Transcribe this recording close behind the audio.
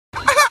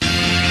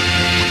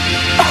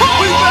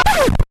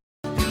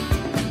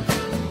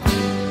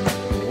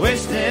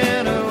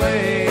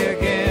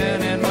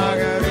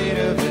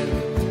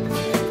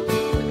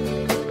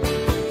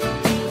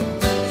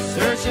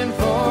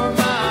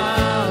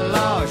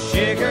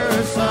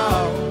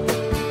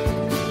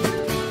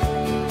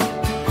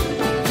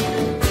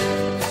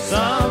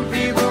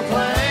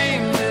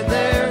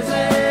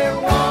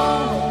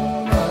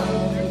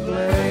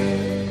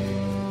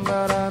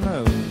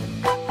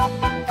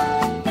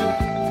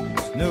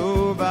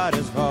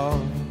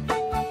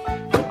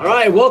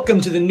right, welcome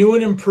to the new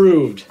and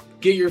improved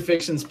Get Your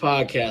Fixins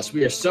podcast.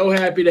 We are so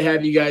happy to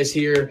have you guys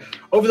here.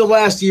 Over the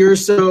last year or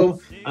so,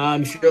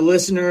 if you're a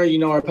listener, you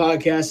know our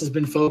podcast has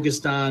been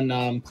focused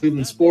on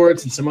Cleveland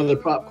sports and some other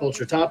pop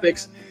culture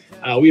topics.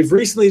 We have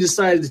recently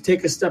decided to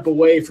take a step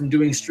away from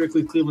doing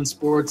strictly Cleveland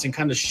sports and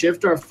kind of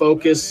shift our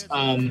focus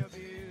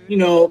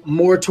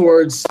more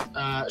towards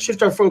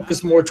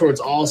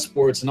all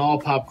sports and all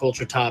pop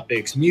culture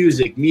topics,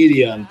 music,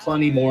 media, and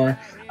plenty more.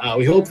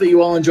 We hope that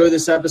you all enjoy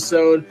this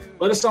episode.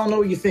 Let us all know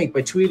what you think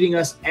by tweeting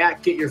us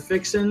at Get Your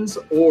Fixins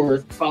or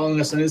following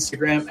us on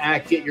Instagram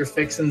at Get Your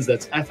Fixins.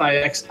 That's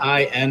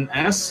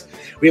Fixins.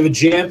 We have a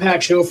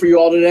jam-packed show for you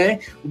all today.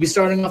 We'll be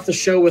starting off the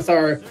show with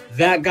our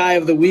That Guy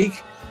of the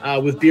Week,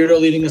 with Beardo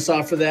leading us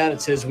off for that.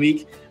 It's his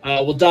week.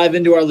 We'll dive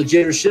into our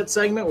Legit or Shit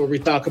segment where we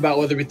talk about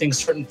whether we think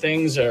certain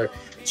things or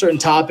certain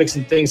topics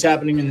and things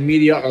happening in the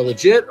media are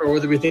legit or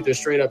whether we think they're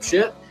straight up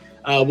shit.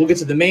 We'll get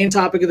to the main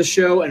topic of the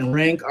show and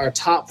rank our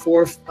top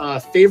 4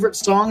 favorite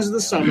songs of the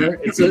summer.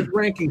 It's a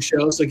ranking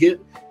show, so get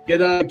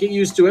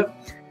used to it.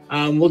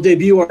 We'll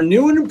debut our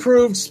new and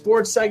improved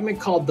sports segment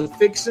called the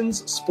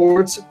Fixins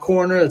Sports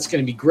Corner. That's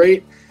going to be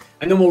great.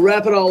 And then we'll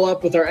wrap it all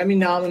up with our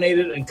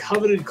Emmy-nominated and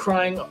coveted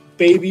Crying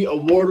Baby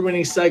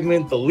award-winning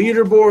segment, The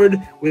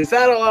Leaderboard. With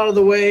that all out of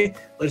the way,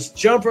 let's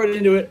jump right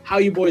into it. How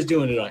you boys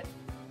doing tonight?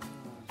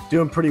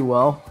 Doing pretty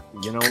well.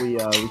 You know, we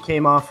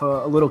came off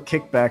a little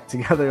kickback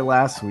together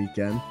last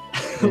weekend.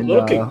 And,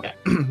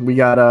 we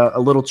got a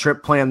little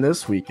trip planned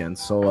this weekend,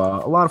 so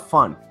a lot of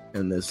fun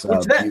in this.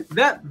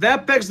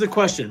 That begs the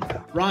question,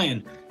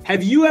 Ryan.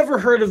 Have you ever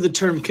heard of the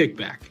term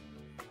kickback?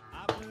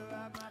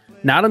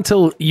 Not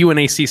until you and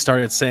AC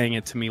started saying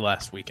it to me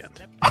last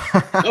weekend.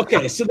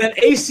 Okay, so then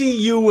AC,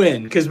 you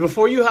win. Because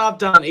before you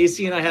hopped on,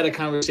 AC and I had a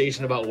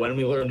conversation about when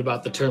we learned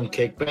about the term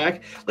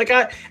kickback.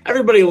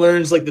 Everybody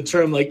learns like the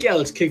term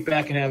let's kick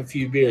back and have a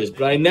few beers.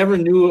 But I never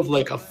knew of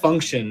like a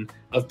function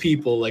of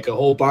people, like a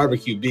whole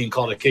barbecue being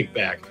called a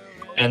kickback.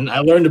 And I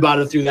learned about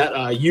it through that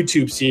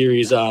YouTube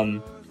series,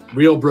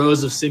 Real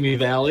Bros of Simi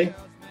Valley.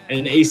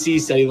 And AC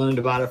said he learned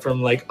about it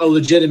from like a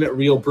legitimate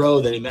real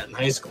bro that he met in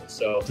high school.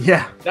 So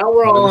yeah, now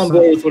we're all on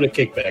board with what a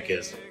kickback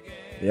is.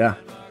 Yeah.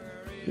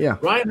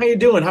 Ryan, how you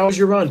doing? How was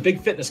your run? Big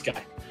fitness guy.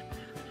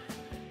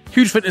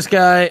 Huge fitness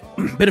guy.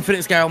 Been a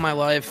fitness guy all my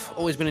life.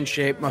 Always been in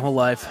shape my whole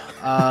life.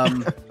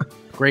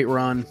 Great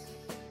run.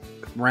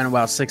 Ran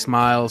about 6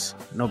 miles.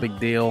 No big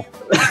deal.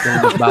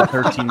 About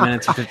 13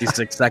 minutes and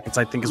 56 seconds,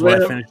 I think, is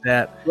what I finished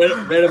at.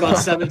 Ran about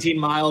 17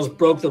 miles.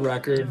 Broke the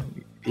record.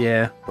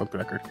 Yeah, broke the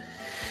record.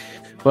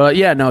 But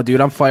yeah, no,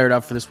 dude, I'm fired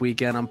up for this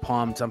weekend. I'm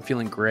pumped. I'm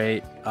feeling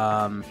great.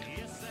 Got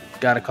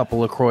a couple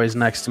LaCroix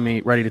next to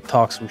me, ready to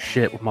talk some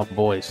shit with my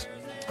boys.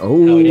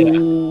 Oh, yeah.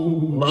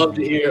 Love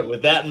to hear it.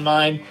 With that in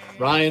mind,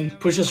 Ryan,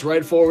 push us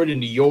right forward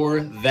into your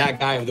That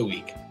Guy of the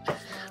Week. All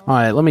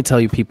right, let me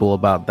tell you people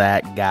about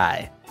that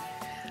guy.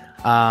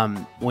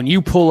 When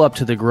you pull up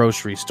to the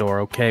grocery store,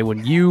 okay,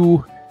 when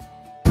you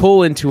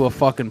pull into a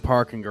fucking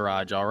parking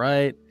garage, all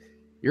right,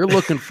 you're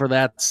looking for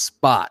that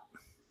spot.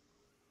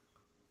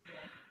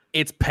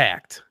 It's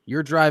packed.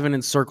 You're driving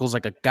in circles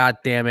like a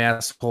goddamn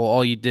asshole.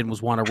 All you did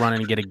was want to run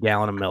in and get a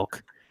gallon of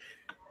milk.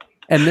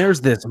 And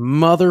there's this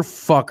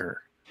motherfucker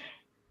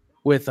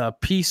with a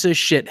piece of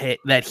shit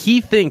that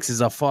he thinks is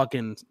a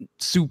fucking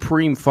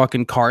supreme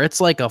fucking car. It's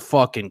like a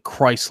fucking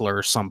Chrysler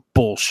or some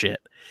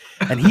bullshit.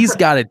 And he's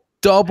got it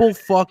double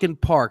fucking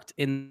parked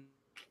in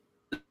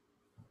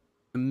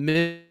the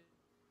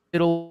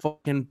middle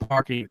fucking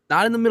parking.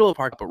 Not in the middle of the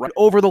park, but right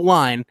over the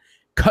line,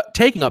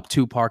 taking up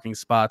 2 parking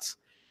spots.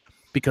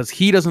 Because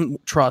he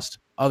doesn't trust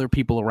other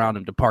people around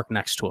him to park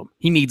next to him.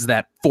 He needs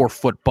that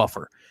 4-foot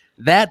buffer.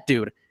 That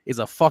dude is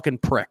a fucking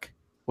prick.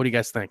 What do you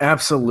guys think?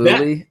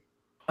 Absolutely.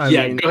 Go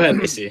ahead,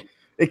 Missy.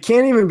 It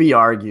can't even be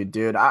argued,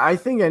 dude. I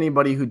think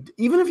anybody who,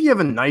 even if you have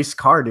a nice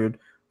car, dude,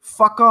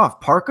 fuck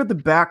off. Park at the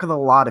back of the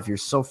lot if you're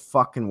so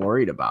fucking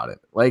worried about it.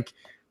 Like,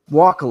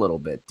 walk a little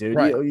bit, dude.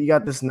 Right. You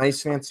got this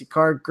nice fancy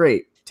car?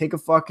 Great. Take a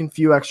fucking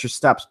few extra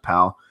steps,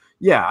 pal.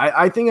 Yeah,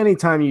 I think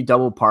anytime you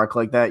double park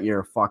like that, you're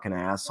a fucking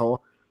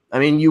asshole. I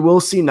mean, you will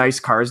see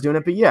nice cars doing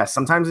it, but yeah,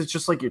 sometimes it's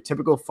just like your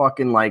typical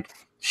fucking like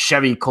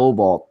Chevy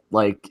Cobalt.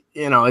 Like,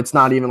 you know, it's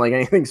not even like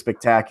anything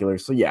spectacular.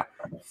 So yeah,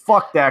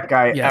 fuck that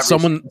guy. Yeah,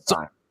 some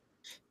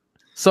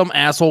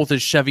asshole with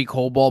his Chevy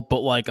Cobalt, but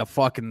like a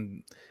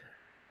fucking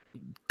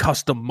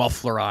custom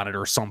muffler on it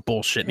or some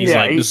bullshit. And he's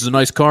like, this is a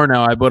nice car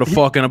now. I put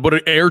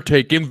an air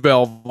take-in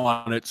valve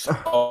on it. So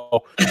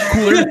cool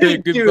air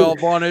take-in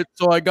valve on it.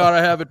 So I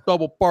gotta have it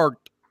double parked.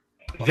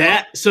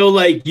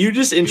 You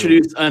just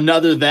introduced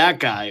another that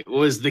guy.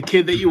 Was the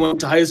kid that you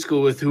went to high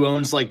school with who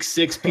owns like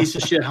 6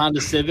 pieces of shit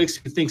Honda Civics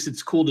who thinks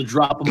it's cool to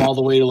drop them all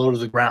the way low to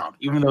the ground,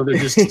 even though they're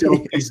just still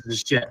pieces of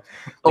shit.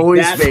 Like,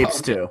 always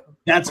vapes too.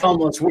 That's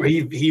almost where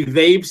he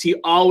vapes. He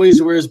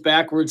always wears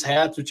backwards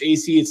hats, which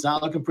AC, it's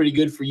not looking pretty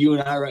good for you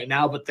and I right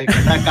now, but that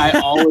guy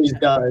always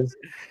does.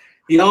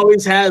 He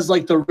always has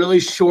like the really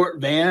short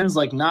Vans,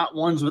 like not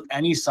ones with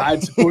any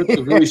side support,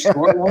 the really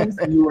short ones.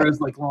 And he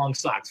wears like long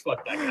socks.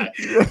 Fuck that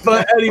guy.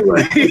 But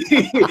anyway,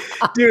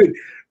 dude,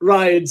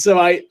 Ryan, so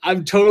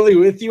I'm totally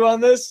with you on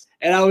this.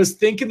 And I was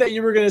thinking that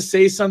you were going to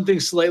say something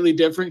slightly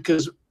different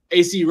because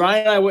AC,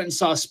 Ryan and I went and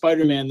saw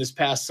Spider-Man this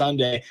past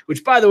Sunday,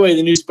 which, by the way,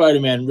 the new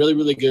Spider-Man, really,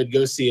 really good.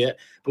 Go see it.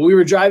 But we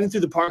were driving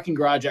through the parking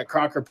garage at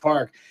Crocker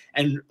Park,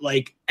 and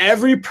like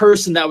every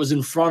person that was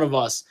in front of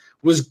us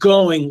was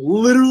going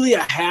literally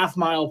a half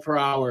mile per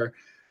hour.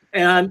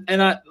 And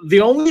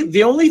the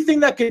only thing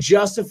that could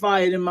justify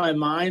it in my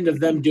mind of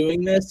them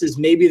doing this is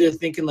maybe they're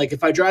thinking like,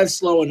 if I drive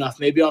slow enough,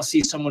 maybe I'll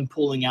see someone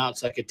pulling out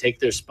so I could take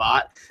their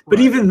spot. But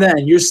even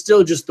then, you're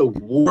still just the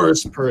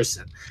worst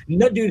person.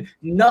 No, dude,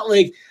 not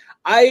like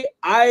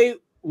I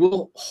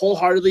will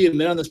wholeheartedly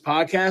admit on this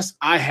podcast,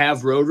 I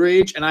have road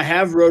rage, and I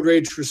have road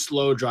rage for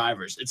slow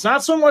drivers. It's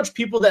not so much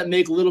people that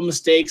make little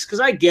mistakes, because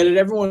I get it.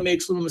 Everyone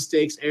makes little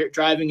mistakes,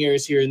 driving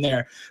errors here and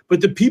there.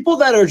 But the people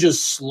that are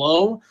just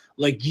slow,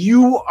 like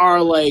you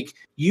are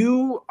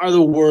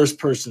the worst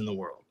person in the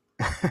world.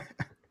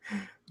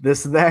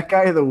 That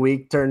guy of the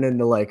week turned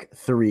into like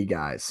 3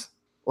 guys.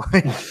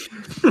 Like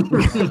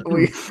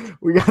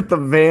we got the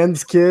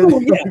Vans kid. Oh,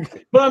 yeah.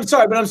 But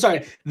I'm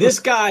sorry. This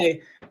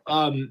guy,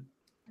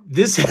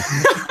 this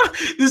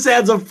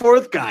adds a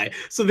 4th guy.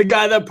 So the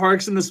guy that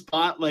parks in the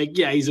spot, like,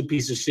 yeah, he's a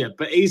piece of shit.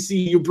 But AC,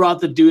 you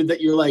brought the dude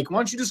that you're like, why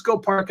don't you just go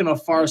park in a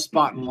far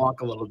spot and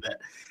walk a little bit?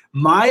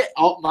 My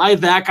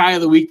that guy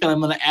of the week that I'm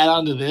going to add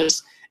on to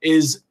this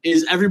is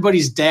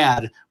everybody's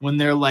dad when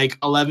they're like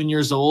 11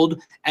 years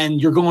old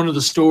and you're going to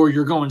the store,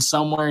 you're going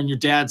somewhere, and your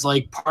dad's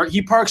like,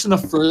 he parks in the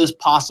furthest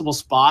possible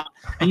spot.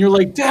 And you're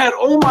like, Dad,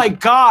 oh my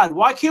God,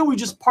 why can't we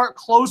just park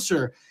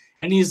closer?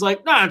 And he's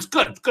like, no, it's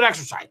good. It's good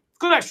exercise.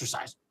 Good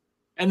exercise.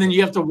 And then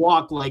you have to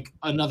walk like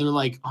another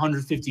like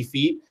 150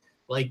 feet.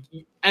 Like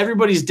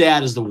everybody's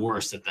dad is the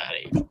worst at that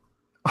age.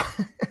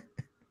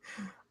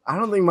 I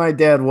don't think my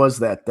dad was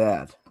that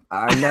dad.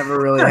 I never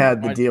really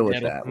had to deal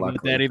with that.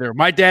 Dad either.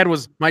 My dad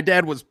was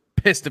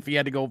pissed if he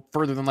had to go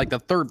further than like the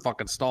 3rd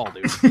fucking stall,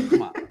 dude.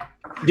 Come on.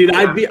 Dude,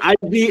 I'd be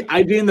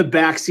in the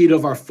back seat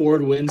of our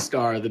Ford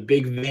Windstar, the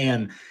big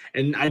van,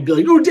 and I'd be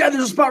like, "Oh, Dad,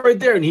 there's a spot right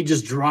there," and he'd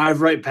just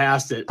drive right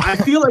past it. I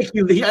feel like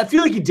he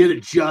did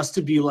it just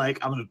to be like,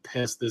 "I'm gonna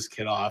piss this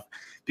kid off,"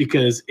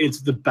 because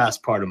it's the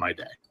best part of my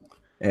day.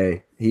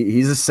 Hey,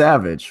 he's a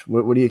savage.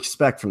 What do you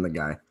expect from the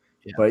guy?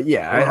 Yeah. But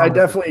yeah, I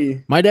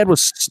definitely. My dad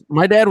was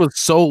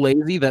so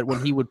lazy that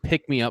when he would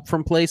pick me up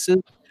from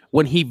places,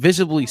 when he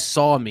visibly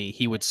saw me,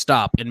 he would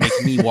stop and make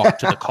me walk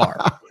to the car.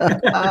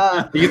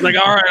 He's like,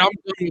 "All right, I'm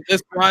done with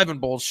this driving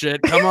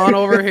bullshit. Come on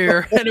over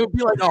here." And it would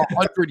be like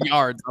 100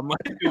 yards. I'm like,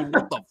 dude,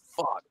 what the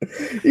fuck?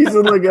 He's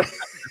in like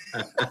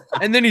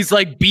and then he's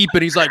like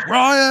beeping. He's like,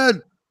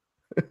 Ryan.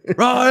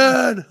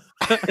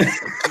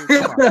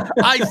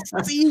 I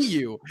see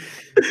you.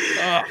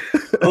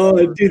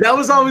 Oh, dude, that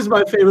was always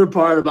my favorite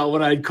part about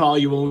when I'd call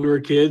you when we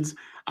were kids.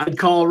 I'd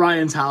call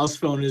Ryan's house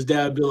phone, and his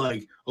dad would be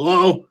like,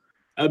 "Hello."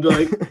 I'd be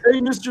like, "Hey,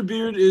 Mr.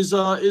 Beard, is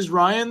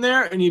Ryan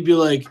there?" And he'd be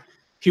like,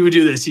 he would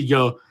do this. He'd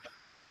go,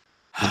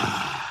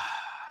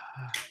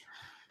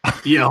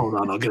 "Yeah, hold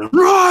on, I'll get him."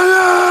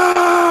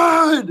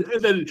 Ryan!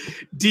 And then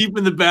deep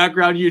in the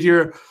background, you'd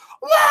hear,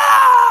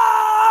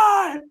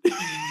 "Ryan!"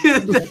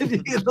 And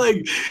then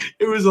like,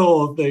 it was a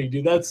whole thing,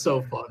 dude. That's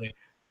so funny.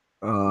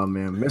 Oh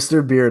man,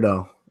 Mr.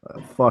 Beardo,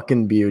 a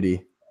fucking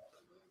beauty.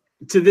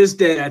 To this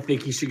day, I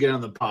think he should get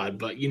on the pod,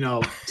 but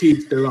to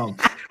each their own.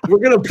 We're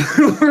gonna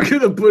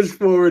push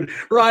forward.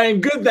 Ryan,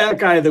 good that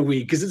guy of the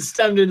week, because it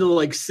stemmed into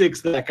like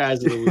 6 that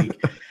guys of the week.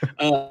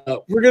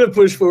 We're gonna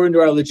push forward into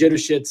our legit or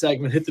shit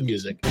segment. Hit the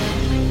music.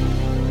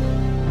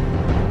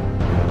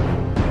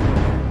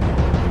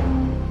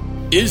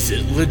 Is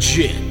it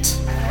legit?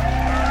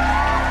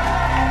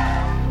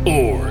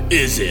 Or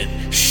is it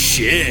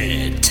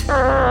shit? All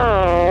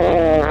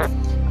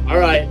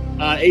right,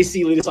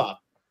 AC, lead us off.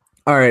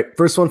 All right,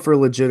 first one for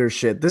legit or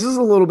shit. This is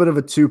a little bit of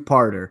a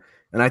 2-parter,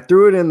 and I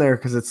threw it in there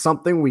because it's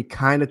something we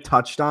kind of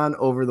touched on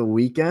over the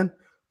weekend,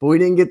 but we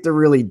didn't get to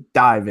really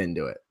dive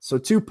into it. So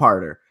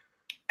 2-parter.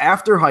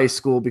 After high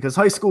school, because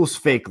high school is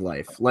fake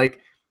life. Like,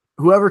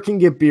 whoever can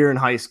get beer in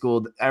high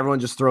school, everyone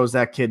just throws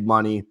that kid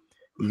money.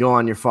 You go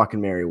on your fucking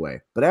merry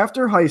way. But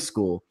after high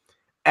school,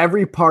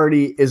 every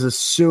party is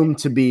assumed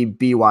to be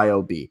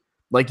BYOB.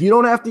 Like, you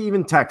don't have to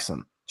even text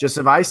them. Just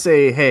if I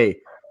say,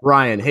 "Hey,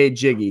 Ryan, hey,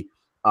 Jiggy,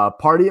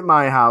 party at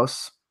my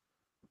house,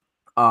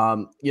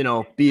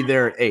 be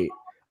there at 8.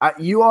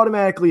 You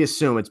automatically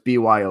assume it's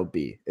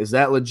BYOB. Is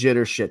that legit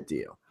or shit to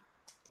you?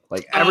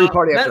 Like every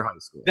party after high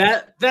school.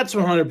 That's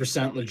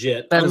 100%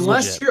 legit.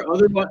 Unless you're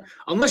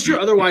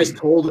otherwise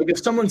told. Like if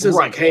someone says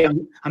like, "Hey,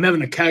 I'm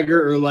having a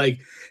kegger," or like,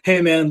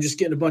 "Hey man, I'm just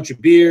getting a bunch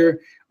of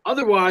beer."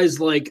 Otherwise,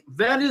 like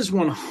that is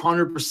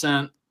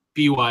 100%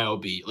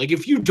 BYOB. Like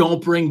if you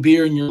don't bring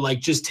beer and you're like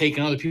just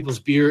taking other people's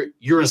beer,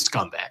 you're a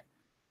scumbag.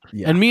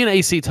 Yeah. And me and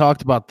AC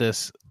talked about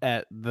this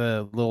at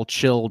the little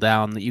chill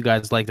down that you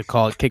guys like to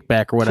call it,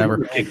 kickback or whatever.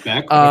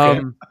 Kickback.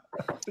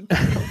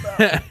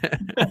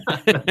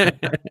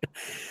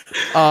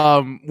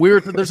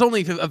 There's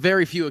only a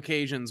very few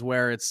occasions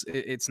where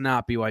it's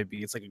not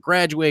BYB. It's like a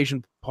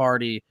graduation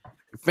party.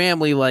 Your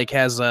family like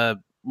has a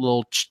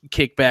little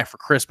kickback for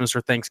Christmas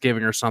or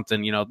Thanksgiving or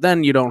something,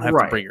 then you don't have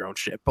to bring your own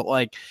shit. But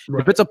like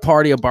if it's a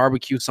party, a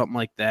barbecue, something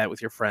like that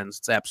with your friends,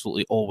 it's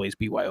absolutely always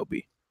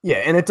BYOB. Yeah,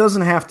 and it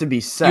doesn't have to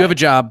be said. You have a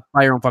job,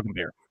 buy your own fucking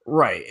beer.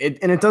 Right.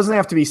 And it doesn't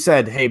have to be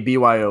said, hey,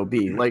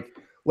 BYOB.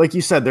 Like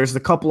you said, there's a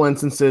couple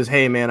instances,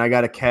 hey, man, I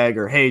got a keg,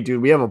 or hey,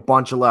 dude, we have a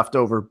bunch of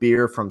leftover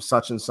beer from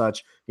such and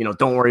such.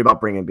 Don't worry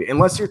about bringing beer.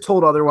 Unless you're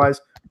told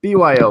otherwise,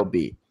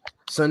 BYOB.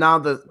 So now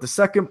the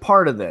second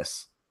part of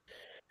this,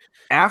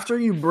 after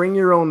you bring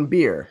your own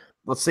beer,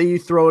 let's say you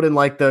throw it in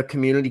like the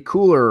community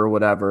cooler or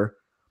whatever,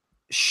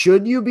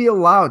 should you be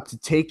allowed to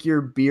take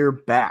your beer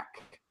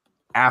back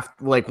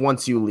after, like,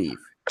 once you leave?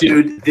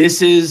 Dude,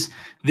 this is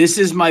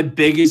my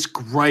biggest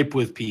gripe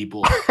with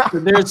people.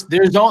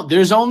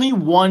 There's only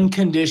one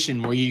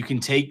condition where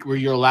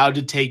you're allowed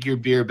to take your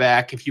beer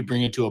back if you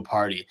bring it to a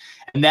party,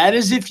 and that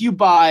is if you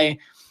buy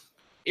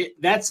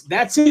it.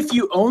 That's if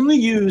you only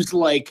use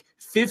like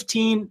 10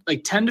 to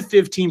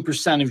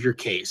 15% of your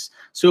case.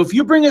 So if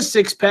you bring a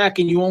 6-pack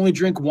and you only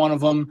drink one of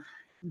them,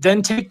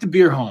 then take the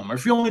beer home. Or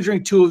if you only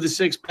drink 2 of the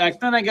 6-pack,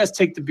 then I guess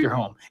take the beer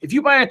home. If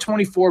you buy a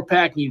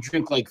 24-pack and you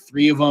drink like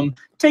 3 of them,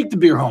 take the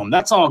beer home.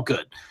 That's all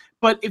good.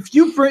 But if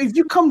you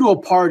come to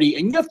a party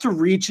and you have to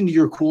reach into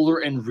your cooler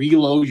and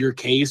reload your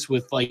case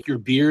with like your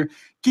beer,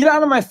 get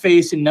out of my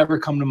face and never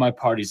come to my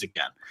parties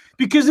again.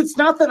 Because it's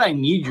not that I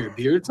need your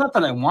beer. It's not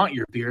that I want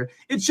your beer.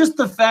 It's just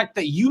the fact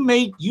that you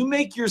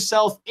make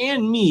yourself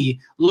and me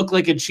look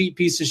like a cheap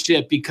piece of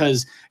shit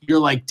because you're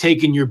like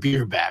taking your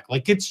beer back.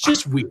 Like, it's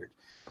just weird.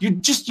 You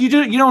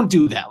don't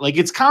do that. Like,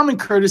 it's common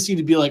courtesy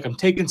to be like, I'm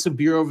taking some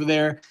beer over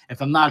there.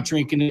 If I'm not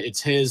drinking it,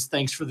 it's his.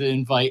 Thanks for the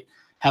invite.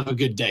 Have a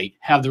good day.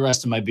 Have the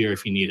rest of my beer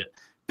if you need it.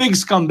 Big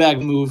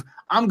scumbag move.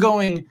 I'm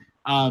going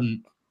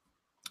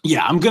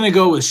to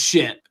go with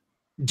shit.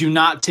 Do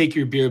not take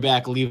your beer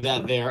back. Leave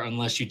that there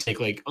unless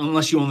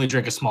you only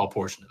drink a small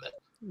portion of it.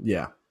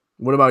 Yeah.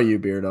 What about you,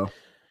 Beardo?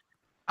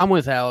 I'm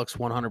with Alex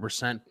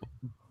 100%.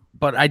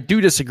 But I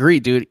do disagree,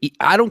 dude.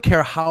 I don't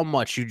care how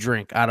much you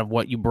drink out of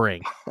what you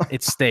bring.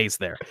 It stays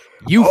there.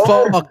 You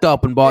fucked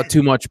up and bought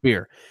too much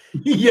beer.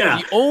 Yeah.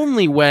 The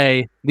only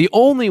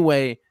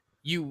way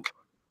you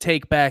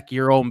take back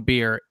your own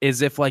beer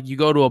is if like you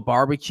go to a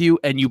barbecue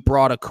and you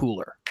brought a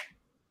cooler.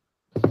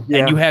 Yeah.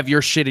 And you have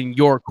your shit in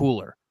your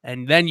cooler.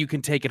 And then you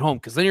can take it home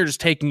because then you're just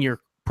taking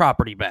your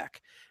property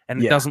back.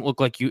 And it doesn't look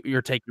like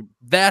you're taking.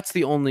 That's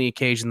the only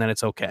occasion that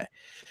it's okay.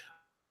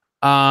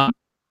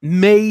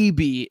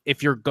 Maybe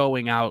if you're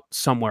going out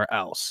somewhere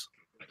else,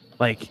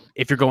 like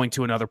if you're going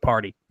to another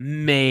party,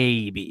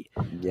 maybe.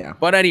 Yeah.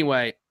 But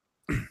anyway,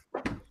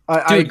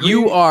 I dude,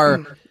 you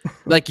are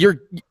like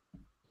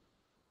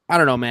I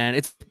don't know, man.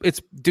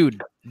 It's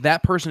dude.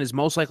 That person is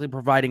most likely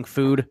providing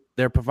food.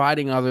 They're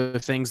providing other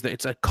things. That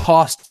it's a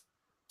cost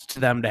to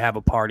them to have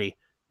a party.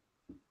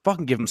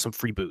 Fucking give them some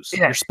free booze.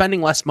 Yeah. You're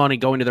spending less money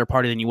going to their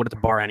party than you would at the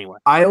bar anyway.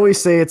 I always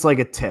say it's like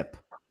a tip.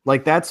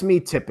 Like, that's me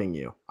tipping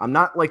you. I'm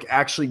not like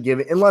actually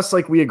giving, unless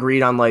like we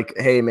agreed on like,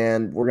 hey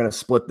man, we're gonna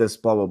split this,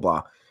 blah blah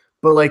blah.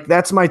 But like,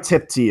 that's my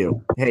tip to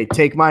you. Hey,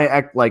 take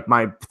my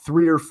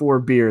 3 or 4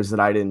 beers that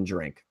I didn't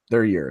drink.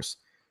 They're yours.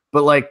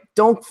 But like,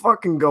 don't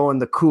fucking go in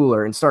the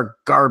cooler and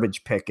start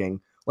garbage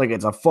picking like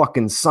it's a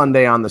fucking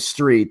Sunday on the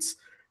streets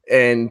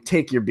and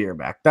take your beer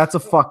back. That's a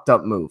fucked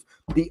up move.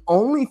 The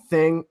only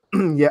thing,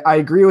 yeah, I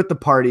agree with the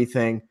party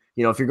thing.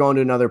 If you're going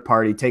to another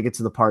party, take it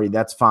to the party.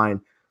 That's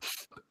fine.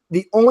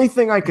 The only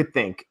thing I could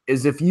think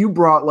is if you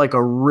brought like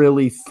a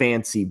really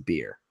fancy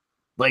beer,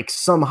 like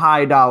some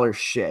high dollar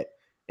shit,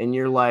 and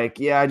you're like,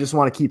 yeah, I just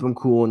want to keep them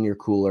cool in your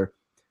cooler.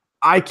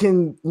 I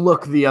can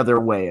look the other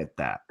way at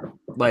that.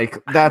 Like,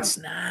 that's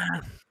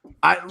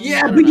but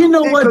you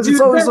know what, dude?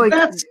 It's always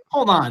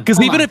hold on.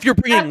 Because even if you're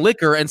bringing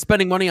liquor and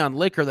spending money on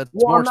liquor, that's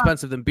more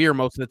expensive than beer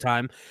most of the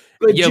time.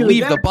 But you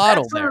leave the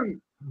bottle there.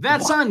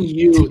 That's on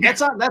you.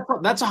 That's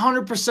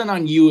 100%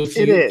 on you. It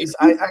is.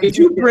 If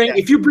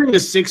you bring a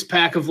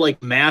 6-pack of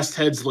like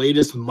Masthead's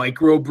latest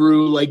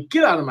microbrew, like,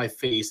 get out of my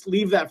face.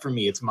 Leave that for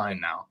me. It's mine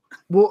now.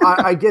 Well,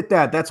 I get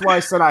that. That's why I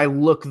said I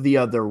look the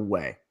other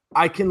way.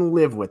 I can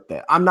live with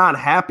that. I'm not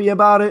happy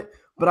about it,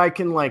 but I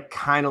can like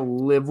kind of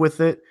live with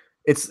it.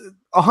 It's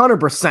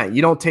 100%.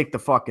 You don't take the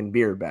fucking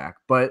beer back,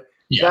 but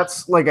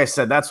that's, like I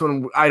said, that's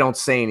when I don't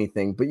say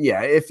anything. But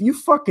yeah, if you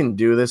fucking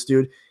do this,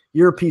 dude,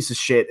 you're a piece of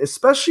shit,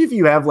 especially if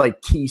you have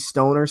like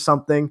Keystone or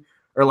something,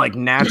 or like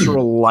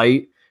Natural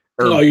Light.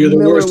 Or you're the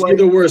worst. You're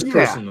the worst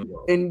person in the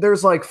world. And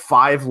there's like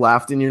 5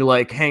 left, and you're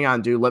like, hang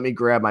on, dude, let me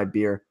grab my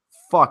beer.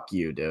 Fuck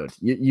you, dude.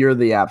 You're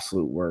the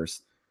absolute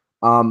worst.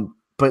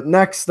 But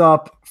next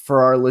up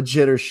for our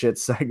legit or shit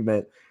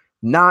segment,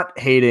 not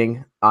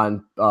hating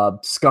on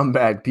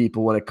scumbag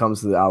people when it comes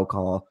to the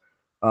alcohol,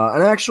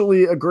 and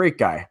actually a great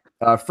guy,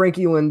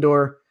 Frankie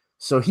Lindor.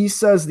 So he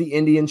says the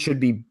Indians should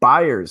be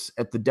buyers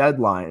at the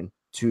deadline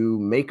to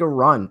make a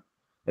run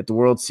at the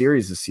World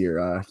Series this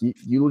year.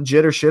 You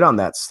legit or shit on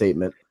that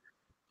statement?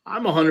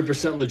 I'm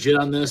 100% legit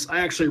on this. I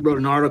actually wrote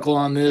an article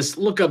on this.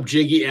 Look up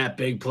Jiggy at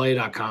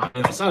bigplay.com.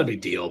 It's not a big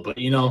deal, but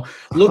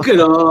look it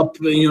up.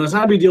 It's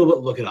not a big deal,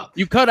 but look it up.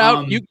 You cut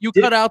out you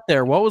cut out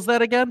there. What was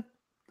that again?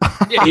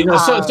 Yeah,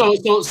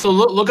 so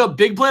look up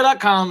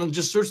bigplay.com and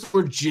just search the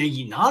word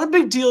Jiggy. Not a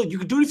big deal. You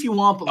can do it if you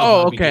want, but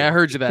okay. I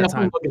heard you that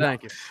time.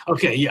 Thank you.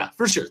 Okay, yeah,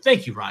 for sure.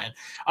 Thank you, Ryan.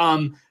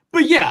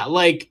 But yeah,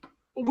 like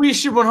we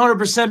should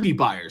 100% be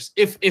buyers.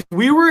 If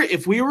we were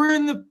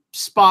in the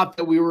spot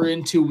that we were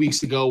in 2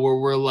 weeks ago, where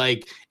we're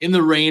like in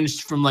the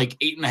range from like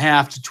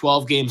 8.5 to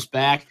 12 games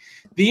back,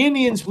 the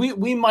Indians,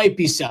 we might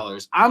be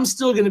sellers. I'm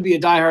still going to be a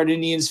diehard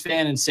Indians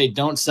fan and say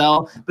don't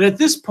sell. But at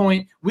this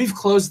point, we've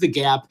closed the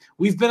gap.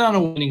 We've been on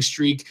a winning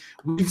streak.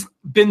 We've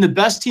been the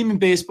best team in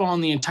baseball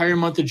in the entire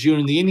month of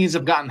June, and the Indians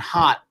have gotten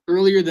hot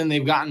earlier than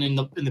they've gotten in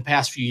the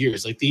past few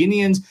years. Like the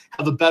Indians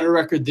have a better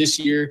record this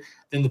year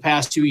than the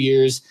past 2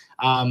 years.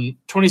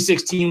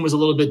 2016 was a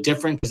little bit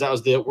different because that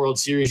was the World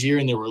Series year,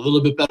 and they were a little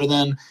bit better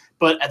then.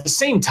 But at the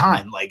same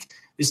time, like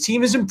this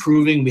team is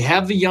improving. We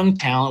have the young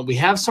talent. We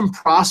have some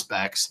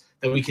prospects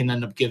that we can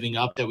end up giving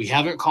up that we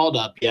haven't called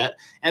up yet.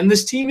 And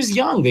this team is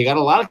young. They got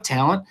a lot of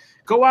talent.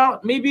 Go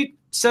out, maybe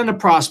send a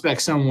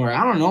prospect somewhere.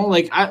 I don't know.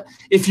 Like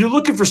if you're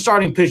looking for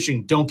starting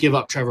pitching, don't give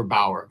up Trevor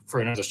Bauer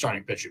for another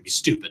starting pitcher. It'd be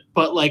stupid.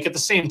 But like at the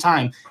same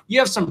time, you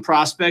have some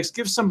prospects,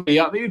 give somebody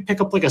up, maybe pick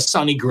up like a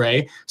Sonny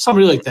Gray,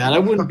 somebody like that. I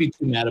wouldn't be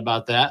too mad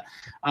about that.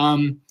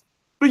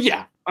 But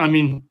yeah, I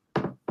mean,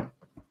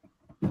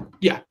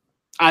 yeah,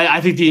 I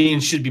think the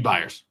Indians should be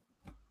buyers.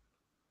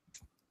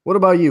 What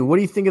about you? What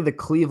do you think of the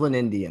Cleveland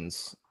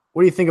Indians?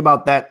 What do you think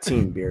about that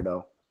team,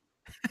 Beardo?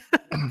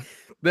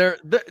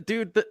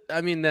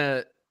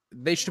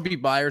 They should be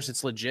buyers.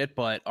 It's legit,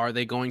 but are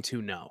they going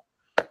to? No.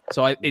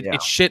 So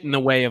it's shit in the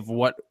way of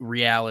what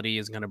reality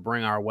is going to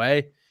bring our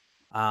way.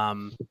 I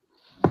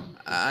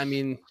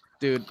mean,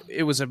 dude,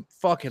 it was a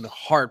fucking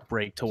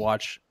heartbreak to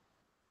watch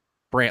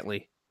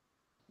Brantley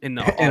in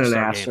the in an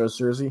All-Star Astros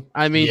jersey.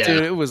 I mean,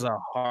 dude, it was a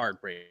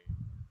heartbreak.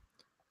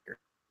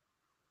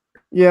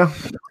 Yeah,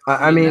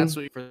 I mean, that's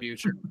what for the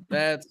future.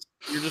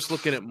 You're just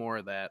looking at more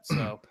of that.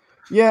 So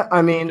yeah,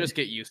 I mean, just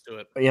get used to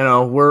it.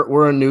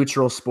 We're a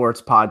neutral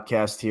sports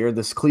podcast here.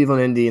 This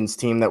Cleveland Indians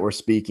team that we're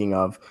speaking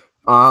of.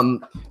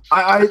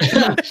 I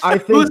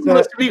think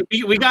that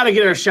we got to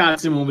get our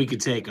shots in when we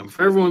could take them.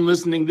 For everyone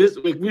listening,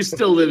 we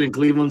still live in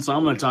Cleveland, so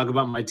I'm going to talk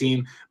about my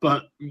team.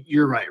 But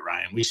you're right,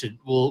 Ryan.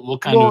 We'll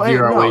kind of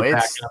veer our way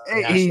back.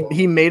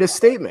 He made a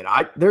statement.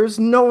 There's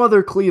no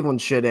other Cleveland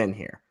shit in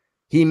here.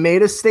 He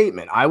made a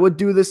statement. I would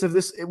do this if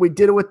we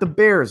did it with the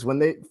Bears when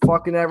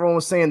everyone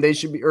was saying they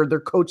should be, or their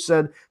coach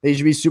said they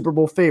should be Super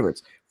Bowl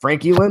favorites.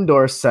 Frankie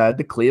Lindor said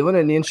the Cleveland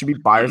Indians should be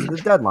buyers at the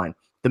deadline.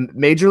 The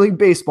Major League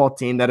Baseball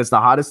team that is the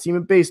hottest team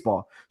in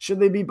baseball, should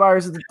they be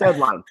buyers at the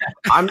deadline?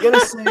 I'm going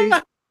to say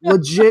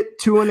legit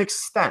to an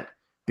extent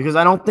because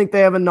I don't think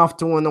they have enough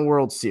to win the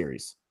World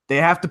Series. They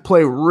have to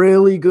play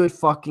really good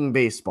fucking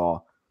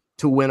baseball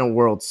to win a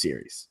World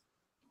Series.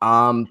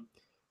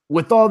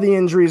 With all the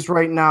injuries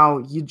right now,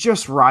 you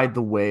just ride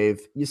the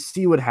wave. You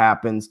see what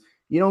happens.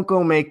 You don't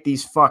go make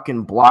these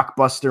fucking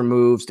blockbuster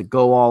moves to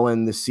go all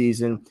in this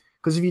season.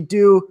 Because if you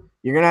do,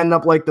 you're going to end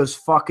up like those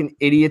fucking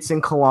idiots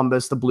in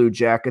Columbus, the Blue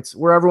Jackets,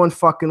 where everyone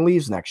fucking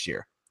leaves next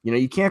year.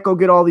 You can't go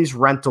get all these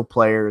rental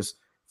players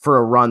for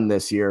a run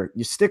this year.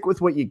 You stick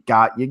with what you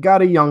got. You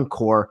got a young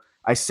core.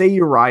 I say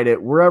you ride it.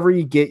 Wherever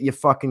you get, you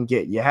fucking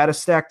get. You had a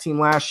stacked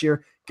team last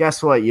year.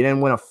 Guess what? You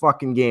didn't win a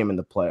fucking game in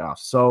the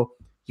playoffs. So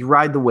you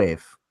ride the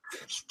wave.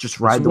 Just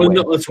ride the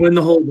wave. Let's win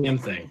the whole damn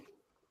thing.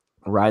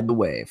 Ride the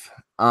wave.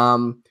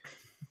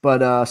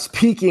 But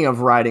speaking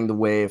of riding the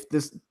wave,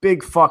 this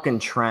big fucking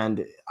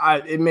trend,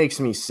 it makes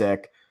me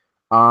sick.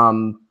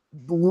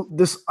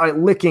 This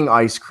licking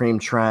ice cream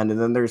trend, and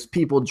then there's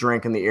people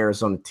drinking the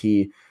Arizona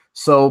tea.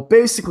 So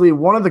basically,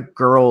 one of the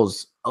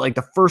girls, like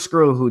the first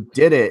girl who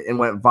did it and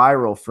went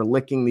viral for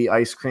licking the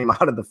ice cream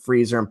out of the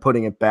freezer and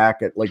putting it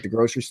back at like the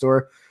grocery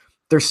store,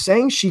 they're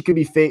saying she could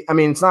be I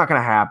mean, it's not going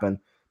to happen.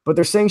 But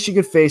they're saying she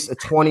could face a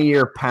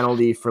 20-year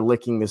penalty for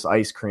licking this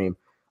ice cream.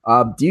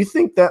 Do you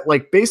think that,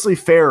 like, basically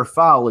fair or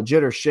foul,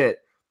 legit or shit,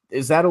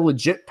 is that a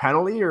legit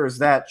penalty or is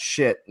that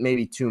shit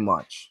maybe too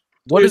much?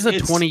 What is a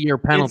 20-year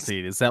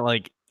penalty? Is that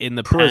like in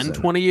the pen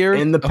 20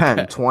 years? In the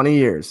pen, 20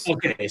 years.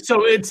 Okay,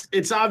 so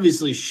it's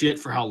obviously shit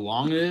for how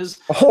long it is.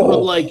 Oh, but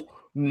like,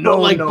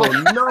 no.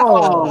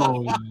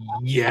 Oh,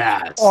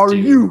 yes. Are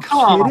dude. you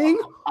Come kidding?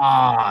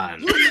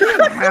 on. You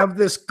can't have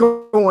this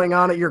going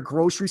on at your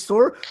grocery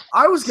store.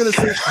 I was gonna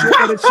say shit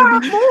that it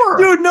should be more.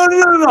 Dude,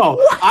 no.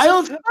 What?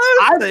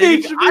 I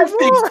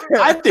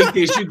think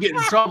they should get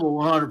in trouble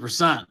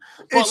 100%.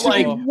 But it should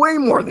be way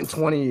more than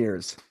 20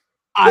 years.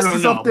 I This don't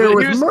is know. up there but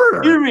with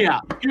murder. Hear me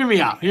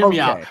out.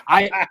 Okay.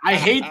 I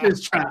hate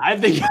this trend. I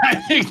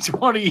think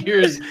 20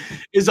 years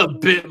is a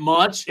bit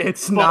much.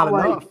 It's not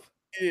like, enough.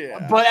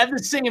 Yeah. But at the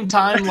same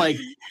time, like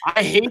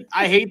I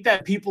hate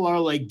that people are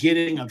like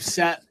getting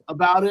upset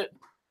about it.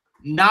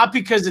 Not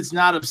because it's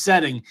not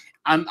upsetting.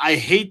 I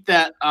hate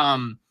that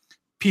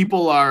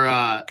people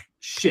are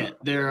shit.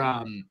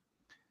 They're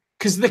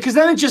Because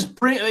then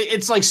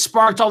it's like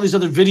sparked all these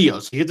other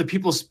videos. You get the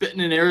people spitting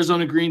in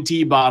Arizona green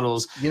tea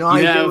bottles. You know how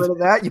you get rid of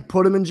that? You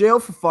put them in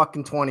jail for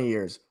fucking 20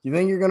 years. You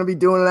think you're going to be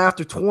doing it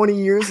after 20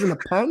 years in the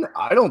pen?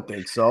 I don't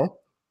think so.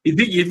 You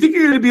think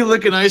you're going to be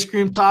licking ice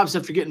cream tops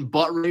after getting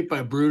butt raped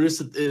by Brutus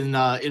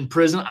in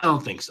prison? I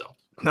don't think so.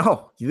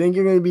 No. You think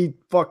you're going to be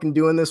fucking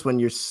doing this when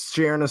you're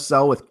sharing a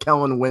cell with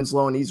Kellen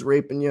Winslow and he's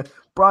raping you?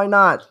 Probably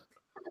not.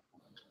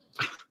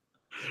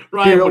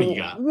 Ryan, what do you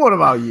got? What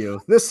about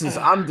you?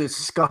 I'm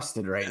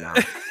disgusted right now.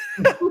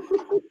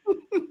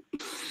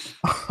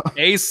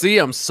 AC,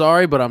 I'm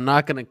sorry, but I'm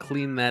not going to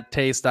clean that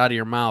taste out of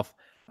your mouth.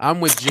 I'm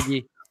with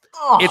Jiggy.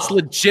 It's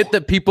legit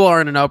that people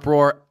are in an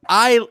uproar.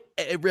 I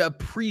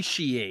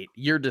appreciate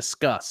your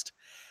disgust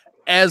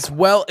as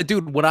well.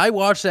 Dude, when I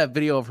watched that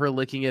video of her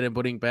licking it and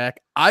putting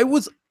back, I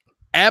was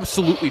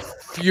absolutely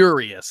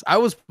furious. I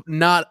was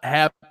not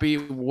happy.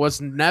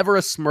 Was never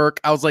a smirk.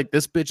 I was like,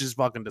 this bitch is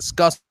fucking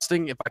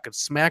disgusting. If I could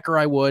smack her,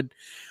 I would.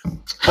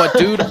 But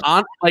dude,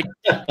 on like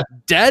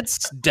dead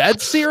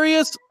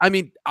serious. I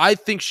mean, I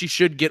think she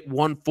should get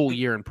 1 full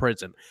year in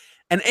prison.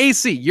 And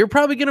AC, you're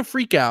probably gonna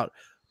freak out,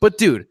 but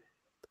dude,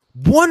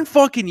 1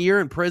 fucking year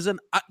in prison.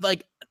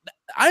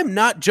 I'm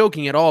not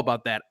joking at all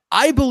about that.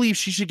 I believe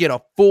she should get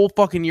a full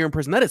fucking year in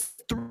prison. That is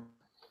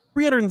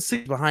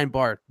 306 behind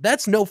bar.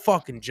 That's no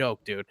fucking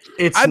joke, dude.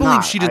 I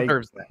believe she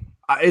deserves that.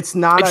 It's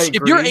not.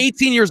 If you're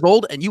 18 years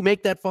old and you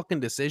make that fucking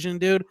decision,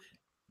 dude,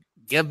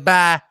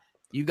 goodbye.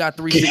 You got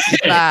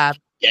 365.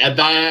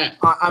 Yeah,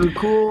 I'm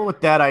cool with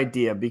that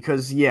idea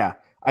because, yeah,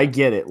 I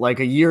get it. Like,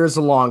 a year is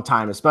a long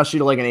time, especially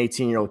to like an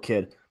 18-year-old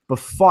kid. But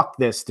fuck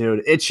this,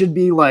 dude. It should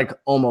be like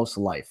almost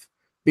life.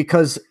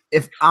 Because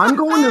if I'm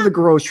going to the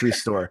grocery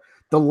store,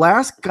 the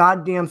last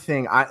goddamn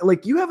thing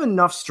you have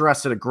enough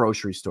stress at a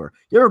grocery store.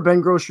 You ever been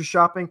grocery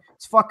shopping?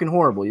 It's fucking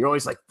horrible. You're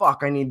always like,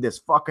 fuck, I need this.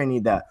 Fuck, I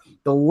need that.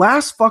 The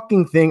last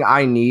fucking thing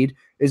I need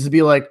is to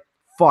be like,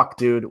 fuck,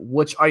 dude,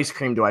 which ice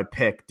cream do I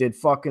pick? Did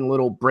fucking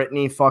little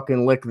Brittany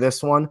fucking lick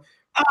this one?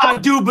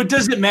 Dude, but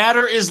does it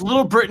matter? Is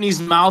little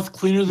Brittany's mouth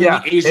cleaner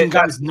than the Asian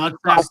guy's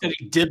nutsack that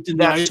he dipped in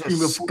the ice cream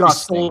before he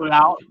sold it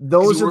out?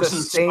 Those are the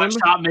same.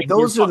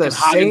 Those are the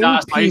same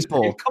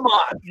people. Come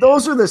on.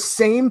 Those are the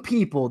same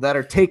people that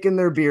are taking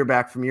their beer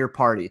back from your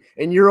party,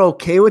 and you're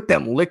okay with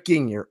them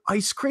licking your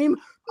ice cream?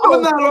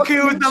 I'm not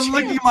okay with them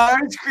licking my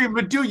ice cream,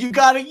 but dude, you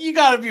gotta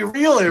be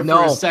real here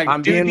for a second.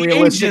 I'm being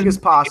realistic as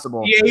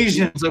possible. The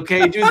Asians,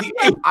 okay, dude.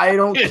 I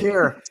don't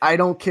care. I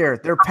don't care.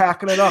 They're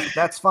packing it up.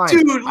 That's fine.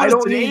 Dude, listen, I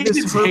don't need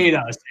Asians hate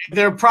us.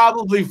 They're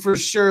probably for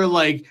sure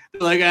like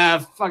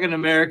fucking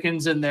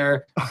Americans and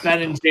their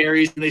Ben and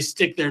Jerry's, and they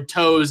stick their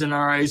toes in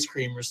our ice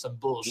cream or some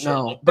bullshit.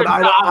 No, but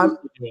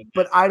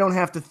I don't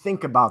have to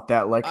think about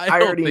that. Like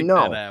I already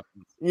know.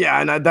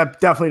 Yeah, and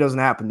that definitely doesn't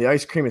happen. The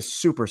ice cream is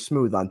super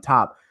smooth on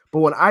top. But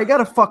when I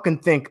gotta fucking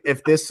think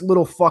if this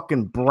little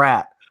fucking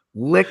brat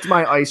licked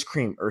my ice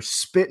cream or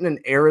spit in an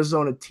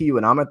Arizona tea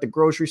when I'm at the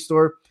grocery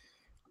store,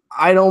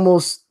 I'd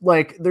almost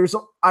I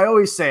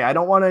always say I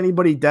don't want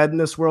anybody dead in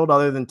this world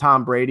other than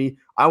Tom Brady.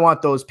 I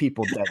want those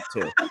people dead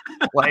too.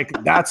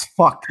 That's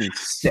fucking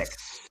sick.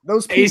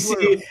 Those people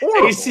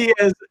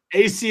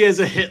AC has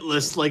a hit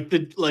list like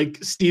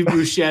Steve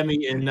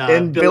Buscemi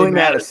and Billy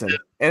Madison.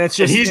 And it's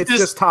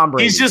just Tom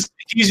Brady.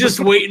 He's just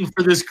waiting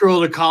for this girl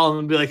to call him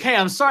and be like, "Hey,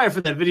 I'm sorry for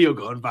that video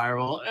going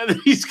viral," and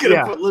then he's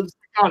gonna put lipstick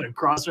on and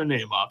cross her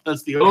name off.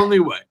 That's the only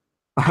way.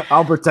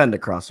 I'll pretend to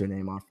cross her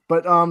name off.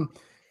 But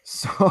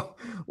so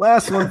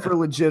last one for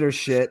legit or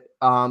shit.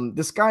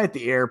 This guy at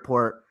the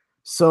airport.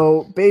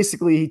 So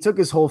basically, he took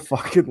his whole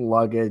fucking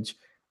luggage.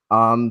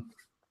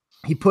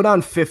 He put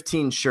on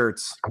 15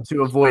 shirts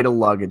to avoid a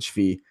luggage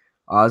fee.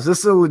 Is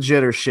this a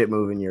legit or shit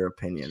move in your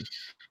opinion?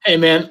 Hey,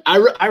 man,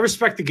 I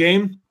respect the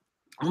game.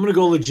 I'm going to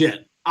go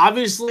legit.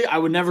 Obviously, I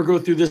would never go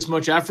through this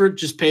much effort,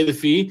 just pay the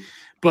fee.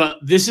 But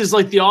this is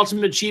like the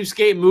ultimate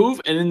cheapskate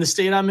move. And in the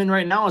state I'm in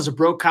right now as a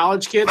broke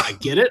college kid, I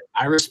get it.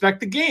 I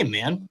respect the game,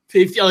 man.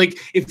 If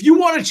you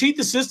want to cheat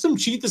the system,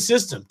 cheat the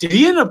system. Did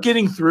he end up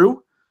getting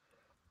through?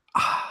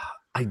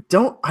 I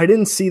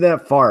didn't see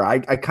that far. I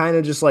kind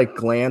of just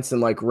glanced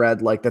and read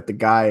that the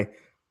guy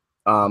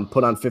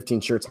put on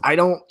 15 shirts. I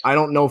don't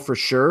know for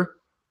sure,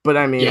 but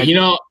I mean,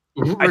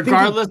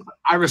 regardless,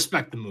 I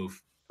respect the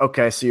move.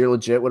 Okay, so you're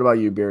legit. What about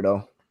you,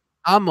 Beardo?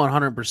 I'm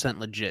 100%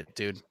 legit,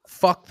 dude.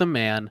 Fuck the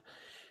man.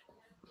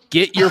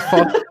 Get your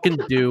fucking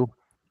due.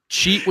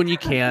 Cheat when you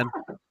can.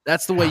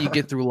 That's the way you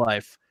get through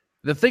life.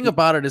 The thing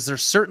about it is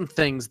there's certain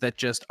things that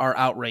just are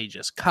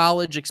outrageous.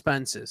 College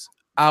expenses,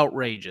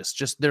 outrageous.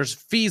 Just there's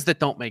fees that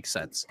don't make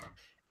sense.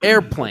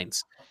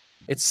 Airplanes.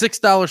 It's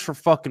 $6 for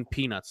fucking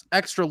peanuts.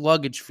 Extra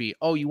luggage fee.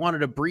 Oh, you wanted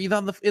to breathe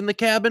in the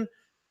cabin?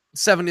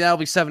 That'll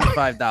be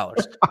 $75.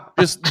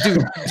 just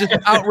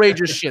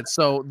outrageous shit.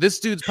 So this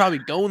dude's probably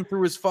going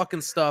through his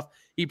fucking stuff.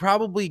 He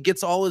probably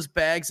gets all his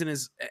bags and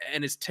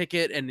his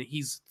ticket, and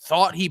he's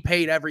thought he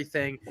paid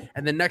everything.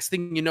 And the next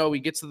thing you know, he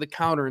gets to the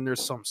counter and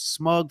there's some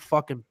smug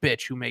fucking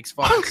bitch who makes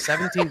fucking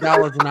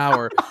 $17 an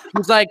hour.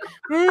 Who's like,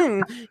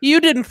 you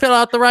didn't fill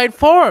out the right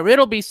form.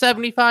 It'll be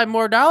 $75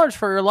 more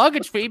for your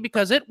luggage fee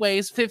because it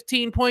weighs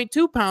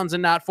 15.2 pounds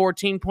and not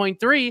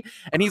 14.3.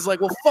 And he's like,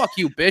 well, fuck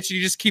you, bitch. And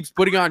he just keeps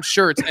putting on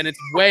shirts and it's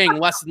weighing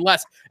less and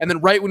less. And then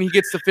right when he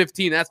gets to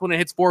 15, that's when it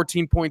hits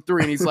 14.3.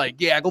 And he's like,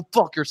 yeah, go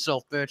fuck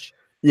yourself, bitch.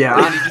 Yeah,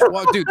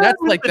 Dude,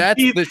 that's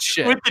the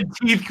shit with the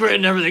teeth grit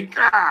and everything.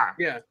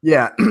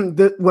 Yeah.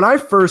 When I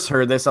first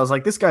heard this, I was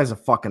like, this guy's a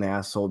fucking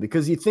asshole,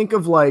 because you think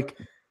of like,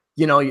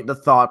 you know, the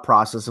thought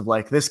process of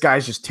like, this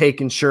guy's just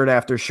taking shirt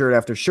after shirt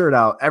after shirt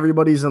out.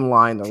 Everybody's in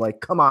line. They're like,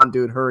 come on,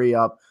 dude, hurry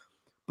up.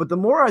 But the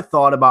more I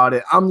thought about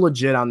it, I'm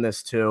legit on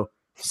this too.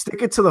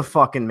 Stick it to the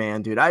fucking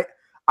man, dude. I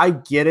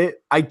get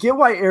it. I get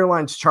why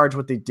airlines charge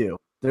what they do.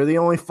 They're the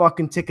only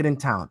fucking ticket in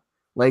town.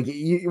 Like,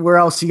 where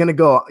else are you going to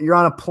go? You're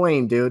on a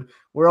plane, dude.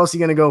 Where else are you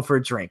going to go for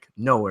a drink?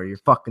 Nowhere. You're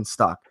fucking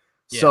stuck.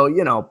 Yeah. So,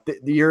 you know,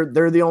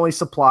 they're the only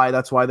supply.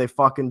 That's why they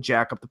fucking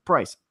jack up the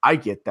price. I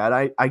get that.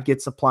 I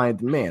get supply and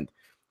demand.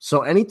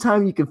 So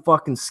anytime you can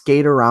fucking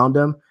skate around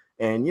them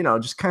and, you know,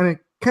 just kind of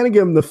give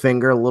them the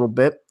finger a little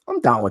bit,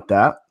 I'm down with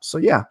that. So,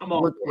 yeah,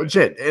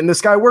 legit. And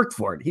this guy worked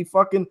for it. He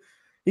fucking...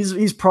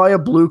 He's probably a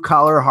blue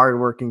collar,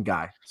 hardworking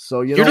guy.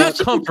 So you're not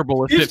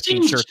comfortable with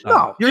 15 shirts.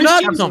 No, you're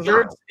not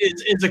comfortable.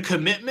 It's a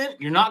commitment.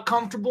 You're not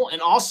comfortable,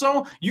 and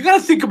also you got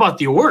to think about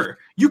the order.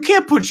 You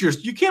can't put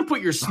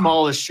your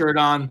smallest shirt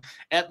on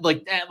at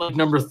like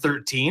number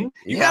 13.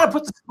 You got to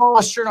put the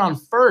smallest shirt on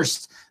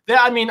first.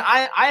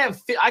 I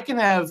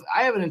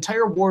have an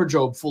entire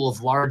wardrobe full of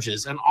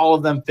larges, and all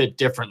of them fit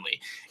differently.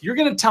 You're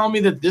gonna tell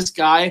me that this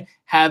guy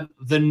had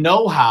the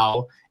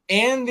know-how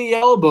and the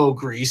elbow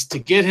grease to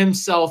get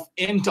himself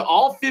into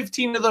all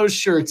 15 of those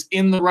shirts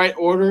in the right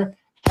order?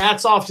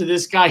 Hats off to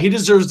this guy. He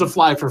deserves to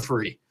fly for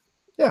free.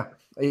 Yeah,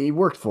 he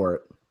worked for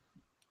it.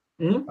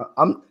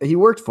 Mm-hmm. He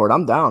worked for it.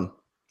 I'm down.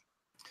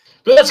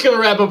 But that's going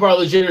to wrap up our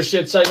legit or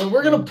shit segment.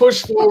 We're going to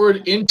push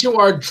forward into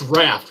our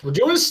draft. We're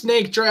doing a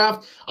snake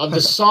draft of the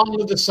song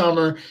of the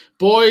summer.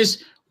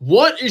 Boys,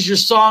 what is your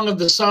song of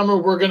the summer?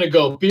 We're going to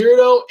go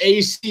Beardo,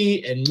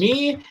 AC, and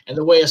me. And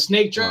the way a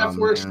snake draft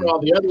works for all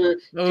the other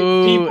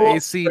people,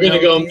 AC, we're going to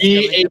go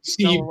me,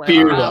 AC,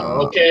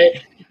 Beardo.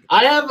 Okay?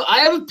 I have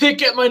a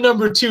pick at my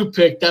number 2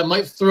 pick that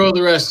might throw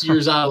the rest of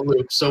yours out of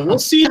loop. So we'll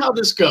see how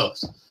this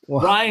goes.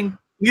 Well, Ryan,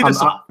 lead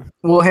us off.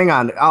 Well, hang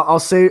on. I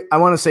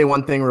want to say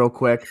one thing real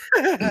quick.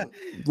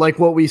 Like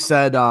what we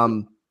said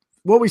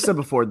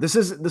before.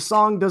 The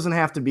song doesn't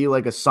have to be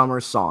like a summer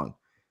song.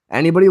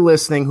 Anybody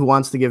listening who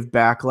wants to give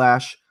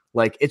backlash,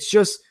 like, it's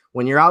just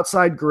when you're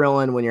outside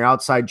grilling, when you're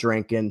outside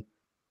drinking,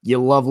 you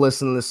love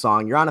listening to the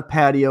song. You're on a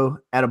patio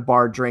at a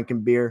bar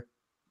drinking beer.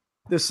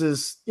 This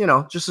is, you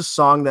know, just a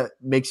song that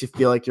makes you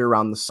feel like you're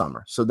around the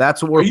summer. So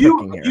that's what we're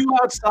picking here. Are you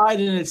outside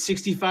and it's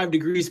 65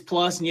 degrees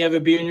plus and you have a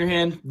beer in your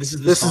hand? This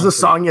is the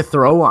song you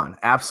throw on.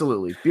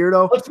 Absolutely.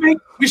 Beardo.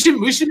 We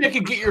should make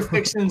a Get Your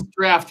Fixins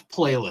draft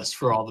playlist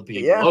for all the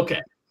people. Yeah. Okay.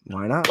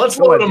 Why not? Let's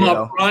load them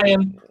up,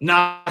 Ryan.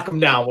 Knock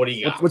them down. What do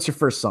you got? What's your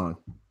first song?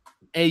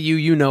 Hey,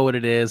 you know what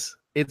it is.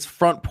 It's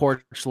Front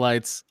Porch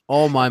Lights,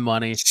 All My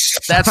Money.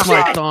 That's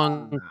my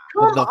song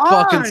of the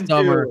fucking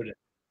summer. Dude.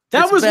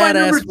 That was my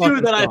number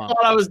 2 that I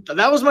thought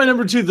That was my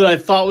number 2 that I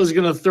thought was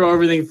gonna throw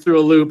everything through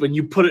a loop, and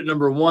you put it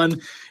number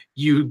 1.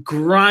 You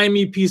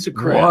grimy piece of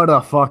crap. What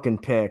a fucking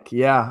pick!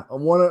 Yeah,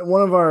 one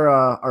of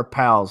our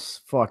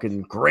pals.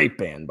 Fucking great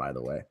band, by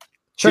the way.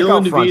 Check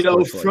out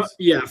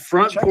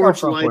Front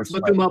Porch Lights.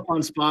 Look them up on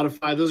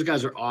Spotify. Those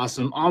guys are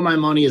awesome. All My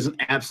Money is an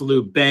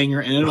absolute banger,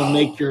 and it'll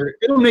make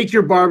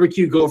your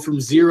barbecue go from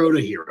 0 to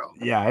hero.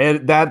 Yeah,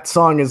 that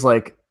song is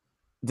like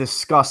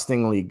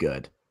disgustingly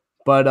good.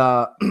 But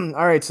all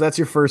right, so that's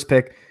your first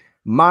pick.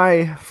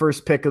 My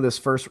first pick of this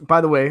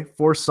by the way,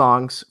 4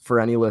 songs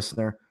for any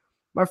listener.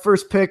 My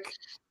first pick,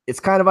 it's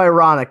kind of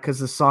ironic because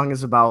the song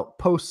is about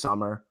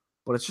post-summer,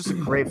 but it's just a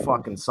great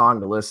fucking song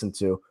to listen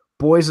to.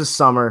 Boys of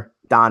Summer,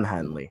 Don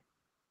Henley.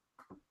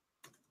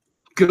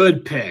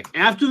 Good pick.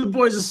 After the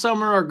Boys of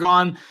Summer are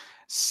gone,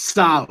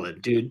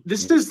 solid, dude.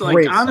 This is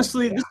like,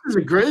 honestly, song, yeah.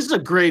 This is a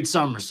great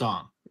summer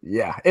song.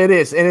 Yeah, it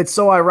is. And it's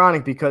so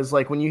ironic because,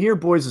 like, when you hear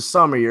Boys of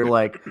Summer, you're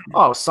like,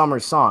 oh, summer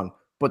song.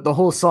 But the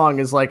whole song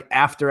is like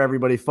after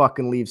everybody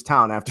fucking leaves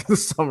town after the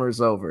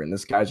summer's over, and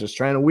this guy's just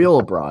trying to wheel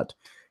abroad.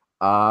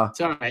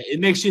 It's all right. It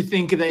makes you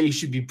think that you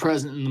should be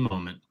present in the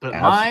moment. But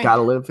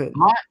gotta live it.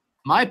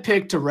 My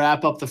pick to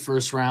wrap up the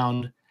first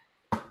round,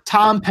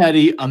 Tom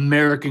Petty,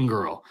 American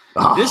Girl.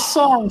 This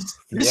song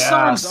starts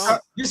out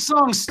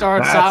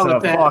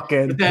with that.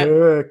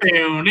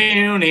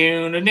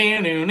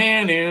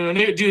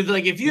 Dude,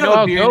 like, if you have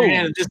a beer in your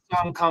hand and this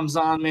song comes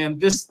on, man,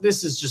 this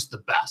is just the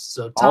best.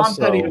 So Tom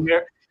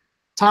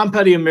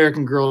Petty,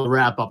 American Girl, to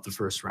wrap up the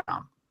first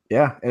round.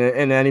 Yeah,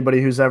 and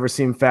anybody who's ever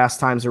seen Fast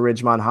Times at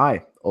Ridgemont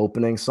High,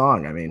 opening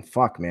song. I mean,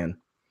 fuck, man.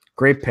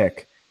 Great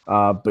pick.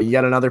 But you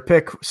got another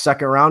pick,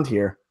 second round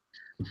here.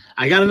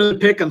 I got another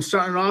pick. I'm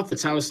starting off.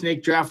 That's how a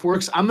snake draft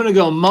works. I'm going to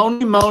go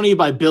Moni Moni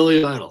by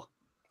Billy Idol.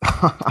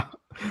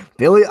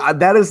 Billy,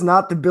 that is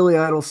not the Billy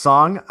Idol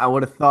song I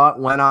would have thought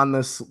went on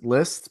this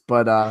list,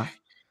 but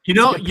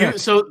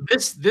so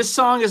this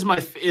song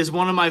is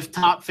one of my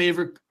top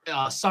favorite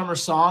summer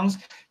songs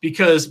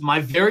because my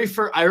very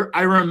first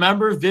I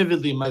remember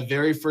vividly my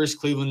very first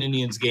Cleveland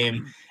Indians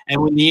game,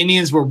 and when the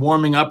Indians were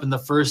warming up in the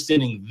first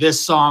inning,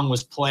 this song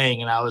was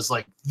playing, and I was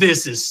like,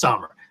 "This is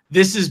summer.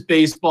 This is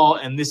baseball,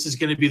 and this is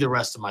going to be the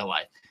rest of my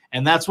life."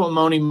 And that's what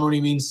Moni Moni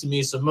means to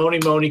me. So Moni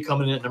Moni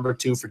coming in at number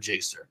 2 for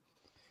Jigster.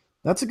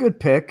 That's a good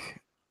pick.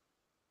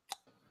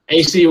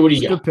 AC, what do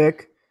you got? Good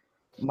pick.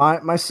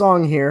 My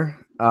song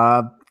here,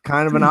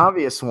 kind of an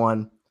obvious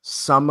one,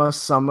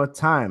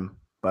 Summertime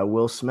by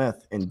Will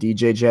Smith and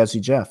DJ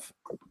Jazzy Jeff.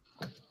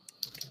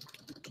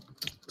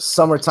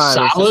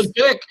 Summertime. Solid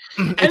pick.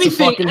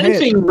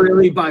 Anything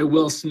really by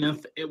Will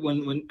Smith.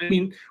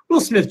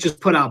 Will Smith just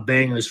put out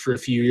bangers for a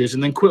few years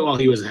and then quit while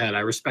he was ahead.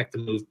 I respect the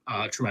move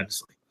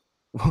tremendously.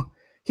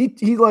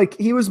 He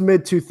was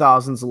mid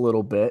 2000s a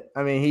little bit.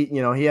 I mean,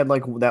 he had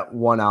like that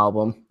one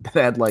album that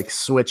had like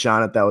Switch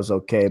on it that was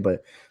okay,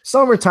 but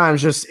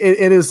Summertime's just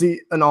it is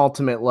an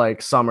ultimate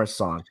like summer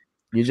song.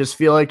 You just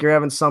feel like you're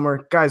having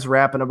summer. Guys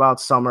rapping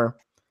about summer.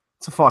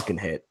 It's a fucking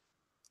hit.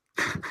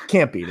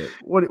 Can't beat it.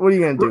 What are you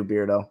gonna do,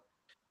 Beardo?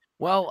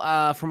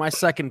 Well, for my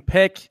second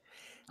pick,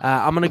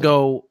 I'm gonna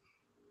go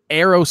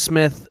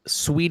Aerosmith,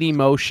 "Sweet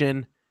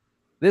Emotion."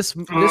 This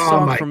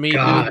song for me,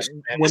 gosh,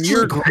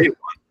 dude,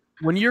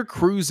 when you're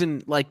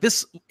cruising like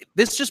this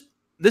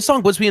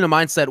song puts me in a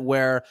mindset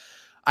where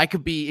it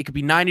could be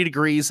 90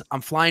 degrees.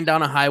 I'm flying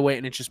down a highway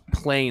and it's just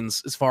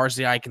plains as far as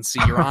the eye can see.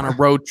 You're on a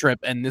road trip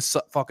and this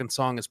fucking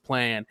song is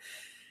playing.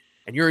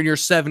 And you're in your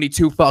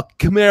 72 fucking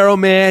Camaro,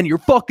 man. Your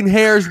fucking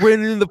hair's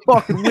winning in the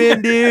fucking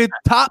wind, dude.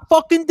 Top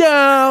fucking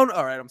down.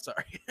 All right, I'm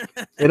sorry.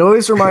 It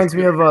always reminds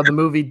me of the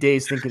movie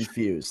Dazed and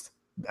Confused.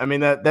 I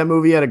mean, that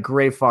movie had a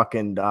great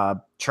fucking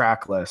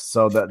track list.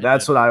 So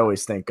that's what I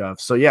always think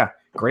of. So, yeah,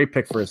 great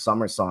pick for a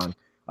summer song.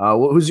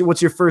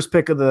 What's your first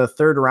pick of the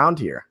third round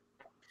here?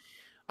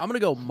 I'm going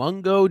to go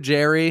Mungo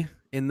Jerry,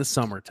 "In the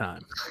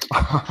Summertime."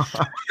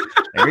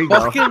 There you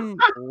go. Fucking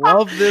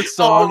love this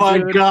song. Oh my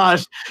dude.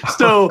 gosh.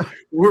 So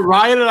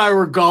Ryan and I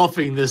were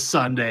golfing this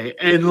Sunday,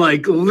 and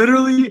like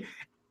literally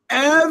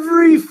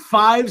every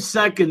 5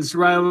 seconds,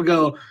 Ryan would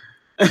go,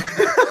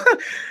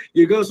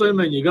 you go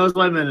swimming,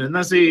 and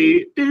that's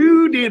a do.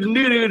 And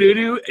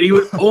he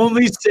would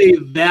only say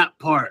that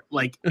part.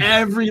 Like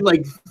every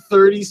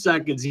 30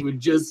 seconds, he would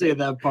just say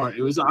that part.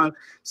 It was on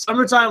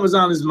Summertime was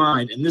on his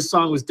mind, and this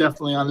song was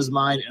definitely on his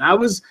mind. And I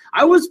was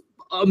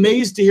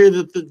amazed to hear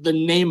that the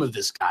name of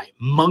this guy,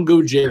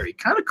 Mungo Jerry,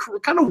 kind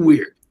of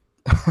weird.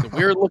 It's a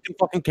weird looking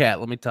fucking cat,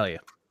 let me tell you.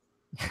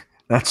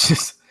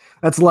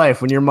 That's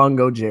life when you're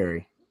Mungo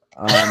Jerry.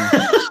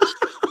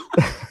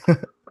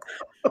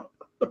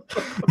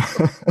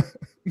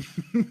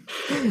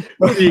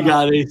 What do you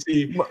got,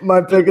 AC?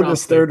 My pick of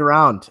this third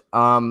round.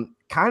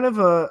 Kind of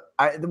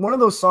one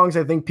of those songs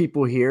I think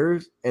people hear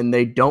and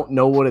they don't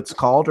know what it's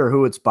called or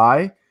who it's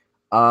by.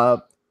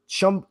 Tub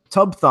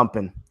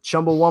Thumpin',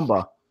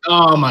 Chumbawamba.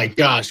 Oh my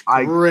gosh,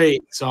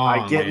 great song.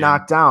 I get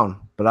knocked down,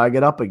 but I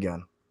get up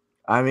again.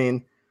 I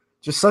mean,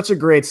 just such a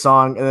great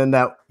song. And then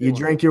that you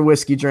drink your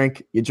whiskey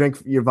drink, you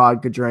drink your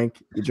vodka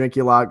drink, you drink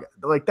your lager.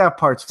 Like that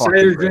part's fucking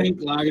cider great. drink,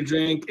 lager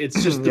drink.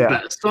 It's just the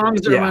best.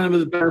 Songs that remind him of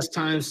the best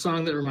times,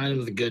 song that remind him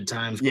of the good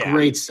times. Yeah.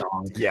 Great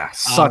song. Yeah,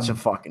 such a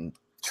fucking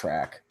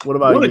track. What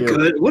about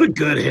you? What a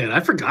good hit.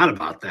 I forgot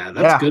about that.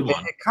 That's a good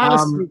one. It kind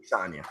of sneaks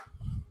on you.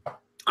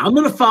 I'm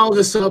going to follow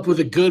this up with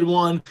a good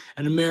one,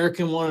 an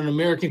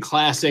American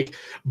classic,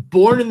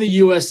 "Born in the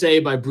USA"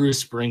 by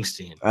Bruce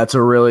Springsteen. That's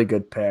a really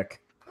good pick.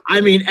 I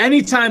mean,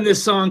 anytime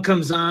this song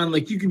comes on,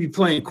 like you could be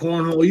playing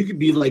cornhole, you could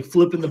be like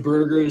flipping the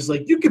burgers,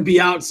 like you could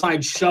be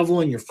outside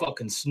shoveling your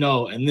fucking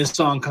snow, and this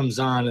song comes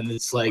on, and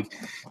it's like,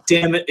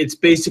 damn it, it's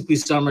basically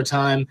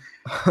summertime.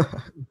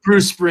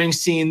 Bruce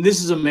Springsteen,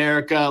 "This Is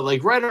America."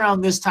 Like right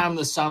around this time of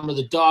the summer,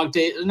 not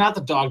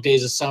the dog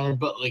days of summer,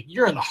 but like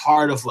you're in the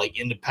heart of like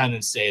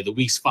Independence Day, the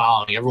weeks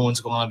following, everyone's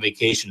going on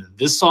vacation.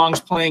 This song's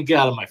playing. Get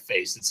out of my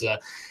face. It's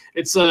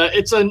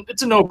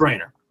a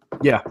no-brainer.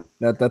 Yeah,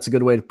 that's a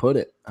good way to put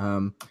it.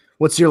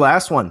 What's your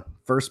last one?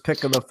 First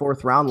pick of the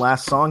fourth round,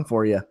 last song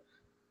for you.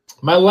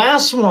 My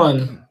last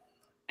one,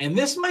 and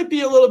this might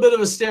be a little bit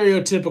of a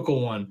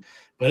stereotypical one,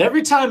 but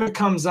every time it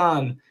comes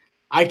on,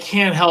 I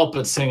can't help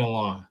but sing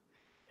along.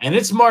 And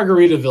it's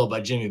 "Margaritaville"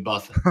 by Jimmy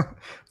Buffett.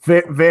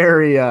 That's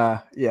very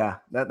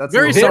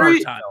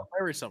summertime.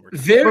 Very summertime.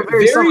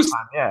 very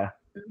summertime, yeah.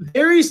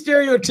 Very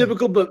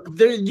stereotypical, but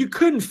you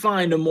couldn't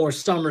find a more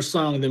summer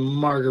song than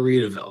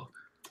 "Margaritaville."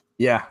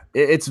 Yeah,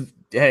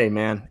 hey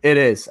man, it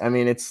is. I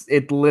mean,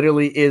 it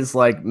literally is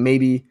like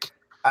maybe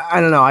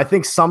I don't know. I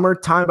think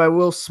 "Summertime" by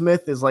Will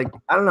Smith is like,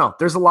 I don't know.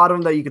 There's a lot of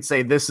them that you could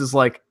say this is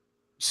like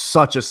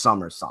such a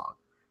summer song,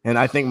 and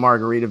I think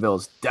 "Margaritaville"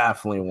 is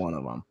definitely one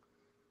of them.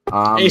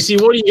 AC,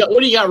 what do you got? What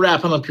do you got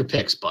wrapping up your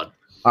picks, bud?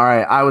 All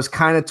right, I was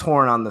kind of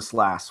torn on this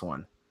last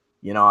one.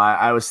 You know,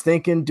 I was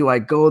thinking, do I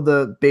go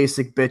the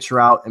basic bitch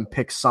route and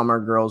pick Summer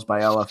Girls by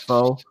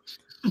LFO?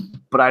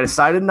 But I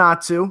decided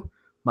not to.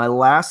 My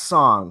last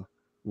song,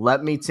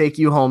 Let Me Take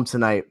You Home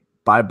Tonight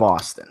by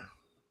Boston.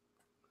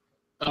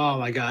 Oh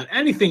my God!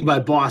 Anything by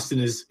Boston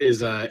is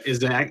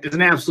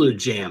an absolute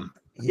jam.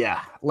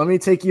 Yeah, Let Me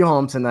Take You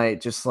Home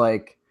Tonight. Just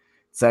like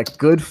it's that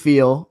good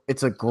feel.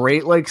 It's a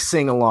great like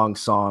sing along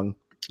song.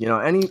 You know,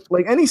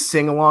 any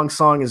sing along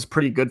song is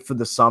pretty good for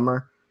the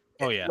summer.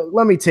 Oh yeah.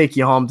 Let Me Take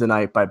You Home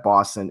Tonight by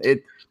Boston.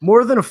 It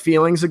More Than a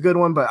Feeling's a good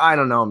one, but I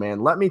don't know,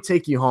 man. Let Me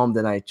Take You Home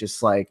Tonight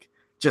just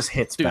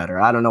hits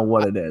better. I don't know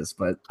what it is,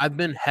 but I've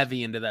been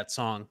heavy into that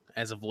song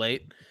as of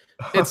late.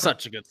 It's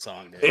such a good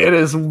song, dude. it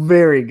is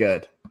very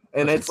good.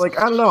 And it's like,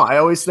 I don't know. I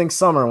always think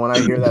summer when I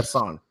hear that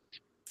song.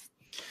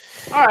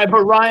 All right,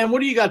 but Ryan,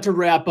 what do you got to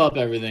wrap up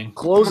everything?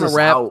 Close us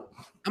out.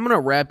 I'm going to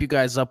wrap you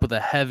guys up with a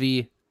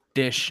heavy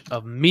dish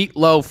of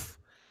meatloaf,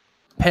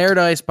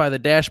 Paradise by the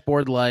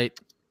Dashboard Light.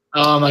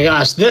 Oh my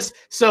gosh.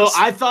 So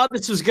I thought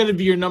this was going to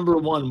be your number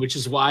one, which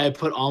is why I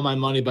put All My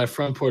Money by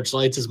Front Porch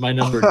Lights as my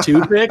number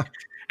two pick.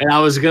 And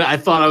I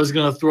thought I was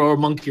going to throw a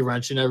monkey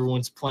wrench in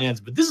everyone's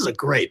plans, but this is a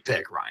great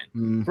pick,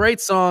 Ryan.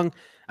 Great song.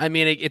 I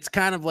mean, it's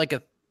kind of like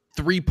a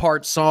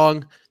 3-part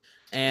song.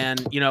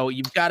 And, you know,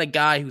 you've got a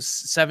guy who's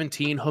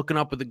 17 hooking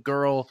up with a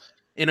girl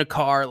in a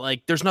car.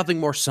 Like, there's nothing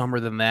more summer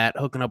than that.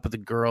 Hooking up with a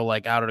girl,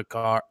 like, out of a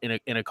car, in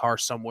a car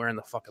somewhere in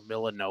the fucking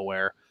middle of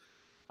nowhere.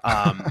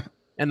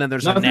 And then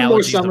there's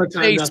analogies of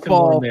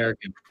baseball.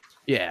 American.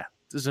 Yeah,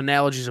 there's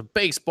analogies of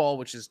baseball,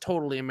 which is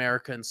totally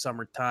America in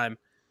summertime.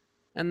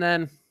 And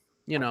then,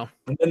 you know.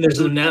 And then there's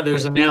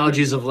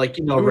analogies of, like,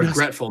 you know,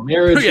 regretful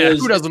marriages. Yeah,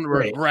 who doesn't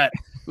regret?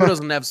 Who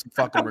doesn't have some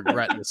fucking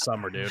regret in the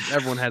summer, dude?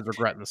 Everyone has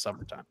regret in the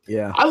summertime.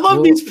 Yeah. I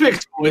love these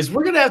picks, boys.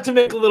 We're going to have to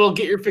make a little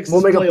Get Your Fixes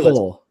We'll make playlist. a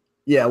poll.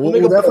 Yeah, we'll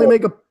definitely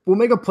make a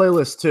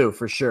playlist too,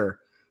 for sure.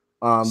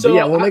 But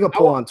yeah, we'll make a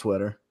poll on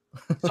Twitter.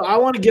 So I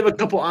want to give a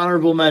couple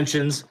honorable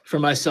mentions for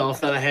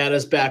myself that I had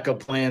as backup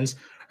plans.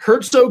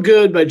 Hurt So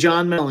Good by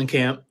John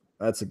Mellencamp.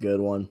 That's a good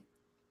one.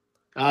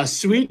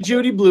 Sweet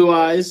Judy Blue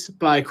Eyes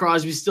by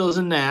Crosby, Stills,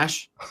 and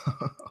Nash.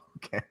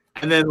 Okay.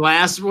 And then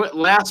last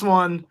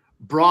one,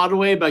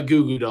 Broadway by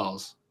Goo Goo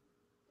Dolls.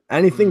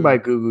 Anything by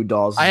Goo Goo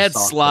Dolls. I had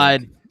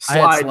Slide.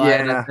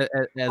 Yeah.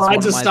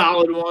 Slide's a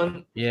solid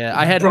one. Yeah,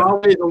 I had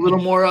Broadway's a little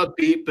more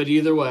upbeat, but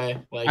either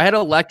way. Like, I had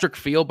Electric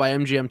Feel by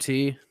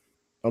MGMT.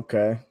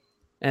 Okay.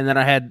 And then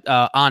I had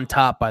On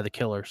Top by The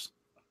Killers.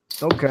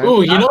 Okay.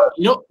 Ooh, you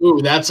know.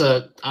 Ooh, that's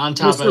a On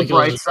Top by The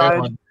Killers.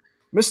 Brightside.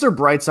 Mr.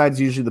 Brightside's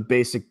usually the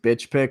basic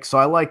bitch pick, so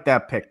I like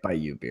that pick by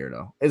you,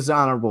 Beardo. It's an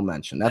honorable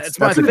mention. That's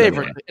my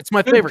favorite. One. It's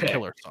my favorite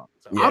Killer song.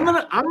 So. Yeah. I'm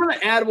gonna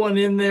add one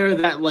in there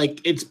that,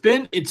 like, it's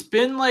been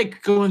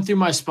like going through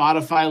my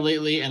Spotify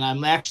lately, and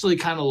I'm actually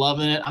kind of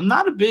loving it. I'm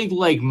not a big,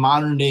 like,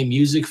 modern day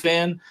music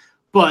fan,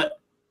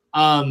 but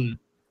what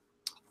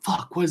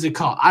is it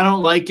called? I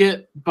Don't Like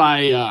It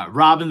by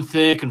Robin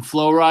Thicke and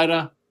Flo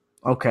Rida.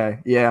 Okay,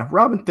 yeah,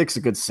 Robin Thicke's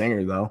a good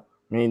singer though.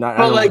 I mean,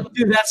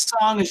 dude, that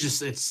song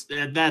is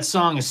that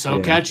song is so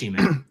catchy,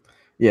 man.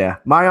 Yeah,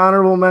 my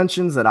honorable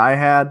mentions that I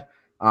had,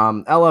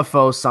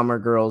 LFO Summer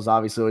Girls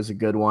obviously was a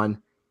good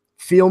one.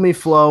 Feel Me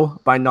Flow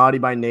by Naughty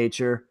by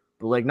Nature,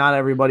 but like not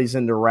everybody's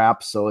into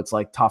rap, so it's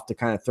like tough to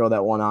kind of throw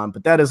that one on.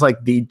 But that is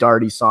like the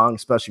Darty song,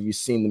 especially if you've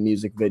seen the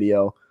music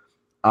video.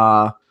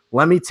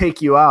 Let Me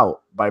Take You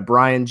Out by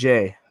Brian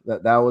J.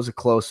 That was a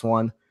close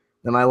one.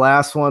 Then my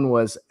last one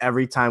was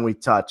Every Time We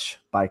Touch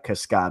by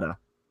Cascada.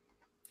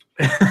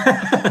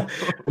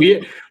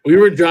 we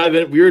were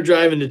driving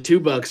to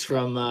 $2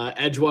 from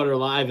Edgewater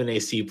Live, and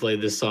AC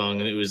played this song,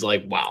 and it was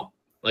like, wow.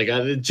 Like,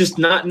 I just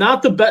not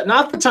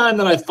the time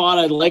that I thought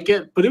I'd like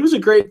it, but it was a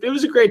great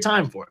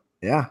time for it.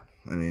 Yeah,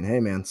 I mean, hey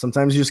man,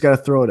 sometimes you just got to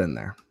throw it in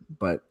there.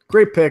 But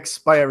great picks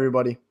by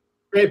everybody.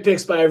 Great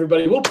picks by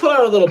everybody. We'll put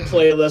out a little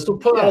playlist. We'll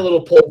put out a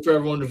little poll for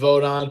everyone to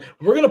vote on.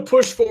 We're going to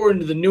push forward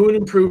into the new and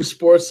improved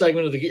sports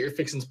segment of the Get Your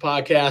Fixins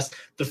podcast,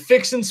 the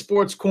Fixin'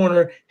 Sports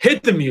Corner.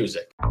 Hit the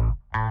music.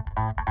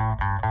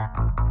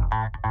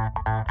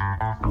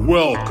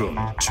 Welcome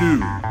to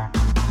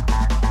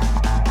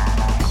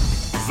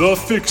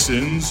the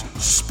Fixins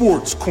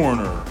Sports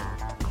Corner.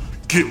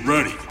 Get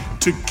ready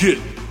to get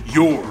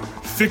your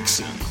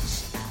fixins.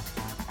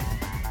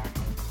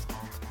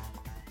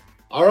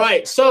 All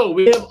right, so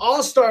we have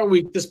All-Star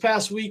Week this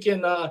past week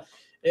in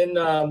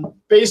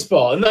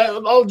baseball, and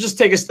I'll just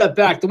take a step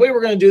back. The way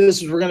we're going to do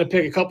this is we're going to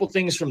pick a couple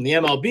things from the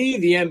MLB,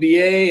 the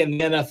NBA, and the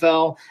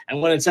NFL, and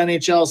when it's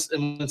NHL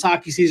and when it's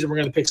hockey season, we're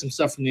going to pick some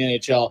stuff from the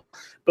NHL.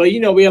 But, you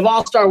know, we have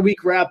All-Star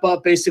Week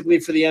wrap-up basically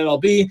for the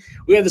MLB.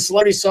 We have the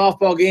celebrity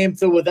softball game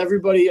filled with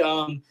everybody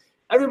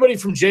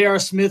from J.R.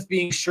 Smith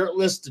being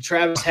shirtless to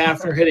Travis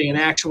Hafner hitting an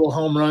actual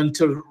home run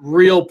to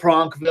real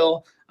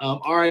Pronkville.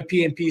 RIP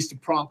and peace to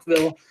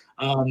Pronkville.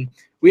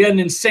 We had an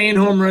insane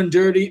home run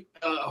derby.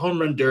 Mainly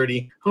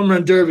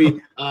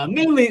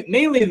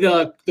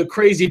the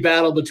crazy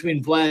battle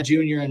between Vlad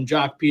Jr. and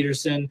Jock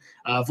Peterson.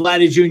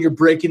 Vladdy Jr.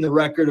 breaking the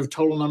record of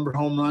total number of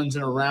home runs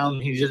in a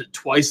round. He did it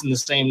twice in the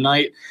same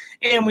night.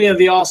 And we have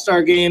the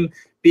All-Star game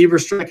Bieber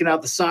striking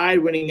out the side,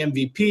 winning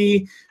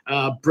MVP.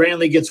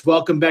 Brantley gets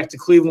welcomed back to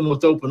Cleveland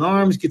with open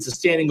arms, gets a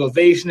standing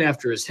ovation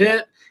after his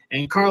hit.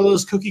 And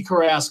Carlos Cookie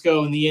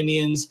Carrasco and the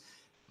Indians,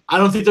 I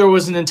don't think there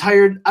was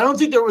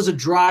a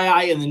dry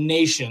eye in the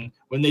nation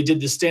when they did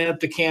the stand up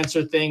to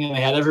cancer thing and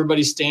they had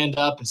everybody stand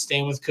up and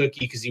stand with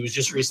Cookie because he was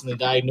just recently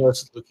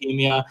diagnosed with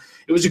leukemia.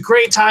 It was a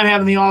great time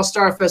having the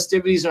All-Star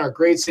festivities in our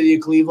great city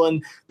of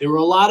Cleveland. There were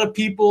a lot of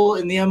people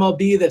in the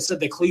MLB that said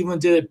that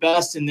Cleveland did it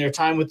best in their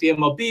time with the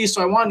MLB.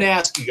 So I wanted to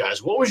ask you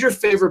guys, what was your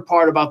favorite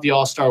part about the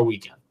All-Star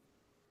weekend?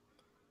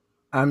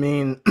 I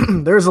mean,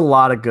 there's a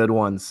lot of good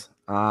ones.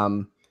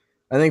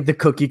 I think the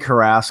Cookie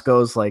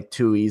Carrasco is like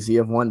too easy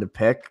of one to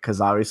pick because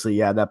obviously,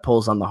 yeah, that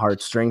pulls on the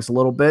heartstrings a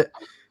little bit.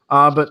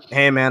 But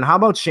hey, man, how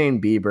about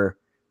Shane Bieber?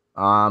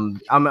 I'm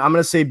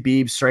gonna say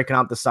Biebs striking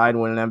out the side,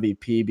 winning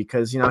MVP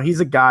because he's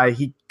a guy.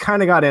 He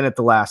kind of got in at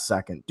the last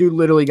second. Dude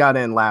literally got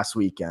in last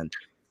weekend,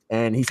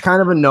 and he's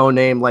kind of a no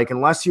name. Like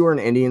unless you were an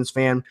Indians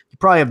fan, you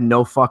probably have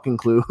no fucking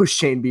clue who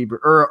Shane Bieber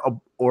or a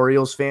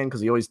Orioles fan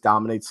because he always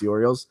dominates the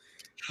Orioles.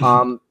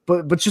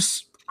 But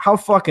just how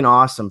fucking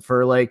awesome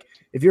for like.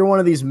 If you're one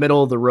of these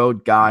middle of the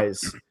road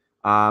guys,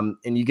 and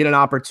you get an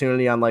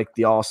opportunity on like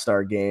the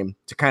All-Star game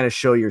to kind of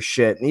show your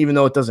shit, and even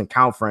though it doesn't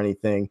count for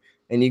anything,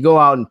 and you go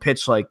out and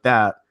pitch like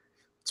that,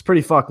 it's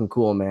pretty fucking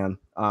cool, man.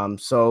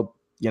 So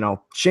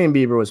Shane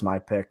Bieber was my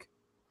pick.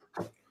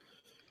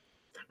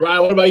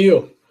 Ryan, what about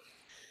you?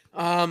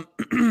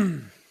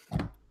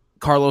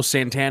 Carlos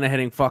Santana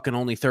hitting fucking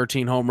only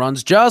 13 home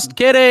runs. Just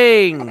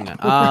kidding.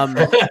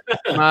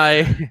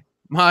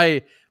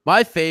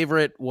 My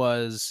favorite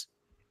was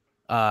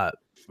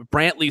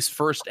Brantley's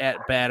first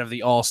at bat of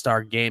the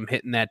All-Star game,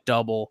 hitting that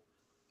double,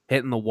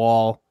 hitting the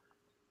wall,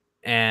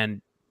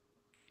 and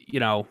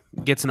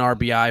gets an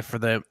RBI for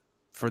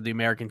the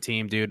American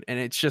team, dude. And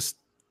it's just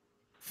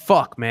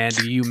fuck, man.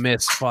 Do you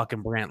miss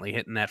fucking Brantley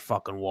hitting that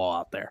fucking wall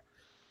out there?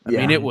 I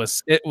mean, it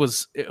was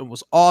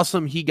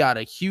awesome. He got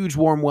a huge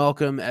warm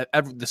welcome.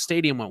 The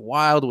stadium went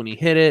wild when he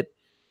hit it.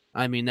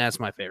 I mean, that's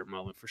my favorite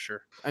moment for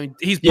sure. I mean,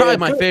 he's probably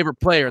my favorite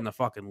player in the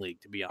fucking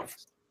league, to be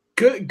honest.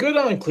 Good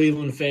on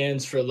Cleveland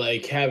fans for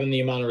like having the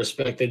amount of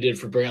respect they did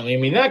for Brantley.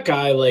 I mean, that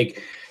guy,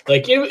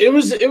 it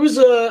was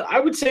I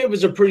would say it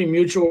was a pretty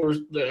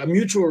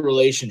mutual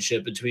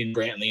relationship between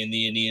Brantley and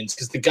the Indians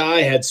because the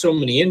guy had so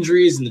many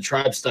injuries and the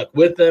tribe stuck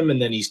with him,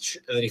 and then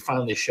he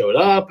finally showed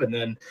up, and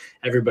then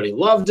everybody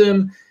loved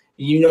him.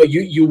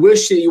 You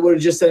wish that you would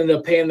have just ended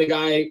up paying the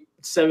guy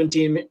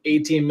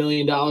 $17-18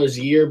 million a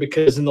year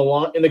because in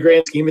the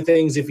grand scheme of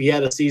things, if he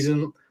had a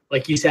season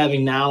like he's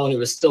having now and it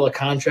was still a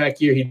contract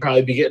year, he'd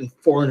probably be getting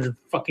 $400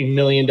 fucking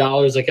million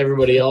like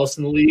everybody else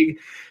in the league.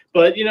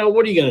 But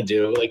what are you going to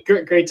do? Like,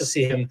 great to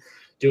see him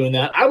doing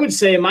that. I would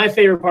say my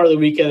favorite part of the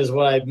weekend is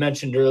what I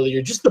mentioned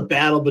earlier, just the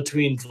battle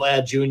between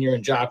Vlad Jr.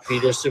 and Jock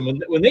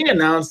Peterson. When they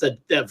announced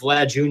that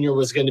Vlad Jr.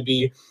 was going to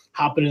be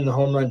hopping in the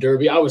home run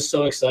derby, I was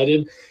so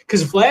excited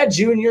because Vlad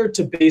Jr.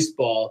 to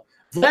baseball,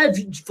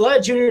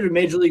 Vlad Jr. to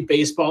Major League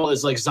Baseball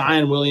is like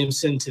Zion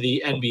Williamson to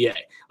the NBA.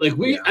 Like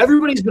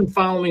everybody's been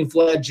following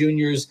Vlad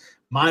Jr.'s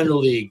minor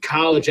league,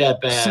 college at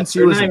bats since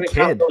he was a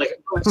kid.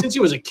 Since he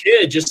was a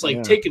kid, just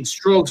like taking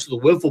strokes with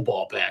a wiffle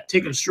ball bat,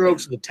 taking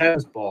strokes with a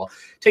tennis ball,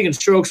 taking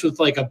strokes with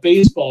like a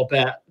baseball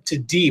bat to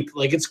deep.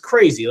 Like it's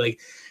crazy.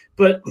 Like,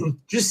 but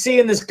just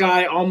seeing this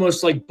guy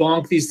almost like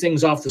bonk these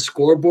things off the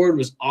scoreboard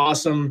was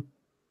awesome.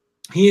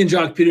 He and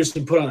Jock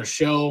Peterson put on a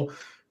show.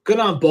 Good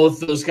on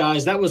both of those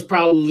guys. That was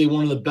probably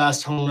one of the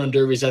best home run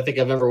derbies I think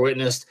I've ever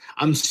witnessed.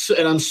 I'm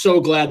so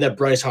glad that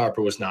Bryce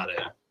Harper was not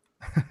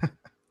in.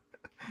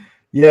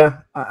 Yeah,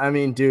 I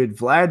mean, dude,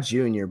 Vlad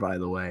Jr., by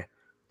the way,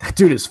 that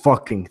dude is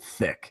fucking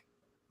thick.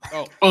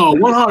 Oh,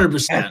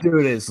 100%. That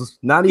dude is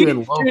not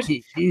even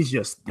low-key. He's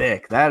just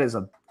thick. That is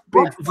a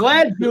big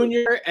Vlad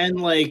Jr.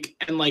 and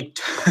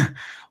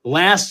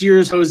last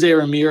year's Jose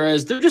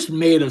Ramirez, they're just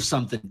made of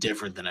something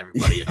different than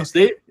everybody else.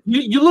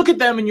 You look at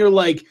them and you're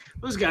like,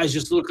 those guys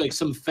just look like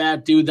some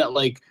fat dude that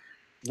like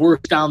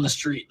works down the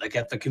street, like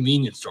at the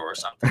convenience store or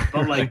something.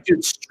 But like,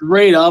 dude,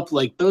 straight up,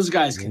 like those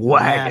guys can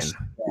mash.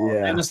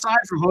 Yeah. And aside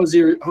from Jose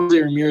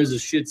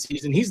Ramirez's shit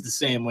season, he's the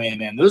same way,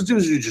 man. Those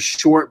dudes are just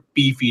short,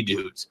 beefy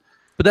dudes.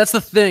 But that's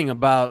the thing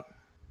about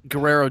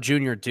Guerrero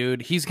Jr.,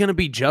 dude. He's going to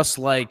be just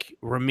like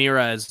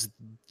Ramirez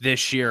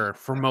this year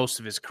for most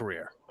of his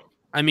career.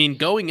 I mean,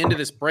 going into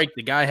this break,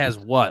 the guy has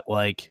what,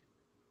 like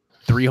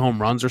 3 home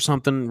runs or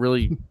something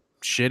really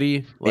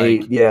shitty? Like,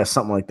 8, yeah,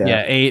 something like that.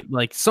 Yeah, 8,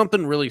 like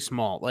something really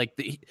small. Like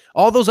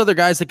all those other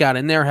guys that got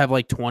in there have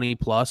like 20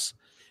 plus.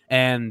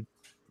 And,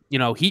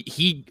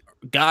 he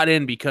got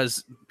in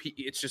because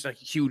it's just a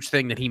huge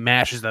thing that he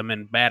mashes them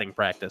in batting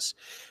practice.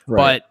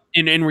 Right. But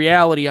in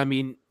reality, I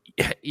mean,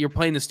 you're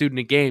playing the student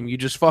a game. You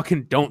just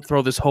fucking don't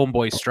throw this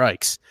homeboy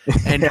strikes.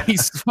 And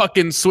he's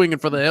fucking swinging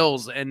for the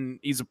hills, and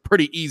he's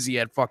pretty easy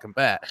at fucking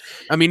bat.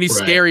 I mean, he's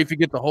scary if you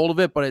get the hold of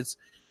it, but it's,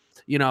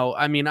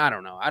 I mean, I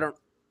don't know. I don't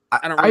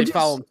really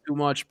follow him too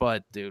much,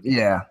 but dude.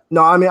 Yeah.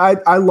 No, I mean,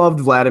 I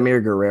loved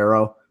Vladimir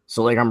Guerrero.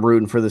 So like I'm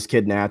rooting for this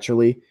kid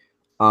naturally.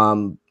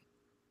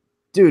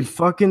 Dude,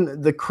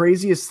 fucking the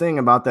craziest thing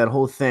about that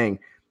whole thing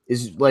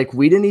is like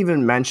we didn't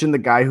even mention the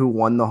guy who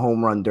won the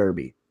home run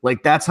derby.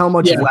 Like that's how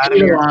much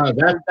Vladimir.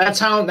 That's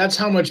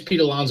how much Pete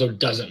Alonso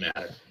doesn't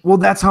matter. Well,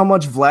 that's how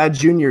much Vlad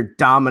Jr.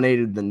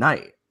 dominated the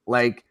night.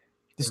 Like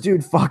this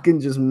dude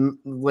fucking just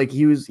like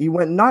he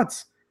went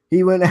nuts.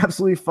 He went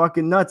absolutely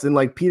fucking nuts. And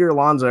like Peter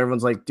Alonso,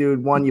 everyone's like,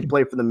 dude, one, you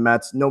play for the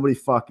Mets. Nobody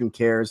fucking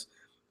cares.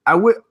 I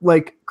would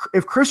like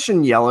if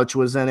Christian Yelich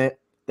was in it,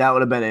 that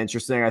would have been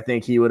interesting. I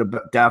think he would have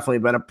definitely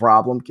been a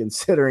problem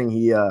considering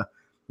he's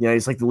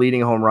like the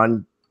leading home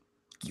run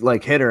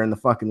like hitter in the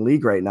fucking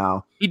league right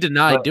now. He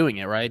denied doing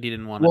it, right? He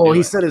didn't want to. Well,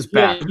 he said his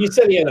back. Yeah, he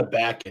said he had a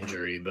back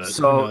injury, but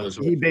so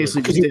he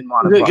basically just didn't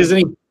want to. Because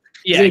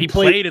he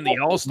played in the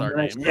All-Star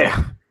game.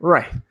 Yeah,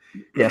 right.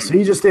 Yeah, so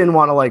he just didn't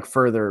want to like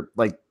further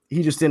like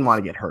he just didn't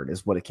want to get hurt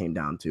is what it came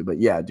down to. But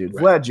yeah, dude,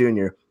 Vlad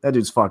Jr., that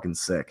dude's fucking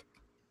sick.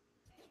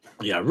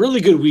 Yeah,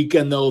 really good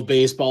weekend though of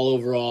baseball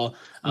overall.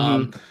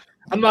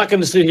 I'm not going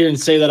to sit here and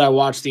say that I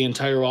watched the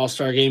entire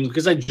All-Star game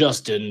because I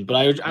just didn't,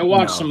 but I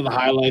watched some of the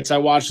highlights. I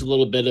watched a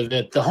little bit of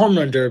it. The home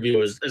run derby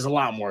is a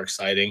lot more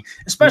exciting,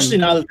 especially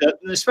now that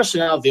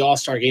the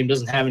All-Star game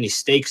doesn't have any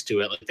stakes to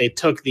it. Like they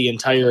took the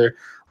entire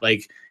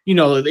they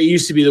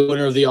used to be the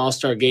winner of the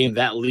All-Star game.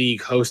 That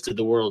league hosted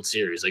the World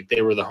Series. Like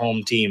they were the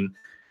home team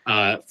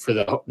for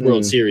the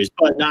World Series,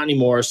 but not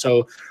anymore.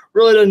 So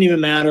really doesn't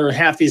even matter.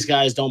 Half these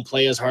guys don't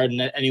play as hard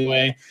in it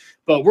anyway.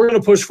 But we're going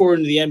to push forward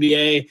into the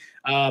NBA.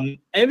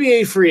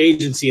 NBA free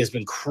agency has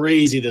been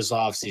crazy this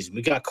offseason.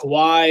 We got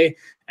Kawhi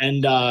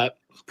and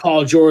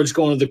Paul George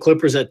going to the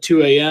Clippers at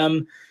 2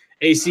 a.m.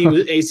 AC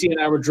and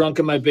I were drunk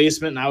in my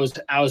basement, and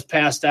I was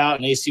passed out,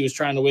 and AC was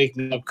trying to wake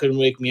me up, couldn't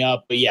wake me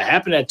up. But yeah,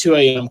 happened at 2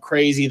 a.m.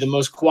 Crazy, the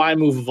most Kawhi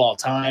move of all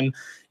time.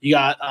 You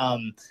got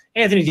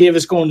Anthony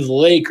Davis going to the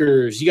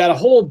Lakers. You got a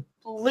whole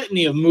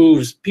litany of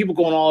moves, people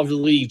going all over the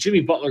league.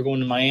 Jimmy Butler going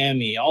to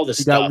Miami, all this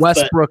stuff. You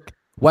got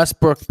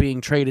Westbrook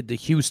being traded to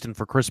Houston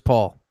for Chris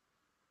Paul.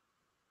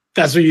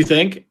 That's what you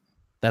think?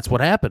 That's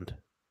what happened.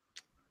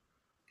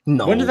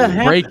 No. When did that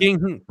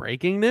happen?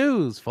 Breaking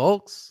news,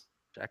 folks.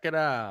 Check it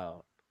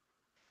out.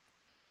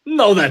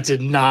 No, that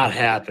did not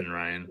happen,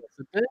 Ryan.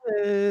 Yes, it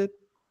did.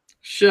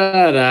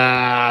 Shut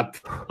up.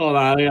 Hold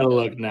on, I gotta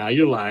look now.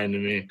 You're lying to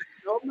me.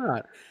 No, I'm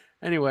not.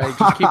 Anyway,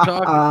 just keep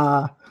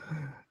talking.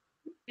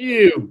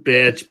 You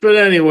bitch. But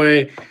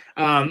anyway,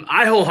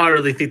 I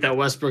wholeheartedly think that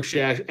Westbrook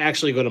should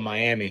actually go to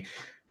Miami.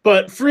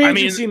 But free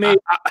agency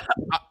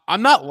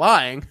I'm not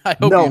lying. I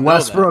hope no, you know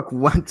Westbrook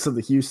went to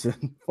the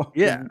Houston.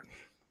 Yeah.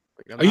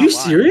 Are you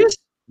serious?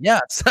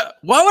 Yes.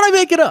 Why would I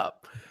make it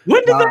up?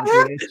 When did that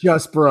happen? It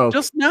just broke.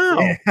 Just now.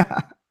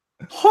 Yeah.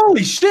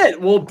 Holy shit.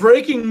 Well,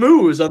 breaking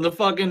news on the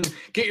fucking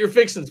Get Your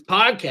Fixins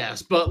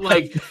podcast. But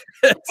like,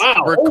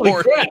 wow,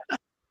 holy crap.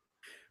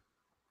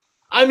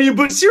 I mean,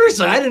 but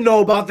seriously, I didn't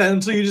know about that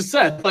until you just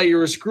said. I thought you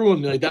were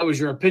screwing me. Like, that was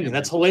your opinion.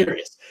 That's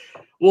hilarious.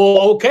 Well,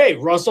 okay,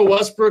 Russell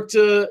Westbrook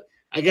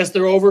I guess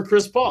they're over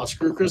Chris Paul.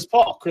 Screw Chris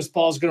Paul. Chris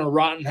Paul's going to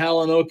rot in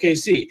hell in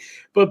OKC.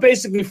 But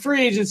basically,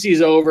 free agency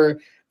is over.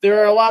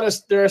 There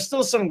are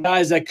still some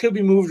guys that could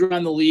be moved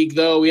around the league,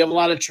 though. We have a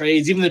lot of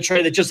trades. Even the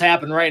trade that just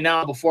happened right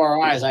now before our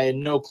eyes, I had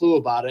no clue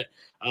about it.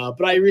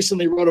 But I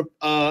recently wrote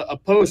a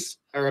post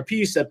or a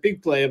piece at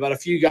Big Play about a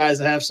few guys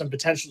that have some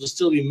potential to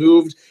still be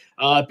moved.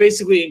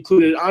 Basically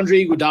included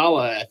Andre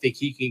Iguodala. I think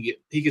he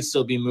could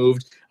still be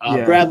moved.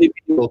 Bradley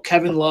Beal,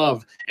 Kevin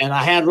Love, and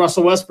I had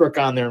Russell Westbrook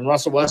on there, and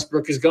Russell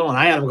Westbrook is going.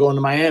 I had him going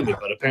to Miami,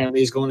 but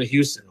apparently he's going to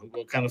Houston.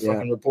 What kind of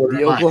fucking reporter?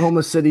 The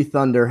Oklahoma City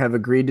Thunder have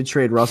agreed to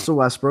trade Russell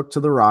Westbrook to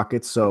the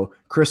Rockets. So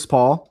Chris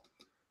Paul,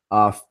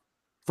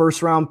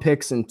 first round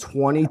picks in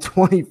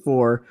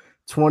 2024,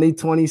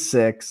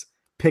 2026,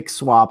 pick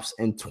swaps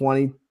in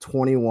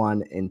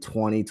 2021 and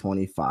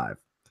 2025.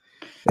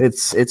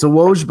 It's a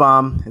Woj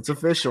bomb. It's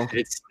official.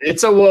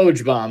 It's a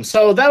Woj bomb.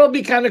 So that'll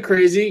be kind of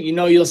crazy. You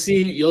know, you'll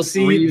see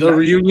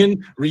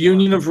the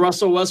reunion of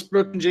Russell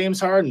Westbrook and James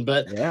Harden.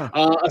 But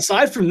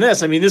aside from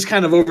this, I mean, this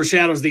kind of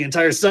overshadows the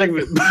entire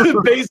segment.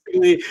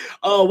 Basically,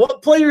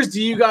 what players do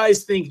you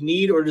guys think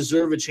need or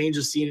deserve a change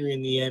of scenery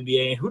in the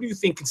NBA? And who do you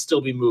think can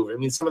still be moved? I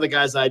mean, some of the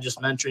guys I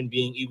just mentioned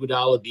being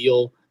Iguodala,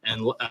 Beal,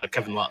 and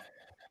Kevin Love.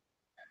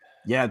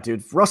 Yeah,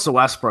 dude. Russell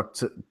Westbrook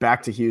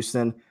back to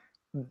Houston.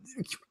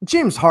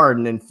 James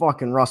Harden and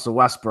fucking Russell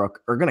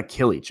Westbrook are going to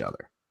kill each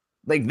other.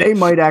 Like, they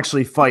might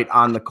actually fight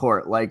on the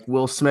court like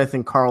Will Smith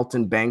and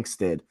Carlton Banks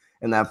did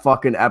in that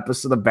fucking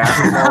episode, the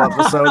basketball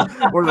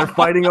episode, where they're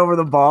fighting over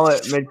the ball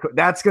at mid.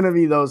 That's going to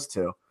be those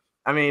two.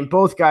 I mean,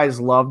 both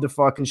guys love to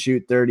fucking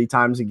shoot 30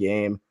 times a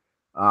game.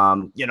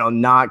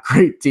 Not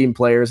great team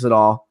players at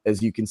all,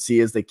 as you can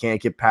see, as they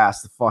can't get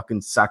past the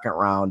fucking second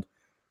round.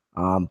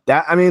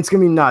 It's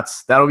going to be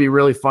nuts. That'll be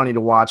really funny to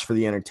watch for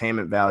the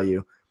entertainment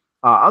value.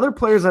 Other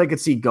players I could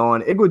see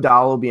going,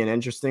 Iguodala will be an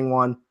interesting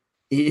one.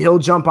 He'll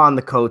jump on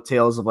the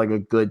coattails of like a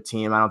good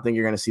team. I don't think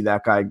you're going to see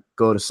that guy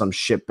go to some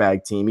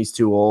shitbag team. He's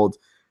too old.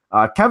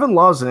 Kevin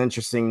Love's an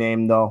interesting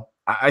name, though.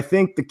 I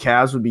think the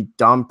Cavs would be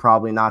dumb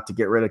probably not to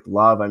get rid of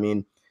Love. I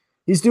mean,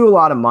 he's due a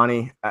lot of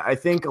money. I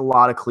think a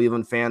lot of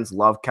Cleveland fans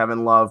love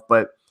Kevin Love,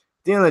 but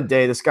the end of the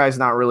day, this guy's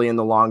not really in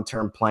the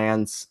long-term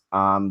plans.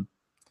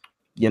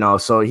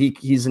 So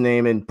he's a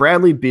name. And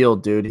Bradley Beal,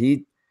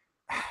 dude,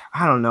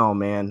 I don't know,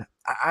 man.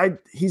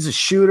 He's a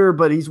shooter,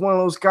 but he's one of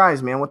those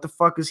guys, man. What the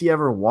fuck has he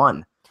ever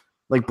won?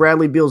 Like,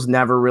 Bradley Beal's he's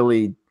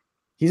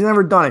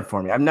never done it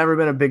for me. I've never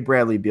been a big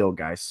Bradley Beal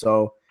guy.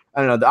 So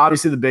I don't know.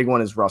 Obviously, the big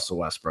one is Russell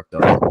Westbrook, though.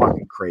 That's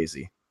fucking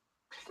crazy.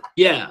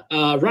 Yeah.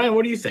 Ryan,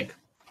 what do you think?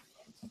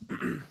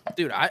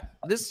 Dude,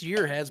 this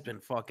year has been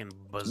fucking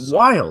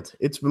bizarre. Wild.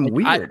 It's been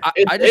weird.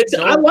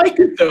 I like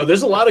it, though.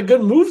 There's a lot of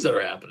good moves that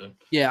are happening.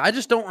 Yeah, I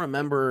just don't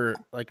remember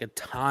like a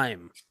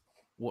time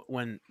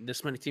when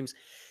this many teams.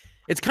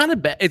 It's kind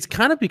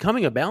of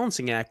becoming a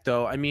balancing act,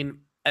 though. I mean,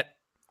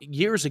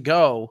 years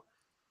ago,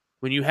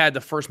 when you had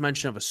the first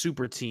mention of a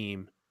super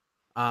team,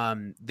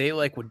 they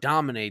like would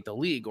dominate the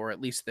league or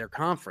at least their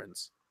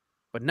conference.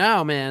 But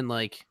now, man,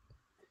 like,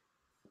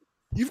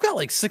 you've got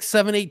like 6,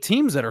 7, 8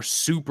 teams that are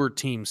super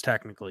teams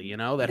technically,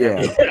 that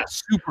have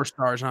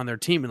superstars on their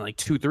team and like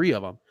 2, 3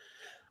 of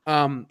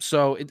them.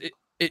 So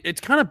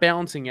it's kind of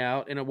balancing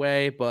out in a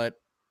way, but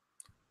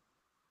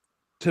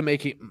to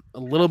make it a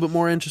little bit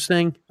more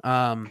interesting.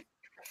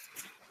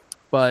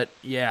 But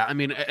yeah, I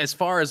mean, as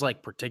far as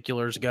like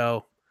particulars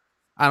go,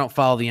 I don't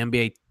follow the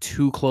NBA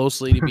too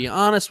closely, to be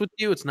honest with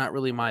you. It's not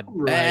really my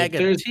bag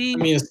of tea. I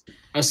mean,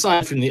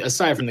 aside from the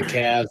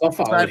Cavs, I'll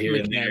follow it here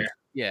and there.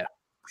 Yeah.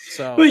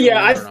 So, but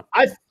yeah,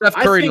 Steph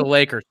Curry to the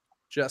Lakers.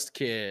 Just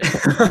kidding.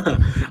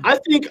 I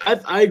think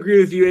I agree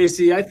with you,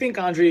 AC. I think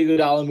Andre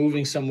Iguodala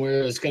moving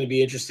somewhere is going to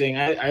be interesting.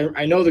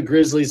 I know the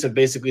Grizzlies have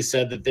basically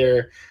said that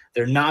they're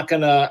not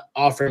going to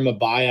offer him a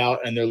buyout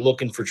and they're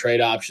looking for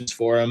trade options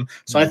for him.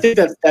 So I think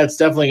that's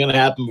definitely going to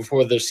happen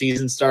before their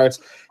season starts.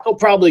 He'll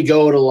probably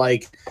go to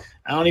like,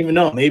 I don't even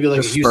know, maybe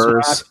like a Houston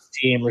Rockets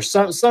team or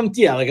some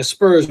like a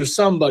Spurs or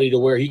somebody to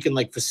where he can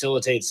like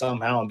facilitate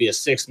somehow and be a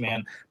sixth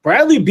man.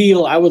 Bradley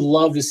Beal, I would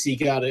love to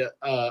seek out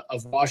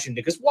of Washington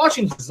because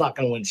Washington's not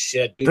going to win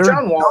shit. Dude,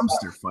 John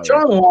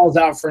Wall's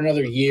out for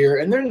another year,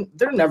 and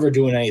they're never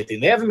doing anything.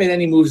 They haven't made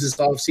any moves this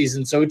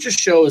offseason, so it just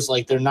shows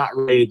like they're not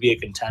ready to be a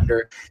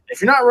contender.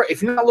 If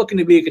you're not looking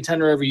to be a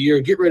contender every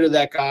year, get rid of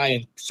that guy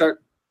and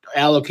start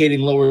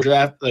allocating lower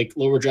draft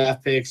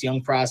picks, young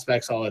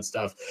prospects, all that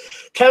stuff.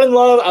 Kevin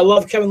Love, I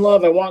love Kevin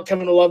Love. I want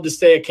Kevin Love to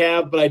stay a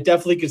Cav, but I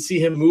definitely could see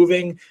him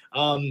moving.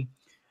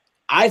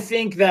 I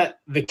think that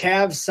the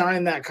Cavs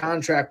signed that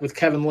contract with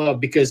Kevin Love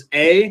because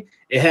you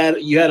had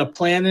a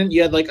plan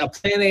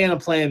A and a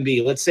plan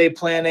B. Let's say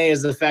plan A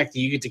is the fact that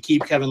you get to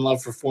keep Kevin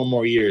Love for 4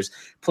 more years.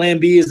 Plan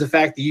B is the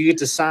fact that you get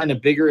to sign a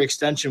bigger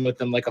extension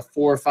with him, like a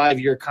 4 or 5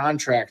 year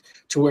contract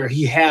to where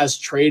he has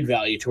trade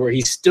value, to where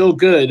he's still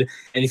good.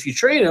 And if you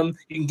trade him,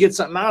 you can get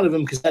something out of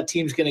him because that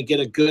team's going to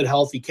get a good,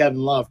 healthy Kevin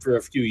Love for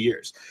a few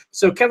years.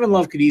 So Kevin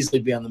Love could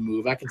easily be on the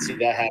move. I can see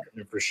that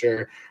happening for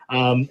sure.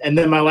 And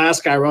then my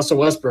last guy, Russell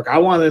Westbrook, I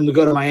wanted him to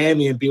go to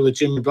Miami and be with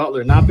Jimmy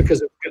Butler, not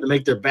because it was going to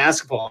make their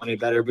basketball any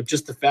better, but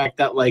just the fact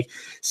that like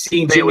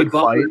seeing Jimmy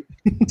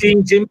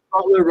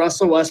Butler,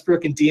 Russell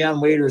Westbrook, and Deion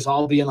Waiters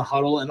all be in the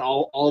huddle and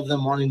all of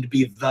them wanting to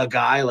be the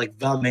guy, like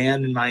the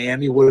man in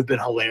Miami would have been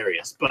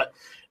hilarious. But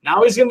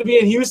now he's going to be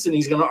in Houston.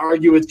 He's going to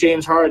argue with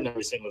James Harden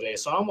every single day.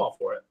 So I'm all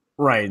for it.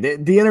 Right.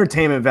 The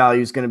entertainment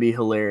value is going to be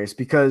hilarious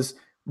because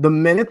the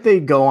minute they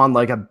go on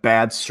like a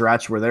bad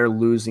stretch where they're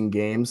losing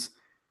games,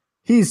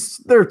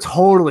 they're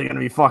totally going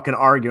to be fucking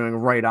arguing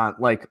right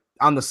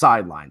on the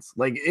sidelines.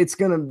 Like it's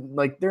going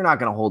to they're not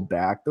going to hold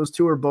back. Those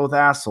two are both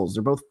assholes.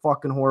 They're both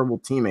fucking horrible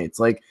teammates.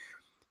 Like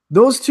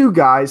those two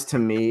guys to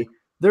me,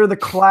 they're the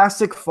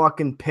classic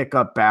fucking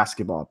pickup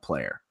basketball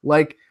player.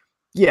 Like,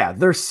 yeah,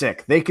 they're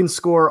sick. They can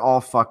score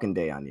all fucking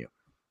day on you.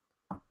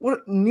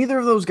 Neither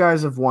of those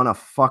guys have won a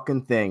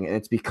fucking thing, and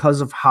it's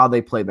because of how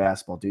they play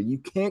basketball, dude. You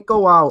can't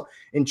go out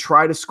and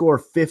try to score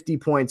 50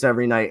 points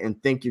every night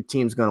and think your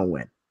team's going to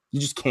win. You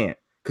just can't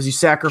because you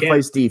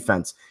sacrifice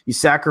defense. You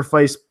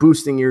sacrifice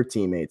boosting your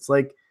teammates.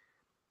 Like,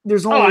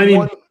 there's only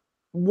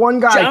one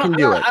guy can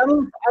do it. I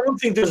don't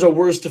think there's a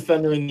worse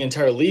defender in the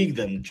entire league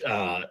than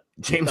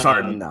James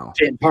Harden. No,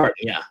 James Harden,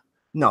 yeah.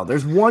 No,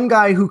 there's one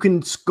guy who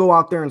can go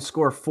out there and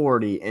score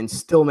 40 and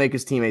still make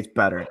his teammates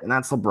better, and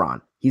that's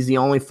LeBron. He's the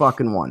only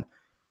fucking one.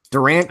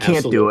 Durant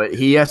can't do it.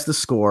 He has to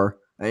score.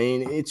 I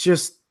mean, it's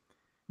just,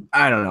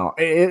 I don't know.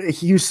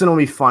 Houston will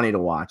be funny to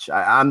watch.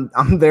 I'm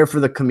there for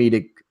the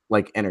comedic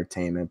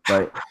entertainment,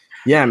 but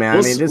yeah,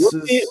 man.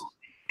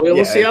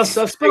 We'll see how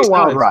stuff's been a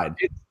wild ride.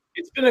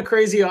 It's been a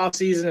crazy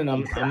offseason, and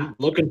I'm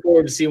looking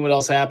forward to seeing what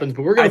else happens.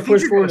 But we're going to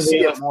push forward to see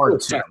it more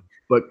too.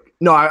 But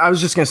no, I was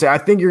just going to say, I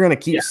think you're going to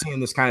keep seeing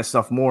this kind of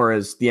stuff more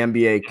as the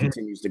NBA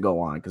continues to go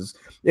on because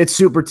it's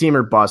super team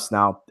or bust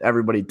now.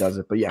 Everybody does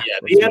it, but the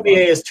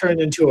NBA has turned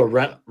into a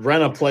rent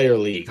a player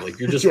league. Like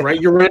you're just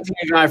you're renting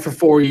a guy for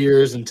 4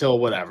 years until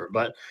whatever.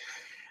 But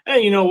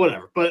hey,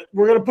 whatever. But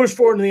we're going to push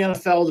forward to the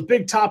NFL. The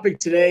big topic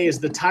today is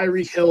the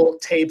Tyreek Hill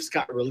tapes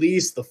got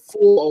released. The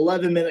full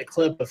 11-minute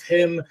clip of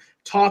him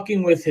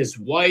talking with his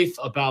wife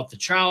about the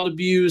child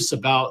abuse,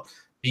 about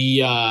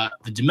the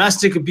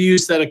domestic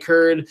abuse that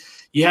occurred.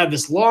 You had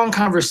this long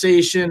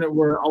conversation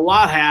where a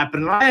lot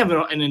happened. I have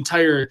an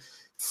entire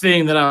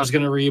thing that I was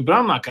going to read, but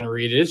I'm not going to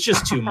read it. It's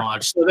just too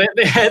much. So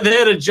they had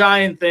a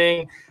giant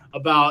thing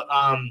about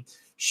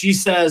she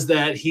says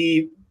that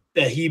he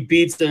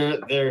beats their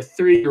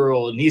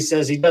 3-year-old, and he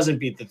says he doesn't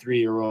beat the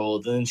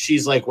 3-year-old. And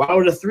she's like, why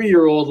would a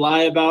 3-year-old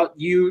lie about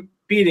you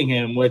beating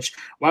him? Which,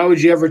 why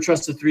would you ever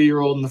trust a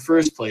 3-year-old in the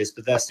first place?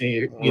 But that's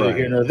neither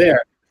here nor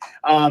there.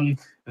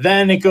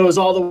 Then it goes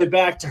all the way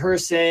back to her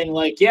saying,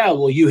 like, yeah,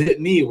 well, you hit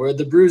me. Where'd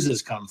the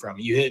bruises come from?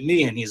 You hit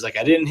me. And he's like,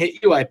 I didn't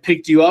hit you. I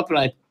picked you up and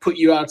I put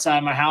you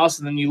outside my house,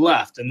 and then you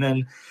left. And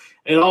then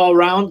it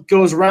all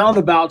goes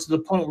roundabout to the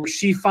point where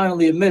she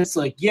finally admits,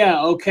 like,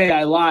 yeah, okay,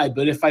 I lied.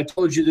 But if I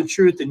told you the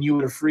truth, then you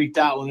would have freaked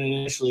out when it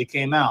initially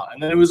came out.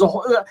 And then it was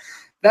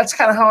that's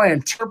kind of how I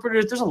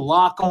interpreted it. There's a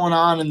lot going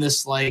on in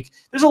this, like,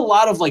 there's a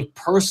lot of like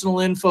personal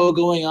info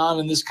going on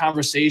in this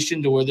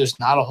conversation to where there's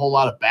not a whole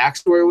lot of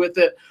backstory with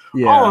it.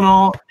 Yeah. All in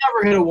all,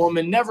 never hit a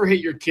woman, never hit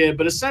your kid.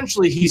 But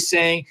essentially he's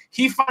saying,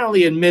 he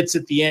finally admits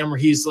at the end where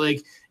he's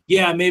like,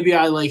 yeah, maybe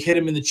I like hit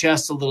him in the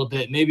chest a little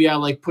bit. Maybe I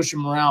like push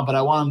him around, but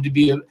I want him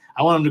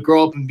to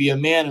grow up and be a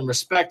man and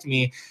respect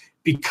me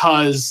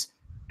because,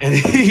 and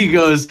he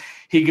goes,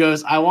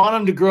 I want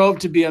him to grow up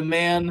to be a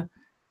man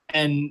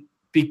and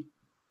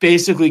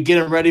basically get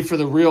him ready for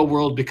the real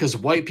world because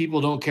white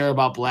people don't care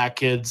about black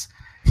kids.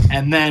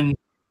 And then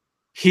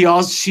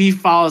she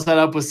follows that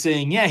up with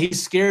saying, yeah,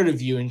 he's scared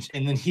of you. And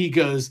then he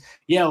goes,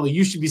 yeah, well,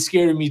 you should be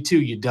scared of me too,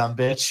 you dumb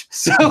bitch.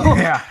 So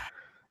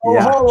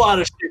a whole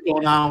lot of shit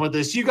going on with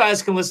this. You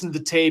guys can listen to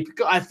the tape.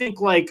 I think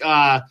like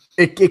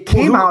it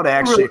came out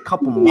actually a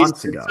couple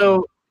months ago.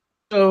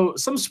 So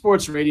some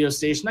sports radio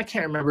station, I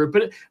can't remember,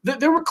 but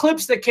there were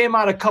clips that came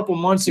out a couple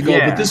months ago.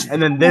 Yeah, but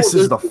this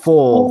is the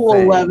full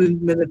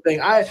 11-minute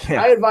thing. I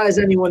advise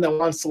anyone that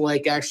wants to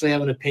like actually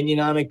have an opinion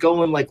on it,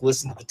 go and like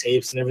listen to the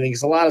tapes and everything,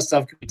 because a lot of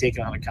stuff can be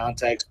taken out of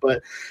context.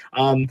 But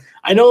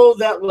I know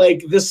that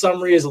like this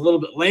summary is a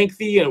little bit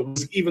lengthy, and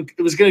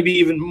it was going to be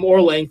even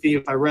more lengthy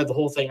if I read the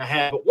whole thing I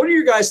had. But what are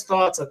your guys'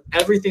 thoughts on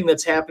everything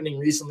that's happening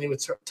recently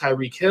with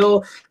Tyreek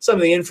Hill, some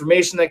of the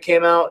information that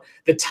came out,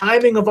 the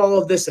timing of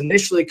all of this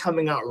initially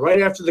coming out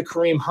right after the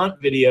Kareem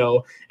Hunt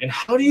video, and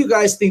how do you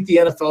guys think the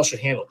NFL should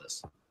handle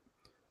this?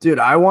 Dude,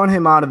 I want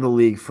him out of the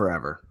league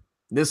forever.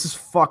 This is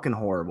fucking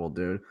horrible,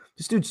 dude.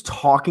 This dude's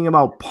talking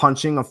about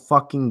punching a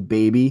fucking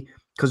baby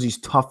because he's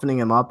toughening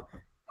him up.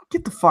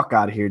 Get the fuck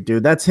out of here,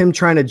 dude. That's him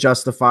trying to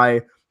justify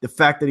the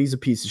fact that he's a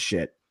piece of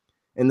shit.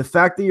 And the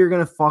fact that you're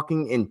going to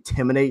fucking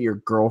intimidate your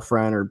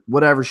girlfriend or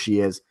whatever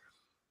she is,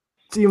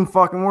 it's even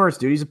fucking worse,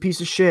 dude. He's a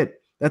piece of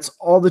shit. That's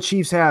all the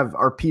Chiefs have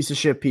are piece of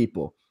shit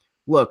people.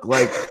 Look,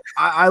 like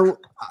I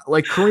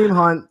like Kareem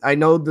Hunt. I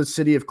know the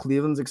city of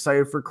Cleveland's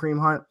excited for Kareem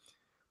Hunt,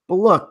 but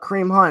look,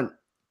 Kareem Hunt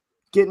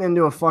getting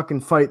into a fucking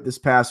fight this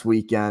past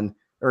weekend,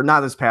 or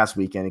not this past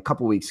weekend, a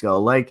couple weeks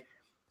ago. Like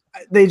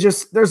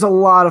there's a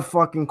lot of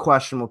fucking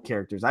questionable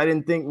characters.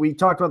 We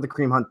talked about the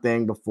Kareem Hunt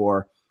thing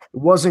before. It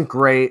wasn't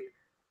great.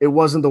 It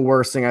wasn't the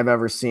worst thing I've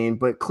ever seen,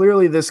 but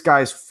clearly this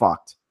guy's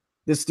fucked.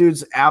 This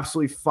dude's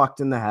absolutely fucked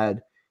in the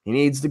head. He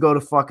needs to go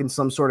to fucking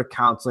some sort of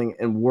counseling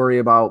and worry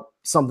about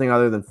something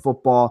other than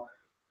football.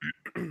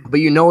 But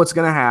you know what's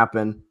going to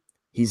happen.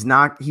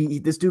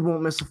 This dude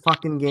won't miss a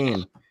fucking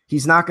game.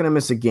 He's not going to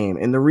miss a game.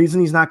 And the reason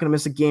he's not going to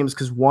miss a game is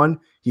because, one,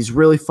 he's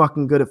really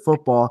fucking good at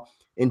football.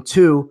 And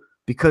two,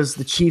 because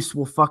the Chiefs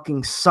will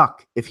fucking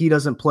suck if he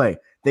doesn't play.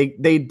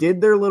 They did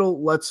their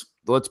little let's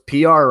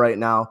PR right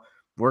now.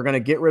 We're going to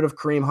get rid of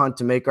Kareem Hunt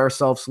to make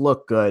ourselves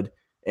look good.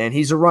 And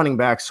he's a running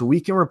back, so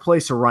we can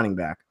replace a running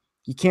back.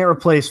 You can't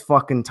replace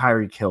fucking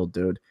Tyreek Hill,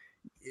 dude.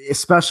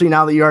 Especially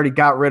now that you already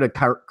got rid of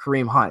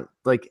Kareem Hunt.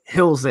 Like,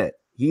 Hill's it.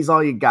 He's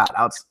all you got.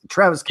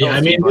 Travis Kelce. Yeah,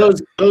 I mean,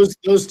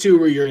 those two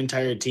were your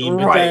entire team.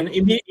 But then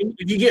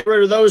if you get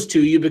rid of those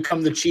two, you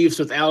become the Chiefs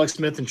with Alex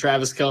Smith and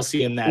Travis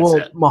Kelce, and that's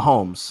it.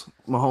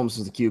 Mahomes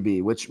is the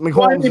QB, which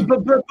Mahomes.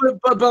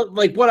 But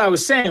like what I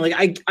was saying,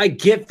 like I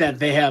get that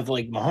they have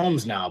like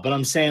Mahomes now, but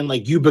I'm saying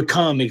like you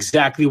become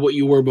exactly what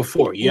you were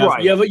before. You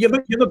have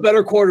a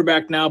better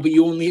quarterback now, but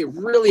you only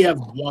really have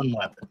one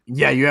weapon.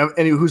 Yeah, you have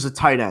who's a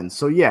tight end.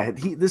 So yeah,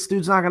 this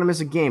dude's not gonna miss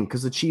a game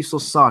because the Chiefs will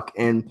suck,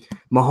 and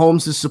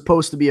Mahomes is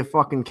supposed to be a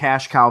fucking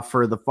cash cow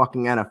for the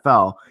fucking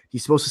NFL.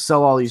 He's supposed to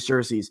sell all these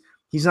jerseys.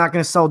 He's not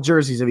gonna sell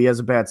jerseys if he has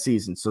a bad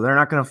season. So they're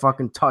not gonna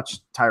fucking touch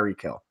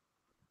Tyreek Hill.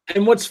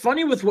 And what's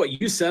funny with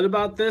what you said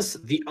about this,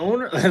 the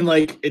owner, and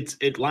like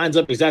it lines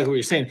up exactly what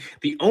you're saying.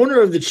 The owner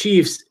of the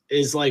Chiefs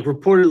is like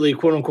reportedly,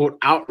 quote unquote,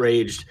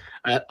 outraged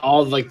at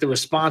all like the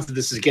response that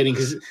this is getting.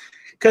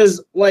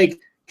 Because like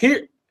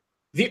here,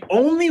 the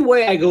only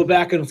way I go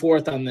back and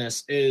forth on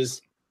this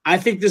is I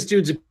think this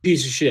dude's a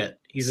piece of shit.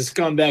 He's a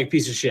scumbag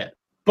piece of shit.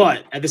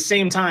 But at the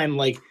same time,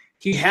 like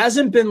he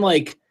hasn't been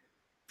like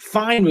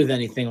fined with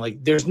anything.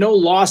 Like there's no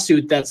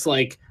lawsuit that's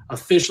like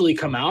officially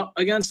come out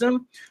against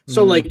him.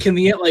 So like can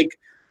the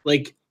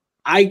like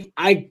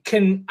I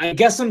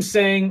guess I'm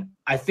saying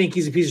I think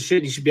he's a piece of shit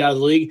and he should be out of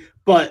the league,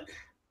 but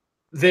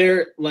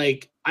they're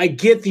like I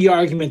get the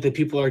argument that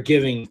people are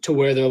giving to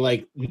where they're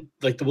like,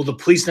 well, the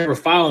police never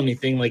file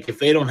anything. Like, if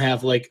they don't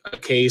have like a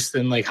case,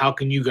 then like, how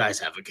can you guys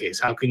have a case?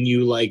 How can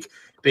you like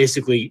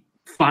basically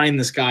find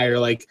this guy or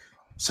like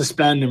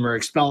suspend him or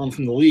expel him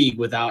from the league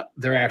without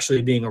there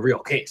actually being a real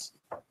case?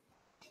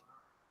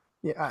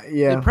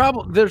 Yeah.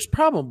 There's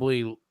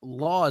probably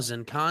laws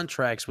and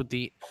contracts that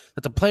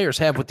the players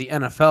have with the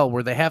NFL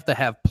where they have to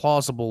have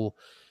plausible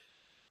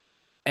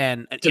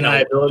and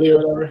deniability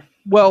or whatever.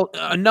 Well,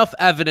 enough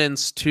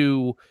evidence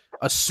to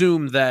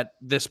assume that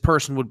this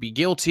person would be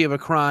guilty of a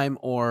crime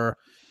or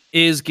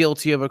is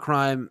guilty of a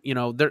crime.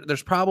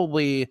 There's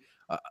probably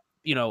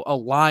a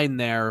line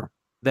there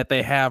that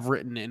they have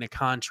written in a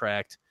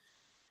contract.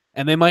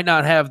 And they might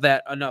not have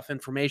that enough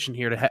information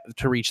here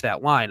to reach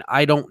that line.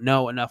 I don't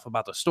know enough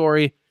about the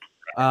story.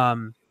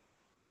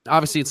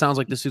 Obviously, it sounds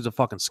like this dude's a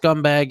fucking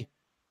scumbag.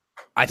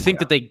 I think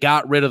that they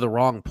got rid of the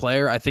wrong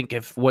player. I think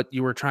if what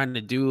you were trying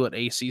to do, what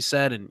AC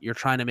said, and you're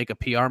trying to make a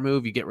PR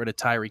move, you get rid of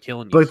Tyreek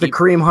Hill. But the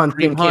Kareem Hunt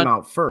thing came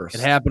out first.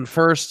 It happened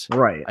first.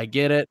 Right. I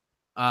get it.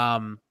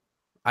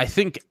 I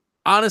think,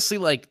 honestly,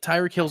 like,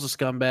 Tyreek Hill's a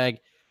scumbag.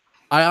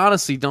 I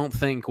honestly don't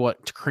think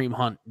what Kareem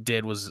Hunt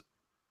did was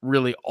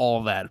really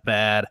all that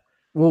bad.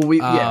 Well,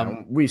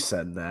 we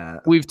said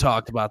that. We've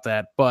talked about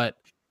that, but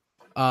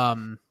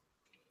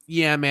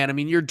yeah, man, I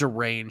mean, you're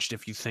deranged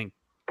if you think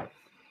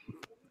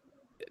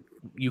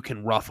you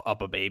can rough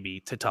up a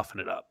baby to toughen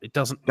it up. It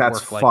doesn't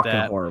work like that. That's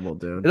fucking horrible,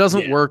 dude. It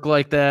doesn't work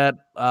like that.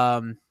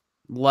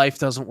 Life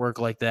doesn't work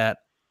like that.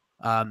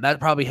 That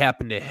probably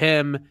happened to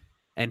him,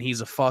 and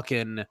he's a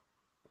fucking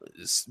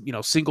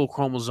single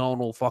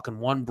chromosomal fucking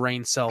one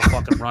brain cell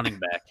fucking running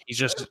back. He's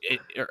just,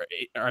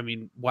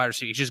 wide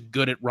receiver. He's just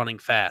good at running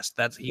fast.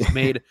 He's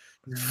made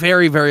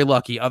very, very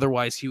lucky.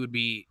 Otherwise, he would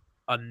be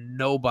a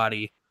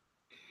nobody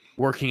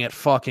working at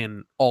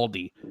fucking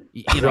Aldi.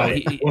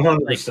 Right.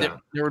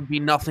 There would be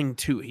nothing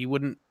to. He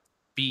wouldn't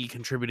be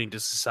contributing to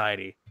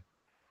society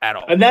at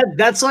all. And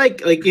that's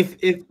like if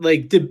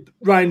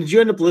Ryan, did you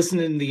end up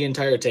listening to the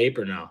entire tape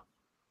or no?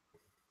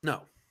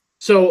 No.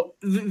 So,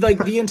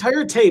 the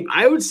entire tape,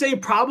 I would say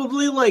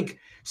probably like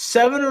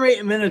 7 or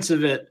 8 minutes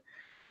of it,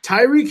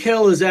 Tyreek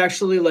Hill is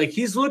actually like,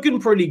 he's looking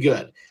pretty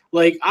good.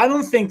 Like, I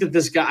don't think that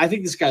I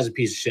think this guy's a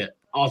piece of shit,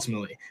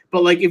 ultimately.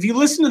 But like, if you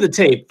listen to the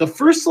tape, the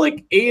first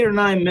like 8 or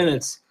 9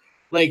 minutes,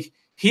 like,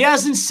 he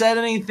hasn't said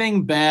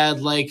anything bad.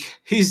 Like,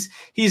 he's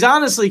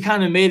honestly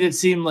kind of made it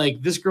seem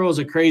like this girl is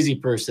a crazy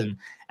person.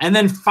 And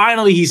then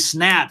finally he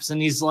snaps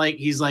and he's like,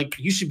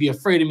 you should be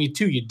afraid of me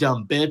too, you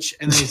dumb bitch.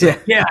 And then he's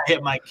like, yeah, I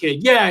hit my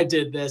kid. Yeah, I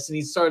did this. And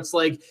he starts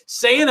like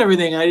saying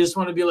everything. And I just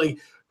want to be like,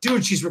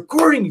 dude, she's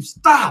recording you.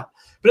 Stop.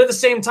 But at the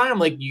same time,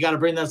 like, you got to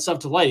bring that stuff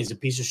to light. He's a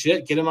piece of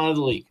shit. Get him out of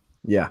the league.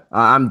 Yeah,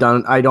 I'm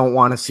done. I don't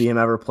want to see him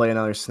ever play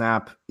another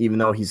snap, even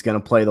though he's going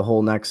to play the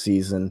whole next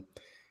season.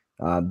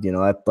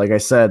 Like I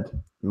said,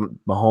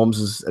 Mahomes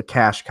is a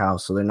cash cow,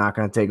 so they're not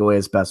going to take away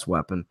his best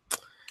weapon.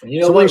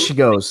 So away she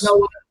goes.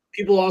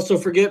 People also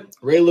forget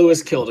Ray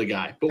Lewis killed a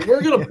guy. But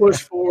we're going to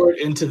push forward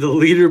into the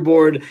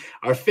leaderboard,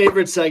 our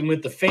favorite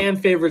segment, the fan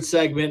favorite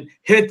segment.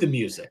 Hit the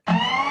music. The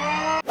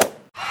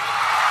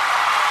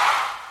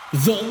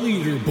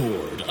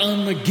leaderboard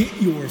on the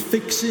Get Your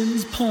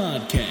Fixins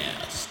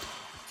podcast.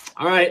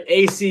 All right,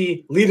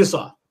 AC, lead us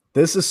off.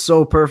 This is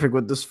so perfect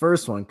with this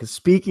first one, because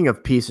speaking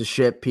of piece of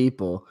shit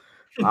people,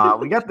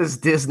 we got this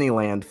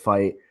Disneyland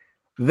fight.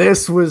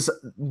 This was,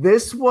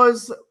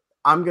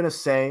 I'm going to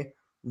say,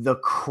 the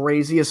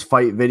craziest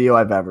fight video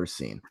I've ever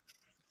seen.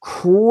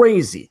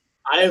 Crazy.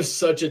 I have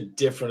such a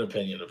different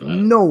opinion about it.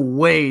 No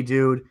way,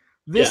 dude.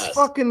 This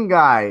fucking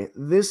guy,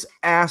 this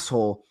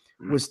asshole,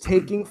 was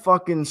taking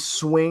fucking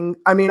swing.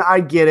 I mean, I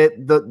get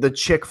it. The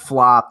chick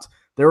flopped.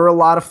 There were a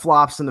lot of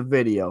flops in the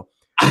video.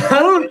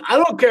 I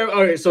don't care.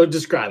 All right, so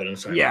describe it. I'm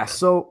sorry. Yeah,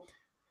 so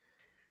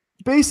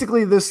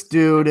basically this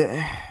dude,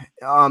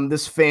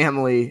 this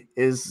family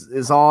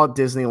is all at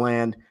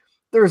Disneyland.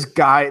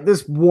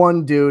 This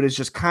one dude is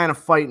just kind of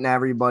fighting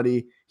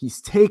everybody.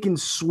 He's taking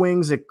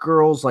swings at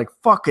girls, like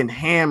fucking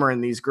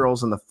hammering these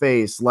girls in the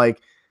face,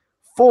 like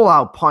full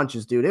out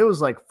punches, dude. It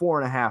was like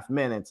 4.5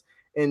 minutes.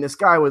 And this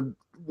guy would,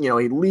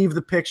 he'd leave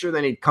the picture,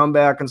 then he'd come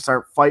back and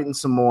start fighting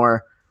some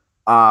more.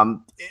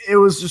 It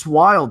was just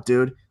wild,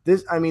 dude.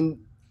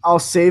 I'll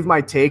save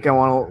my take. I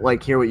want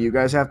to hear what you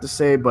guys have to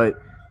say, but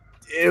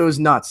it was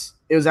nuts.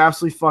 It was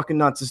absolutely fucking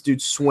nuts. This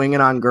dude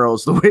swinging on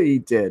girls the way he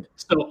did.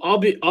 So I'll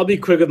be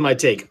quick with my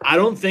take. I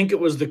don't think it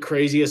was the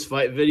craziest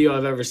fight video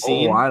I've ever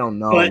seen. Oh, I don't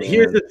know. But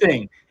here's the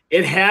thing.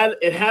 It had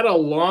a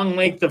long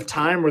length of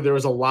time where there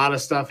was a lot of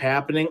stuff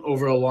happening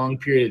over a long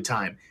period of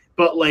time.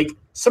 But like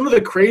some of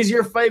the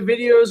crazier fight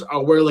videos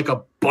are where like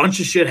a bunch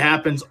of shit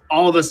happens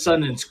all of a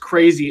sudden. It's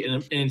crazy and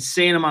an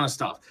insane amount of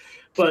stuff.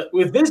 But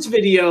with this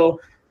video,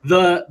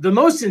 the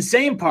most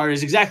insane part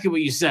is exactly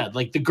what you said.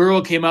 Like the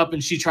girl came up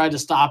and she tried to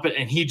stop it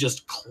and he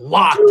just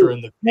clocked her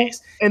in the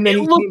face. And then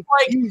it looked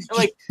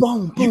like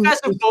boom, you guys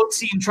have both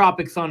seen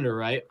Tropic Thunder,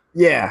 right?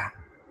 Yeah.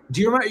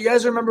 Do you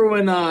guys remember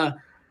when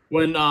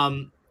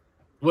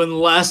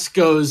Les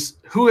goes,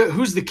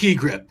 who's the key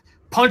grip?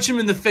 punch him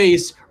in the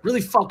face really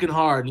fucking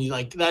hard. And he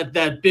like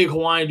that big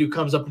Hawaiian dude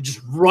comes up and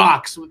just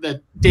rocks with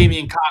that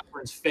Damian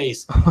Cochran's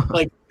face.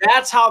 Like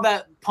that's how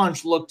that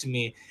punch looked to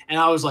me. And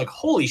I was like,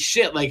 holy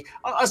shit. Like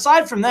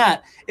aside from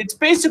that, it's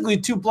basically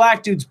two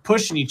black dudes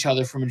pushing each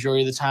other for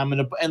majority of the time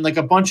and like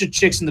a bunch of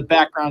chicks in the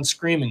background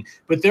screaming.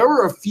 But there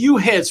were a few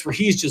hits where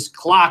he's just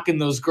clocking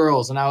those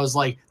girls. And I was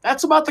like,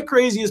 that's about the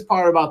craziest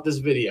part about this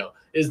video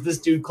is this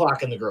dude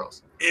clocking the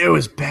girls. It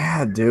was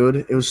bad,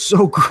 dude. It was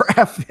so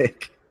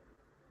graphic.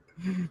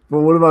 But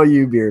what about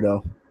you,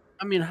 Beardo?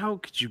 I mean, how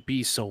could you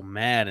be so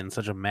mad in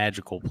such a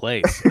magical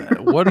place?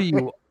 What are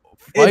you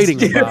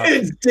fighting about?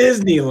 It's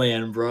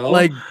Disneyland, bro.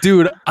 Like,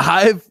 dude,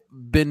 I've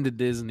been to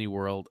Disney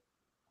World.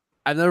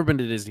 I've never been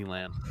to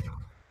Disneyland.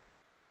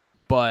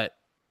 But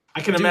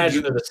I can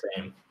imagine they're the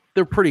same.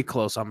 They're pretty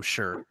close, I'm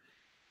sure.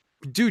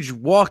 Dude, you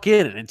walk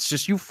in and it's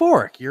just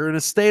euphoric. You're in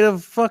a state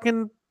of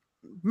fucking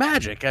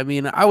magic. I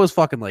mean, I was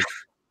fucking like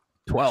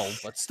 12,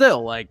 but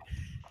still, like,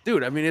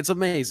 dude, I mean, it's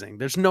amazing.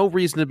 There's no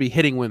reason to be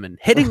hitting women.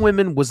 Hitting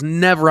women was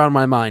never on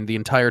my mind the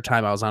entire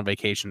time I was on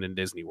vacation in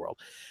Disney World.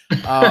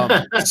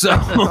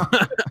 So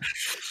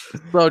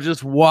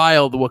just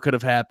wild what could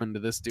have happened to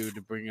this dude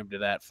to bring him to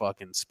that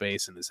fucking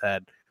space in his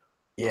head.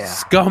 Yeah.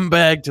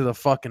 Scumbag to the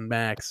fucking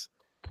max.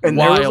 And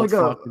wild there was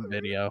like fucking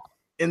video.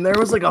 And there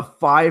was like a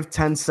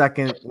 5-10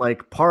 second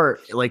like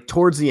part, like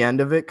towards the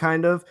end of it,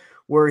 kind of,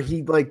 where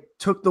he like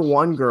took the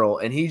one girl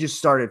and he just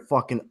started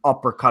fucking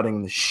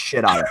uppercutting the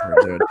shit out of her,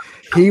 dude.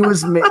 He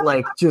was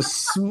like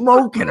just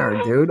smoking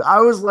her, dude. I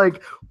was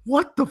like,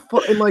 what the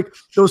fuck? And like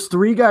those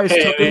three guys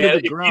took him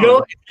to the ground.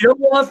 You don't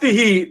want the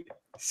heat.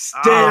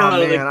 Stay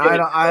out of the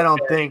I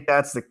don't think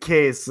that's the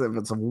case if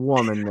it's a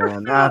woman,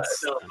 man.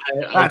 That's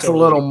a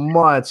little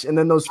much. And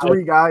then those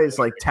three guys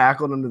like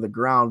tackled him to the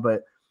ground.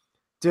 But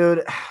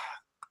dude,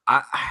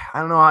 I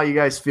don't know how you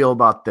guys feel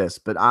about this,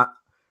 but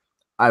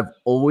I've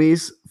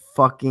always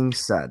fucking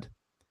said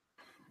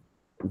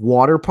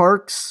water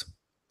parks,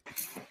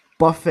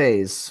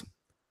 buffets,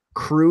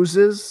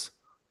 cruises,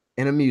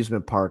 and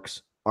amusement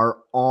parks are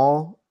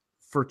all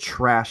for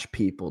trash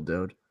people,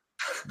 dude.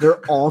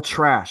 They're all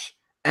trash.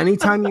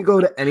 Anytime you go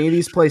to any of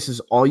these places,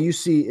 all you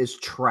see is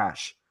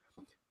trash.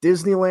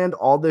 Disneyland,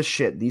 all this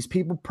shit. These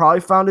people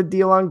probably found a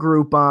deal on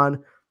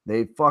Groupon.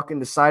 They fucking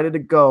decided to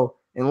go,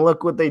 and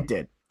look what they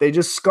did. They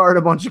just scarred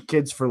a bunch of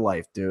kids for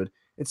life, dude.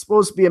 It's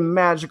supposed to be a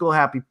magical,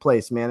 happy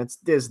place, man. It's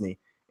Disney.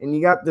 And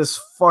you got this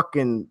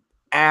fucking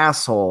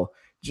asshole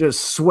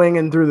just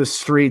swinging through the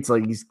streets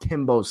like he's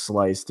Kimbo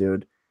Slice,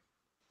 dude.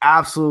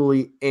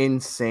 Absolutely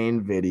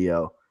insane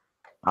video.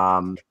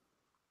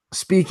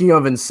 Speaking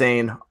of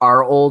insane,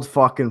 our old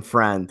fucking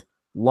friend,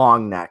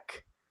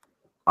 Longneck.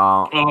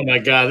 Oh my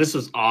God, this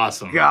was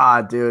awesome.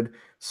 God, dude.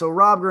 So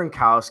Rob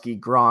Gronkowski,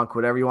 Gronk,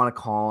 whatever you want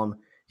to call him,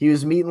 he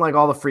was meeting like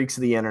all the freaks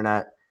of the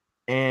internet.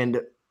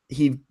 And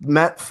he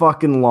met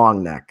fucking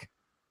Longneck,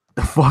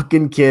 the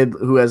fucking kid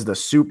who has the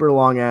super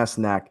long ass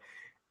neck.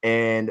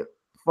 And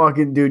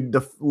fucking dude,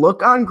 the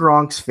look on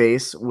Gronk's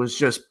face was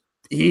just,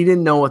 he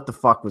didn't know what the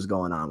fuck was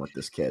going on with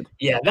this kid.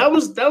 Yeah, that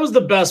was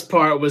the best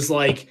part. Was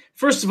like,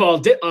 first of all,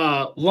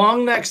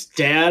 Longneck's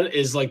dad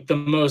is like the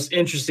most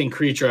interesting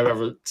creature I've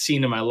ever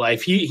seen in my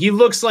life. He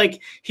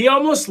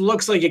almost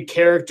looks like a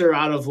character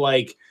out of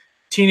like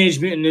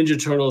Teenage Mutant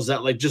Ninja Turtles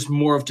that like just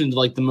morphed into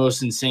like the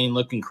most insane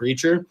looking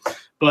creature.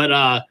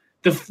 But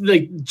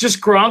just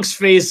Gronk's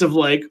face of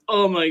like,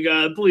 oh my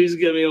God, please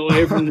get me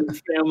away from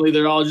this family.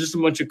 They're all just a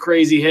bunch of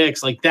crazy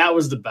hicks. Like that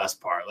was the best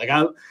part.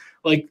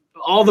 Like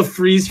all the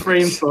freeze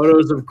frame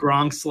photos of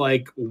Gronk's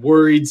like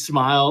worried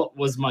smile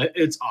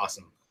it's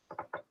awesome.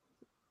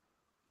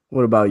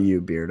 What about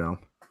you, Beardo?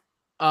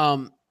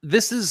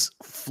 This is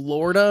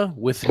Florida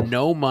with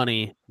no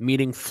money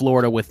meeting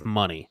Florida with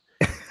money.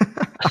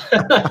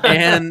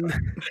 And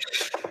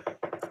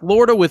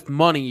Florida with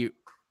money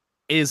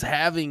is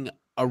having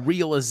a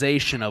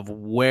realization of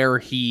where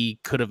he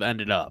could have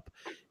ended up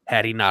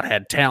had he not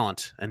had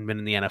talent and been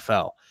in the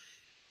NFL.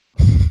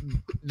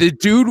 The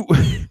dude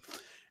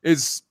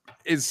is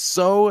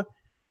so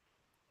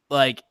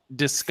like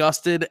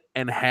disgusted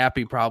and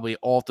happy probably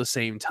all at the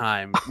same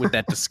time with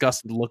that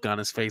disgusted look on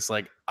his face.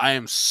 Like, I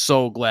am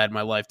so glad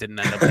my life didn't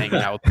end up hanging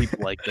out with people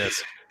like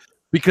this.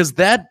 Because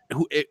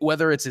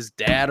whether it's his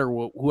dad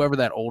or whoever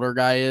that older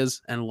guy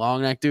is and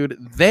Longneck dude,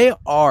 they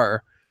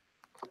are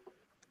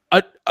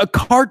a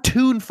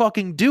cartoon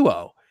fucking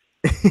duo.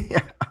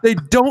 Yeah. They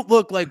don't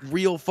look like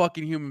real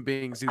fucking human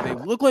beings, dude. They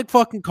look like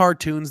fucking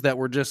cartoons that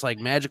were just like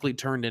magically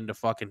turned into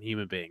fucking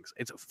human beings.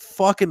 It's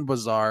fucking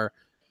bizarre.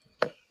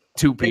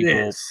 Two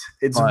people.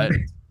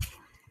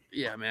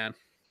 Yeah, man.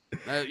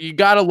 You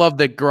gotta love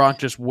that Gronk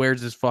just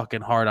wears his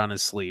fucking heart on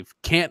his sleeve.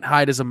 Can't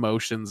hide his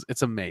emotions.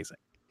 It's amazing.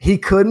 He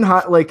couldn't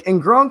hide, like,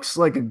 and Gronk's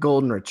like a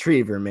golden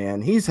retriever,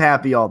 man. He's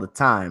happy all the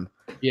time.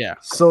 Yeah.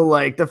 So,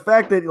 like, the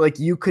fact that, like,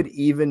 you could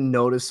even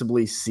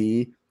noticeably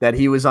see that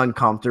he was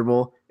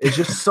uncomfortable is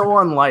just so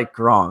unlike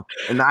Gronk.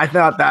 And I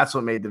thought that's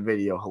what made the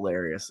video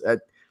hilarious.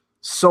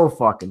 So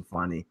fucking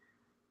funny.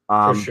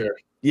 For sure.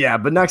 Yeah,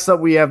 but next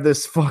up we have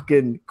this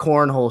fucking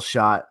cornhole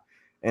shot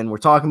and we're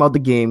talking about the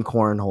game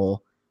cornhole.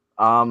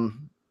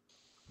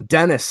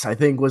 Dennis, I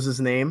think was his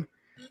name.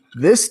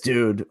 This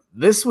dude,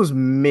 this was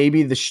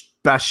maybe the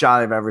best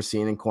shot I've ever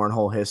seen in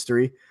cornhole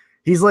history.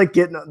 He's like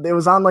it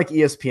was on like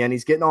ESPN.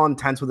 He's getting all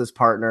intense with his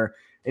partner,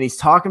 and he's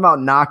talking about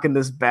knocking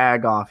this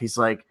bag off. He's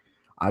like,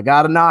 I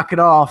got to knock it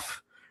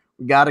off.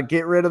 We got to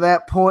get rid of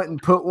that point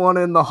and put one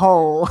in the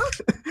hole.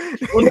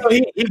 Well, no,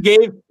 he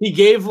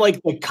gave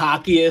like the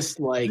cockiest,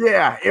 like,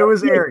 yeah, it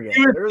was arrogant.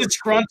 He was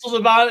disgruntled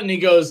about it, and he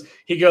goes,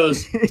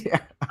 yeah.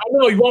 I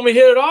know, you want me to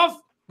hit it off?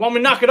 Want me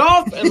to knock it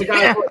off? And the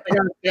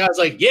guy's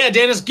like, yeah,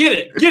 Dennis, get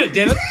it,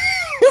 Dennis.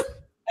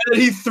 And then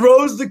he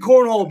throws the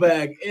cornhole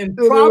bag, and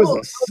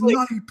probably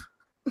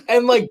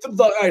and like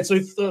all right. So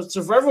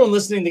for everyone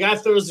listening, the guy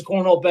throws the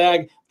cornhole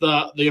bag.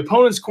 The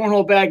opponent's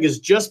cornhole bag is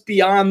just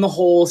beyond the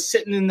hole,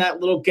 sitting in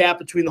that little gap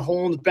between the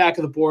hole and the back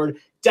of the board.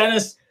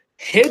 Dennis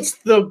hits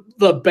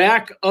the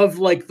back of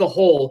like the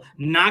hole,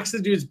 knocks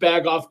the dude's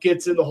bag off,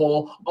 gets in the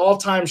hole,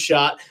 all-time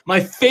shot. My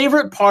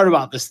favorite part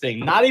about this thing,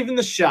 not even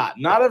the shot,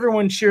 not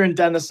everyone cheering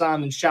Dennis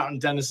on and shouting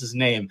Dennis's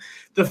name.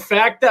 The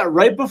fact that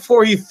right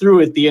before he threw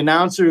it, the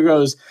announcer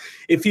goes,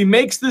 if he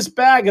makes this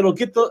bag, it'll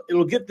get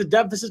the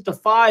deficit to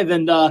 5,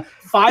 and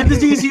 5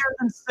 is easier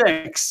than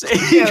 6. And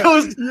he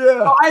goes,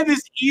 5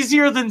 is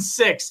easier than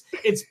 6.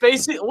 It's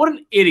basically, what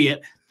an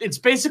idiot. It's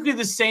basically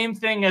the same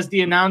thing as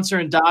the announcer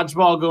in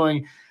dodgeball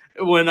going,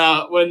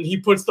 when he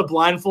puts the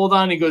blindfold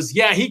on, he goes,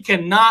 yeah, he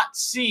cannot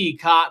see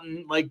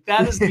Cotton. Like,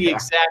 that is the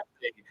exact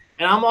thing.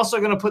 And I'm also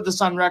going to put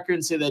this on record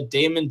and say that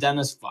Damon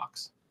Dennis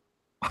fucks.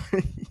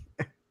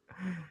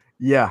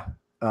 Yeah.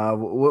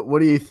 What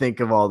do you think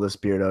of all this,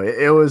 Beardo?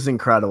 It was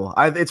incredible.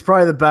 It's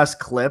probably the best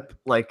clip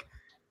like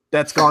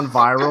that's gone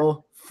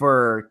viral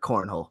for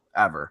cornhole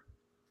ever.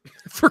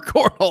 For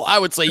cornhole, I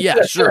would say,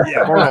 yeah, sure.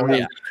 Yeah, cornhole,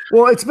 yeah.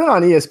 Well, it's been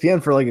on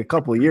ESPN for like a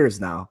couple of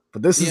years now,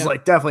 but this is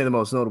like definitely the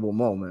most notable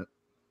moment.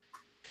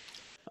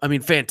 I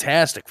mean,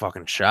 fantastic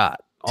fucking shot.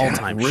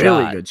 All-time really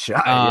shot. Good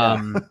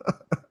shot.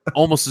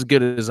 Almost as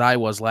good as I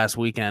was last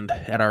weekend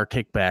at our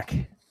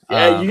kickback.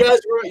 Yeah,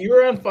 you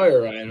were on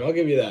fire, Ryan. I'll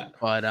give you that.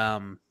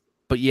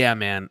 But yeah,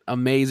 man,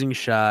 amazing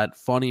shot,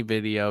 funny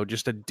video,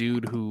 just a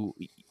dude who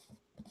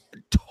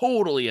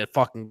totally a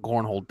fucking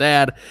cornhole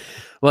dad.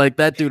 Like,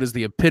 that dude is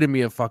the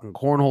epitome of fucking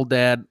cornhole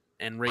dad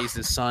and raised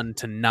his son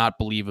to not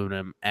believe in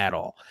him at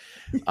all.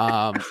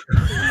 But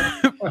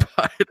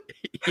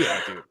yeah,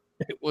 dude,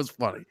 it was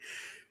funny.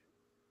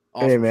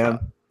 Awesome hey, man,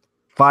 shot.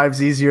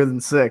 5's easier than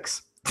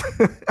 6.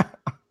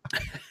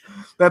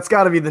 That's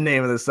got to be the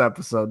name of this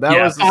episode. That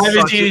was 5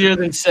 is easier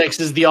than 6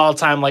 is the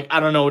all-time. Like,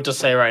 I don't know what to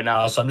say right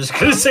now, so I'm just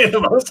gonna say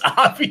the most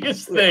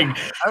obvious thing.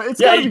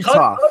 It's gotta be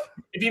tough.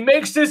 If he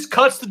makes this,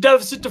 cuts the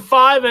deficit to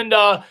 5, and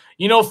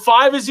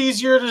 5 is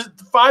easier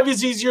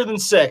than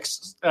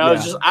 6. And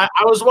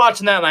I was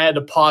watching that and I had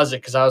to pause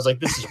it because I was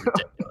like, this is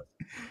ridiculous.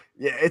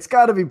 Yeah, it's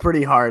got to be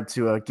pretty hard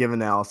to give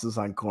analysis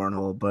on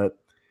cornhole, but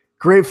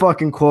great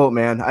fucking quote,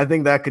 man. I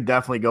think that could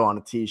definitely go on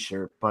a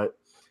t-shirt. But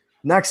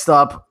next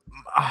up,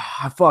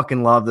 I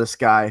fucking love this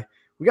guy.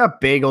 We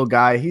got Bagel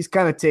Guy. He's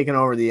kind of taken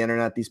over the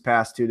internet these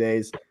past 2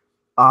 days.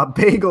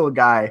 Bagel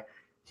Guy,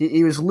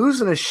 he was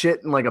losing his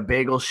shit in like a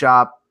bagel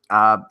shop.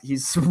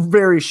 He's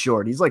very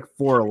short. He's like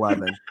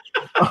 4'11".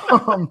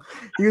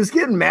 He was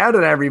getting mad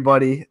at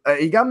everybody.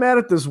 He got mad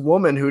at this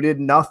woman who did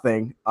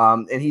nothing.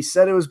 And he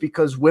said it was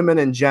because women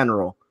in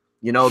general,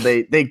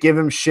 they give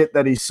him shit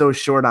that he's so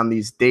short on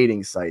these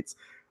dating sites.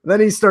 And then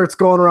he starts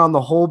going around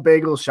the whole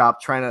bagel shop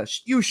trying to,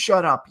 you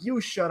shut up.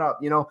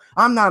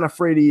 I'm not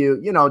afraid of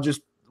you.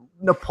 Just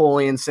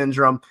Napoleon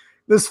syndrome.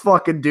 This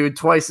fucking dude,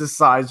 twice his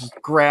size, just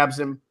grabs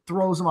him,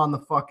 throws him on the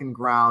fucking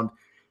ground.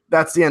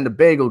 That's the end of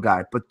Bagel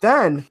Guy. But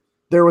then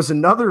there was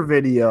another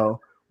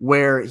video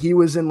where he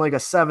was in like a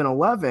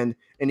 7-Eleven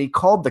and he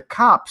called the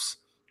cops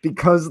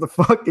because the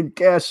fucking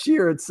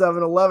cashier at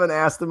 7-Eleven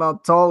asked him how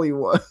tall he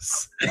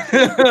was.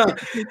 He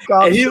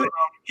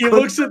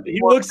looks at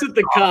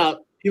the cop.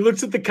 He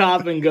looks at the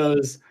cop and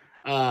goes,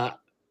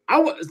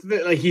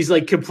 he's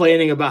like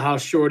complaining about how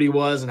short he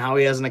was and how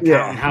he has an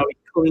account and how he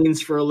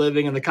cleans for a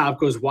living. And the cop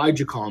goes, why'd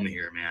you call me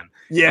here, man?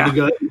 Yeah. And he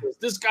goes,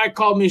 this guy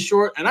called me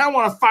short and I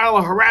want to file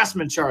a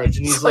harassment charge.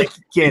 And he's like,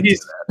 can't do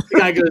that. The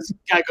guy goes,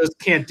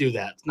 can't do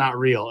that. It's not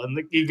real. And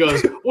he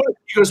goes,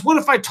 what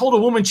if I told a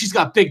woman she's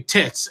got big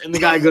tits? And the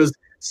guy goes,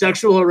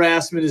 sexual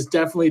harassment is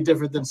definitely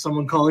different than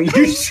someone calling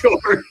you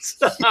short.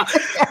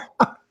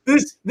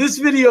 This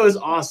video is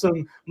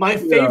awesome. My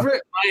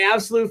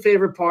absolute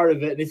favorite part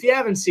of it, and if you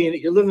haven't seen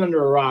it, you're living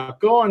under a rock.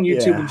 Go on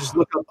YouTube and just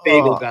look up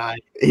Bagel Guy.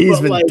 He's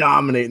been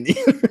dominating.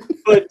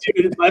 But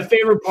dude, my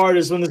favorite part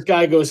is when this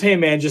guy goes, "Hey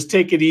man, just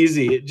take it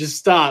easy, just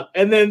stop."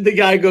 And then the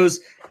guy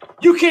goes,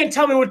 "You can't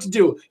tell me what to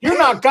do. You're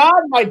not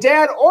God, my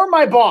dad, or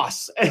my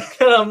boss." And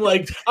I'm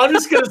like, I'm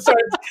gonna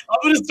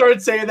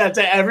start saying that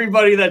to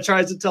everybody that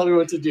tries to tell me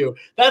what to do.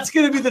 That's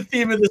gonna be the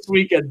theme of this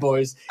weekend,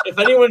 boys. If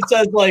anyone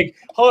says like,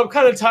 "Oh, I'm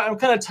kind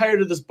of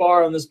tired of this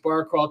bar on this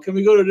bar crawl. Can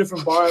we go to a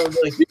different bar?" I'm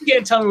like, "You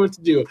can't tell me what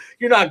to do.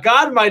 You're not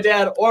God, my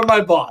dad, or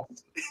my boss."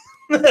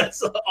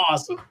 That's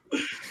awesome.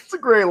 It's a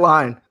great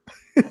line.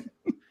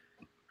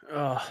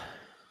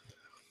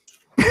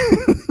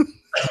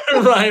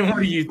 Ryan, what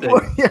do you think?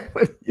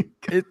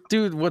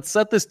 Dude, what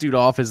set this dude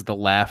off is the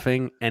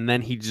laughing, and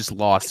then he just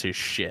lost his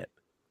shit.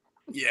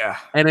 Yeah.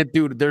 And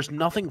dude, there's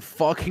nothing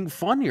fucking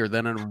funnier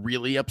than a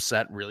really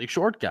upset, really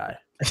short guy.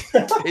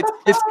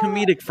 It's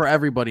comedic for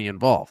everybody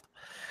involved.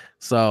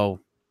 So,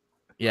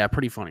 yeah,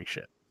 pretty funny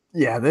shit.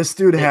 Yeah, this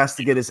dude has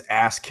to get his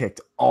ass kicked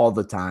all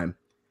the time.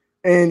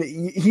 And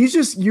he's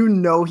just,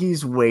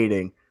 he's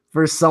waiting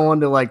for someone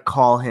to like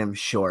call him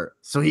short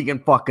so he can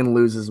fucking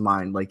lose his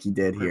mind like he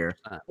did here.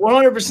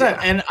 100%. Yeah.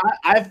 And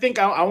I think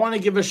I want to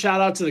give a shout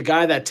out to the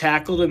guy that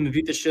tackled him and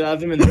beat the shit out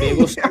of him in the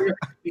bagel store,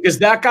 because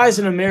that guy's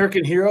an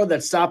American hero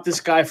that stopped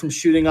this guy from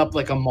shooting up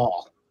like a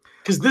mall.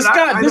 Because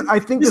I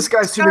think this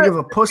guy's too big of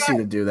a pussy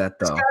to do that,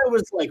 though. This guy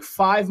was like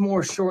 5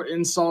 more short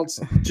insults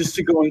just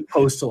to go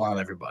postal on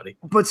everybody.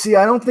 But see,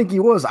 I don't think he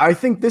was. I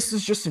think this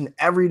is just an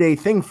everyday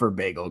thing for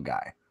Bagel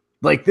Guy.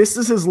 Like, this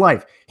is his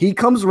life. He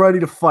comes ready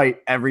to fight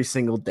every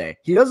single day.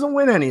 He doesn't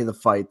win any of the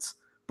fights,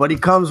 but he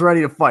comes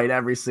ready to fight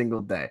every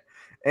single day.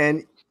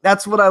 And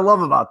that's what I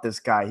love about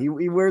this guy. He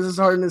wears his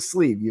heart in his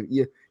sleeve.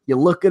 You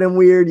look at him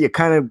weird. You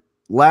kind of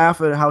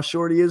laugh at how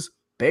short he is.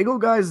 Bagel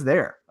Guy's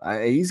there.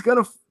 He's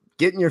going to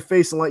get in your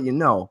face and let you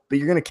know, but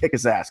you're going to kick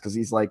his ass because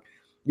he's like,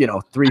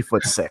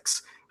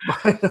 3'6".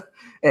 But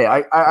hey,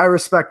 I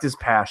respect his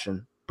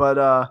passion.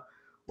 But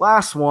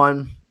last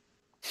one,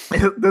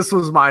 this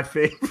was my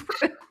favorite.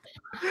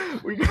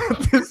 We got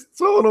this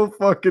total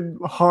fucking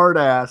hard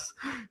ass.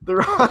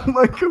 They're on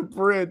like a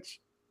bridge,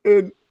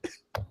 and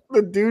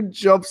the dude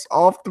jumps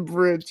off the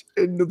bridge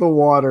into the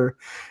water,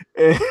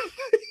 and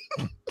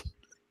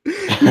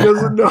he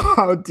doesn't know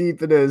how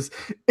deep it is.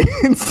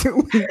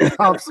 Instantly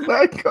pops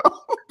back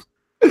up.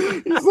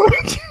 He's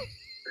like,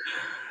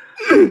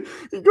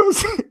 he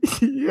goes,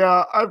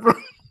 yeah, I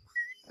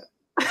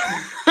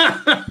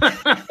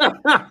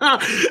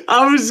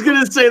was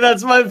going to say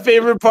that's my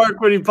favorite part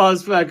when he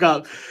pops back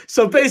up.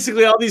 So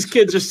basically all these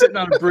kids are sitting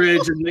on a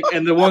bridge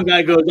and the one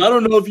guy goes, I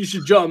don't know if you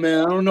should jump,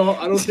 man. I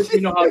don't think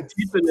you know how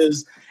deep it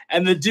is.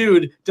 And the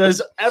dude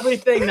does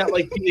everything that,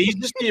 like, he's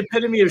just the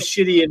epitome of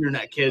shitty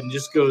internet kid and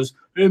just goes,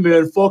 hey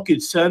man, fuck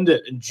it, send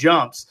it, and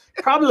jumps.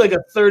 Probably like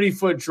a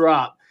 30-foot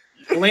drop.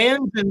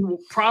 Lands in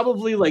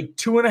probably like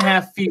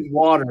 2.5 feet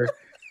water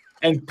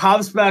and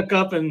pops back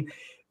up, and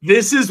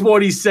this is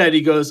what he said.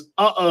 He goes,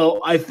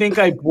 I think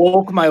I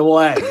broke my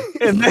leg.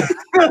 And then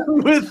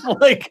with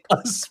like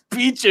a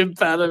speech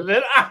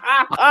impediment.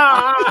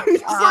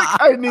 He's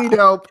like, I need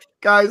help.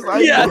 Guys,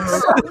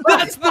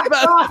 that's the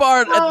best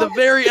part at the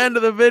very end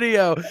of the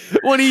video.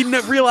 When he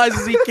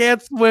realizes he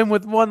can't swim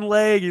with one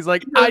leg, he's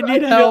like, I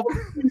need help.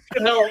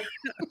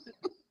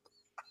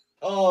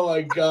 Oh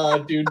my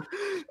god, dude!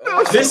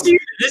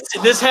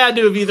 This had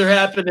to have either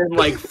happened in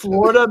like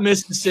Florida,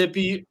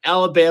 Mississippi,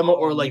 Alabama,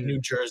 or like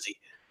New Jersey.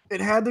 It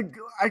had to.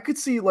 I could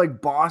see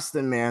like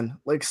Boston, man,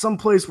 like some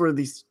place where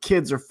these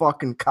kids are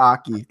fucking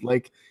cocky.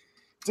 Like,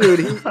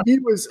 dude, he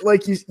was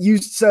like you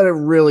said it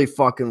really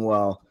fucking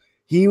well.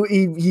 He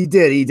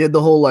did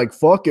the whole like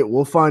fuck it,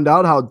 we'll find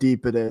out how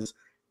deep it is.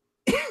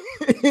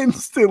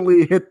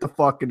 Instantly hit the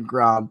fucking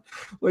ground.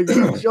 Like,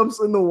 he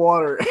jumps in the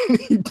water and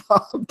he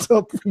popped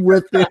up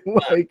within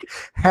like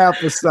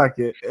half a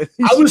second.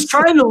 I was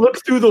trying to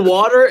look through the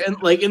water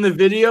and like in the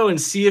video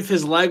and see if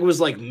his leg was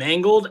like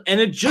mangled,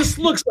 and it just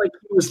looks like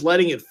he was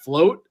letting it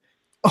float.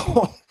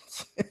 Oh,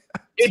 yeah.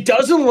 It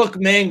doesn't look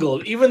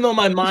mangled, even though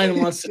my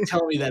mind wants to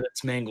tell me that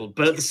it's mangled.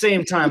 But at the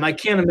same time, I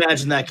can't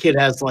imagine that kid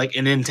has like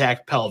an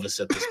intact pelvis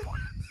at this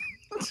point.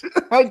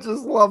 I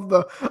just love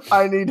the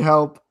I need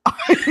help.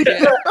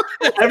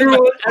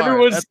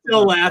 Everyone's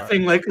still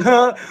laughing like,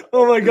 huh?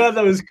 Oh my god,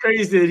 that was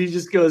crazy. And he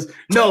just goes,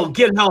 no,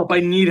 get help. I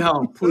need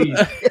help, please.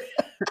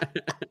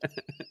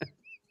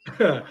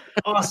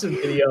 Awesome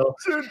video.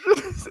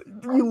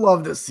 You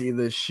love to see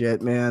this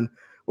shit, man.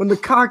 When the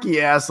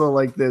cocky asshole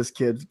like this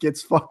kid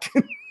gets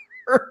fucking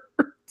hurt.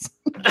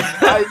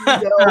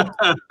 I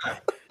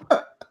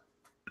know.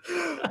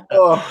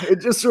 Oh, it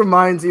just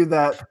reminds you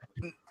that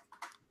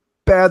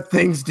bad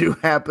things do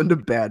happen to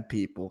bad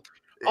people.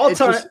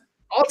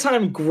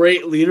 All-time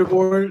great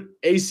leaderboard,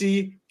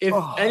 AC. If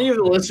any of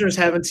the listeners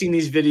haven't seen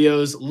these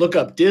videos, look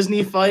up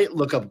Disney Fight,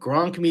 look up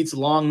Gronk meets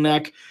Long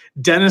Neck,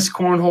 Dennis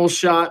Cornhole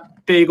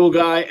Shot, Bagel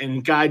Guy,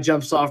 and Guy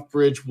jumps off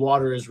bridge,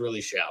 water is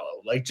really shallow.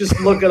 Like, just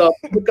look it up.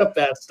 Look up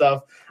that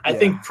stuff. I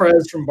think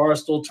Prez from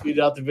Barstool tweeted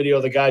out the video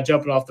of the guy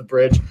jumping off the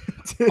bridge.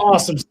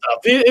 Awesome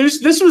stuff.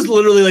 This was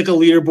literally like a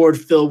leaderboard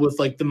filled with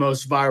like the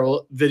most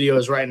viral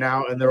videos right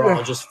now, and they're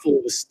all just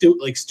full of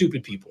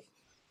stupid people.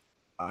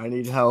 I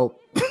need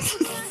help.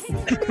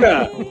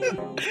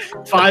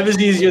 5 is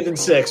easier than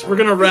 6. We're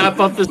gonna wrap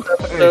up this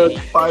episode.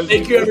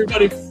 Thank you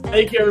everybody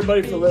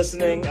for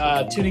listening,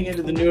 tuning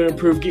into the new and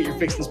improved Get Your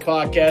Fixins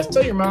podcast.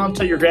 Tell your mom,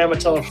 tell your grandma,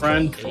 tell a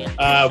friend.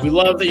 We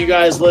love that you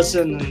guys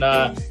listen,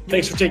 and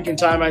thanks for taking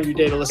time out of your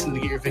day to listen to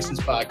the Get Your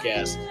Fixins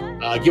podcast.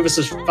 Give us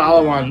a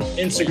follow on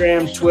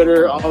Instagram,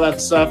 Twitter, all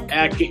that stuff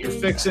at Get Your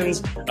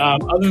Fixins.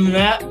 Other than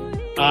that,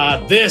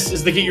 This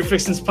is the Get Your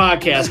Fixins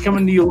podcast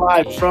coming to you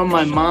live from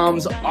my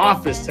mom's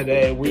office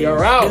today. We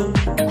are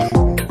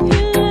out.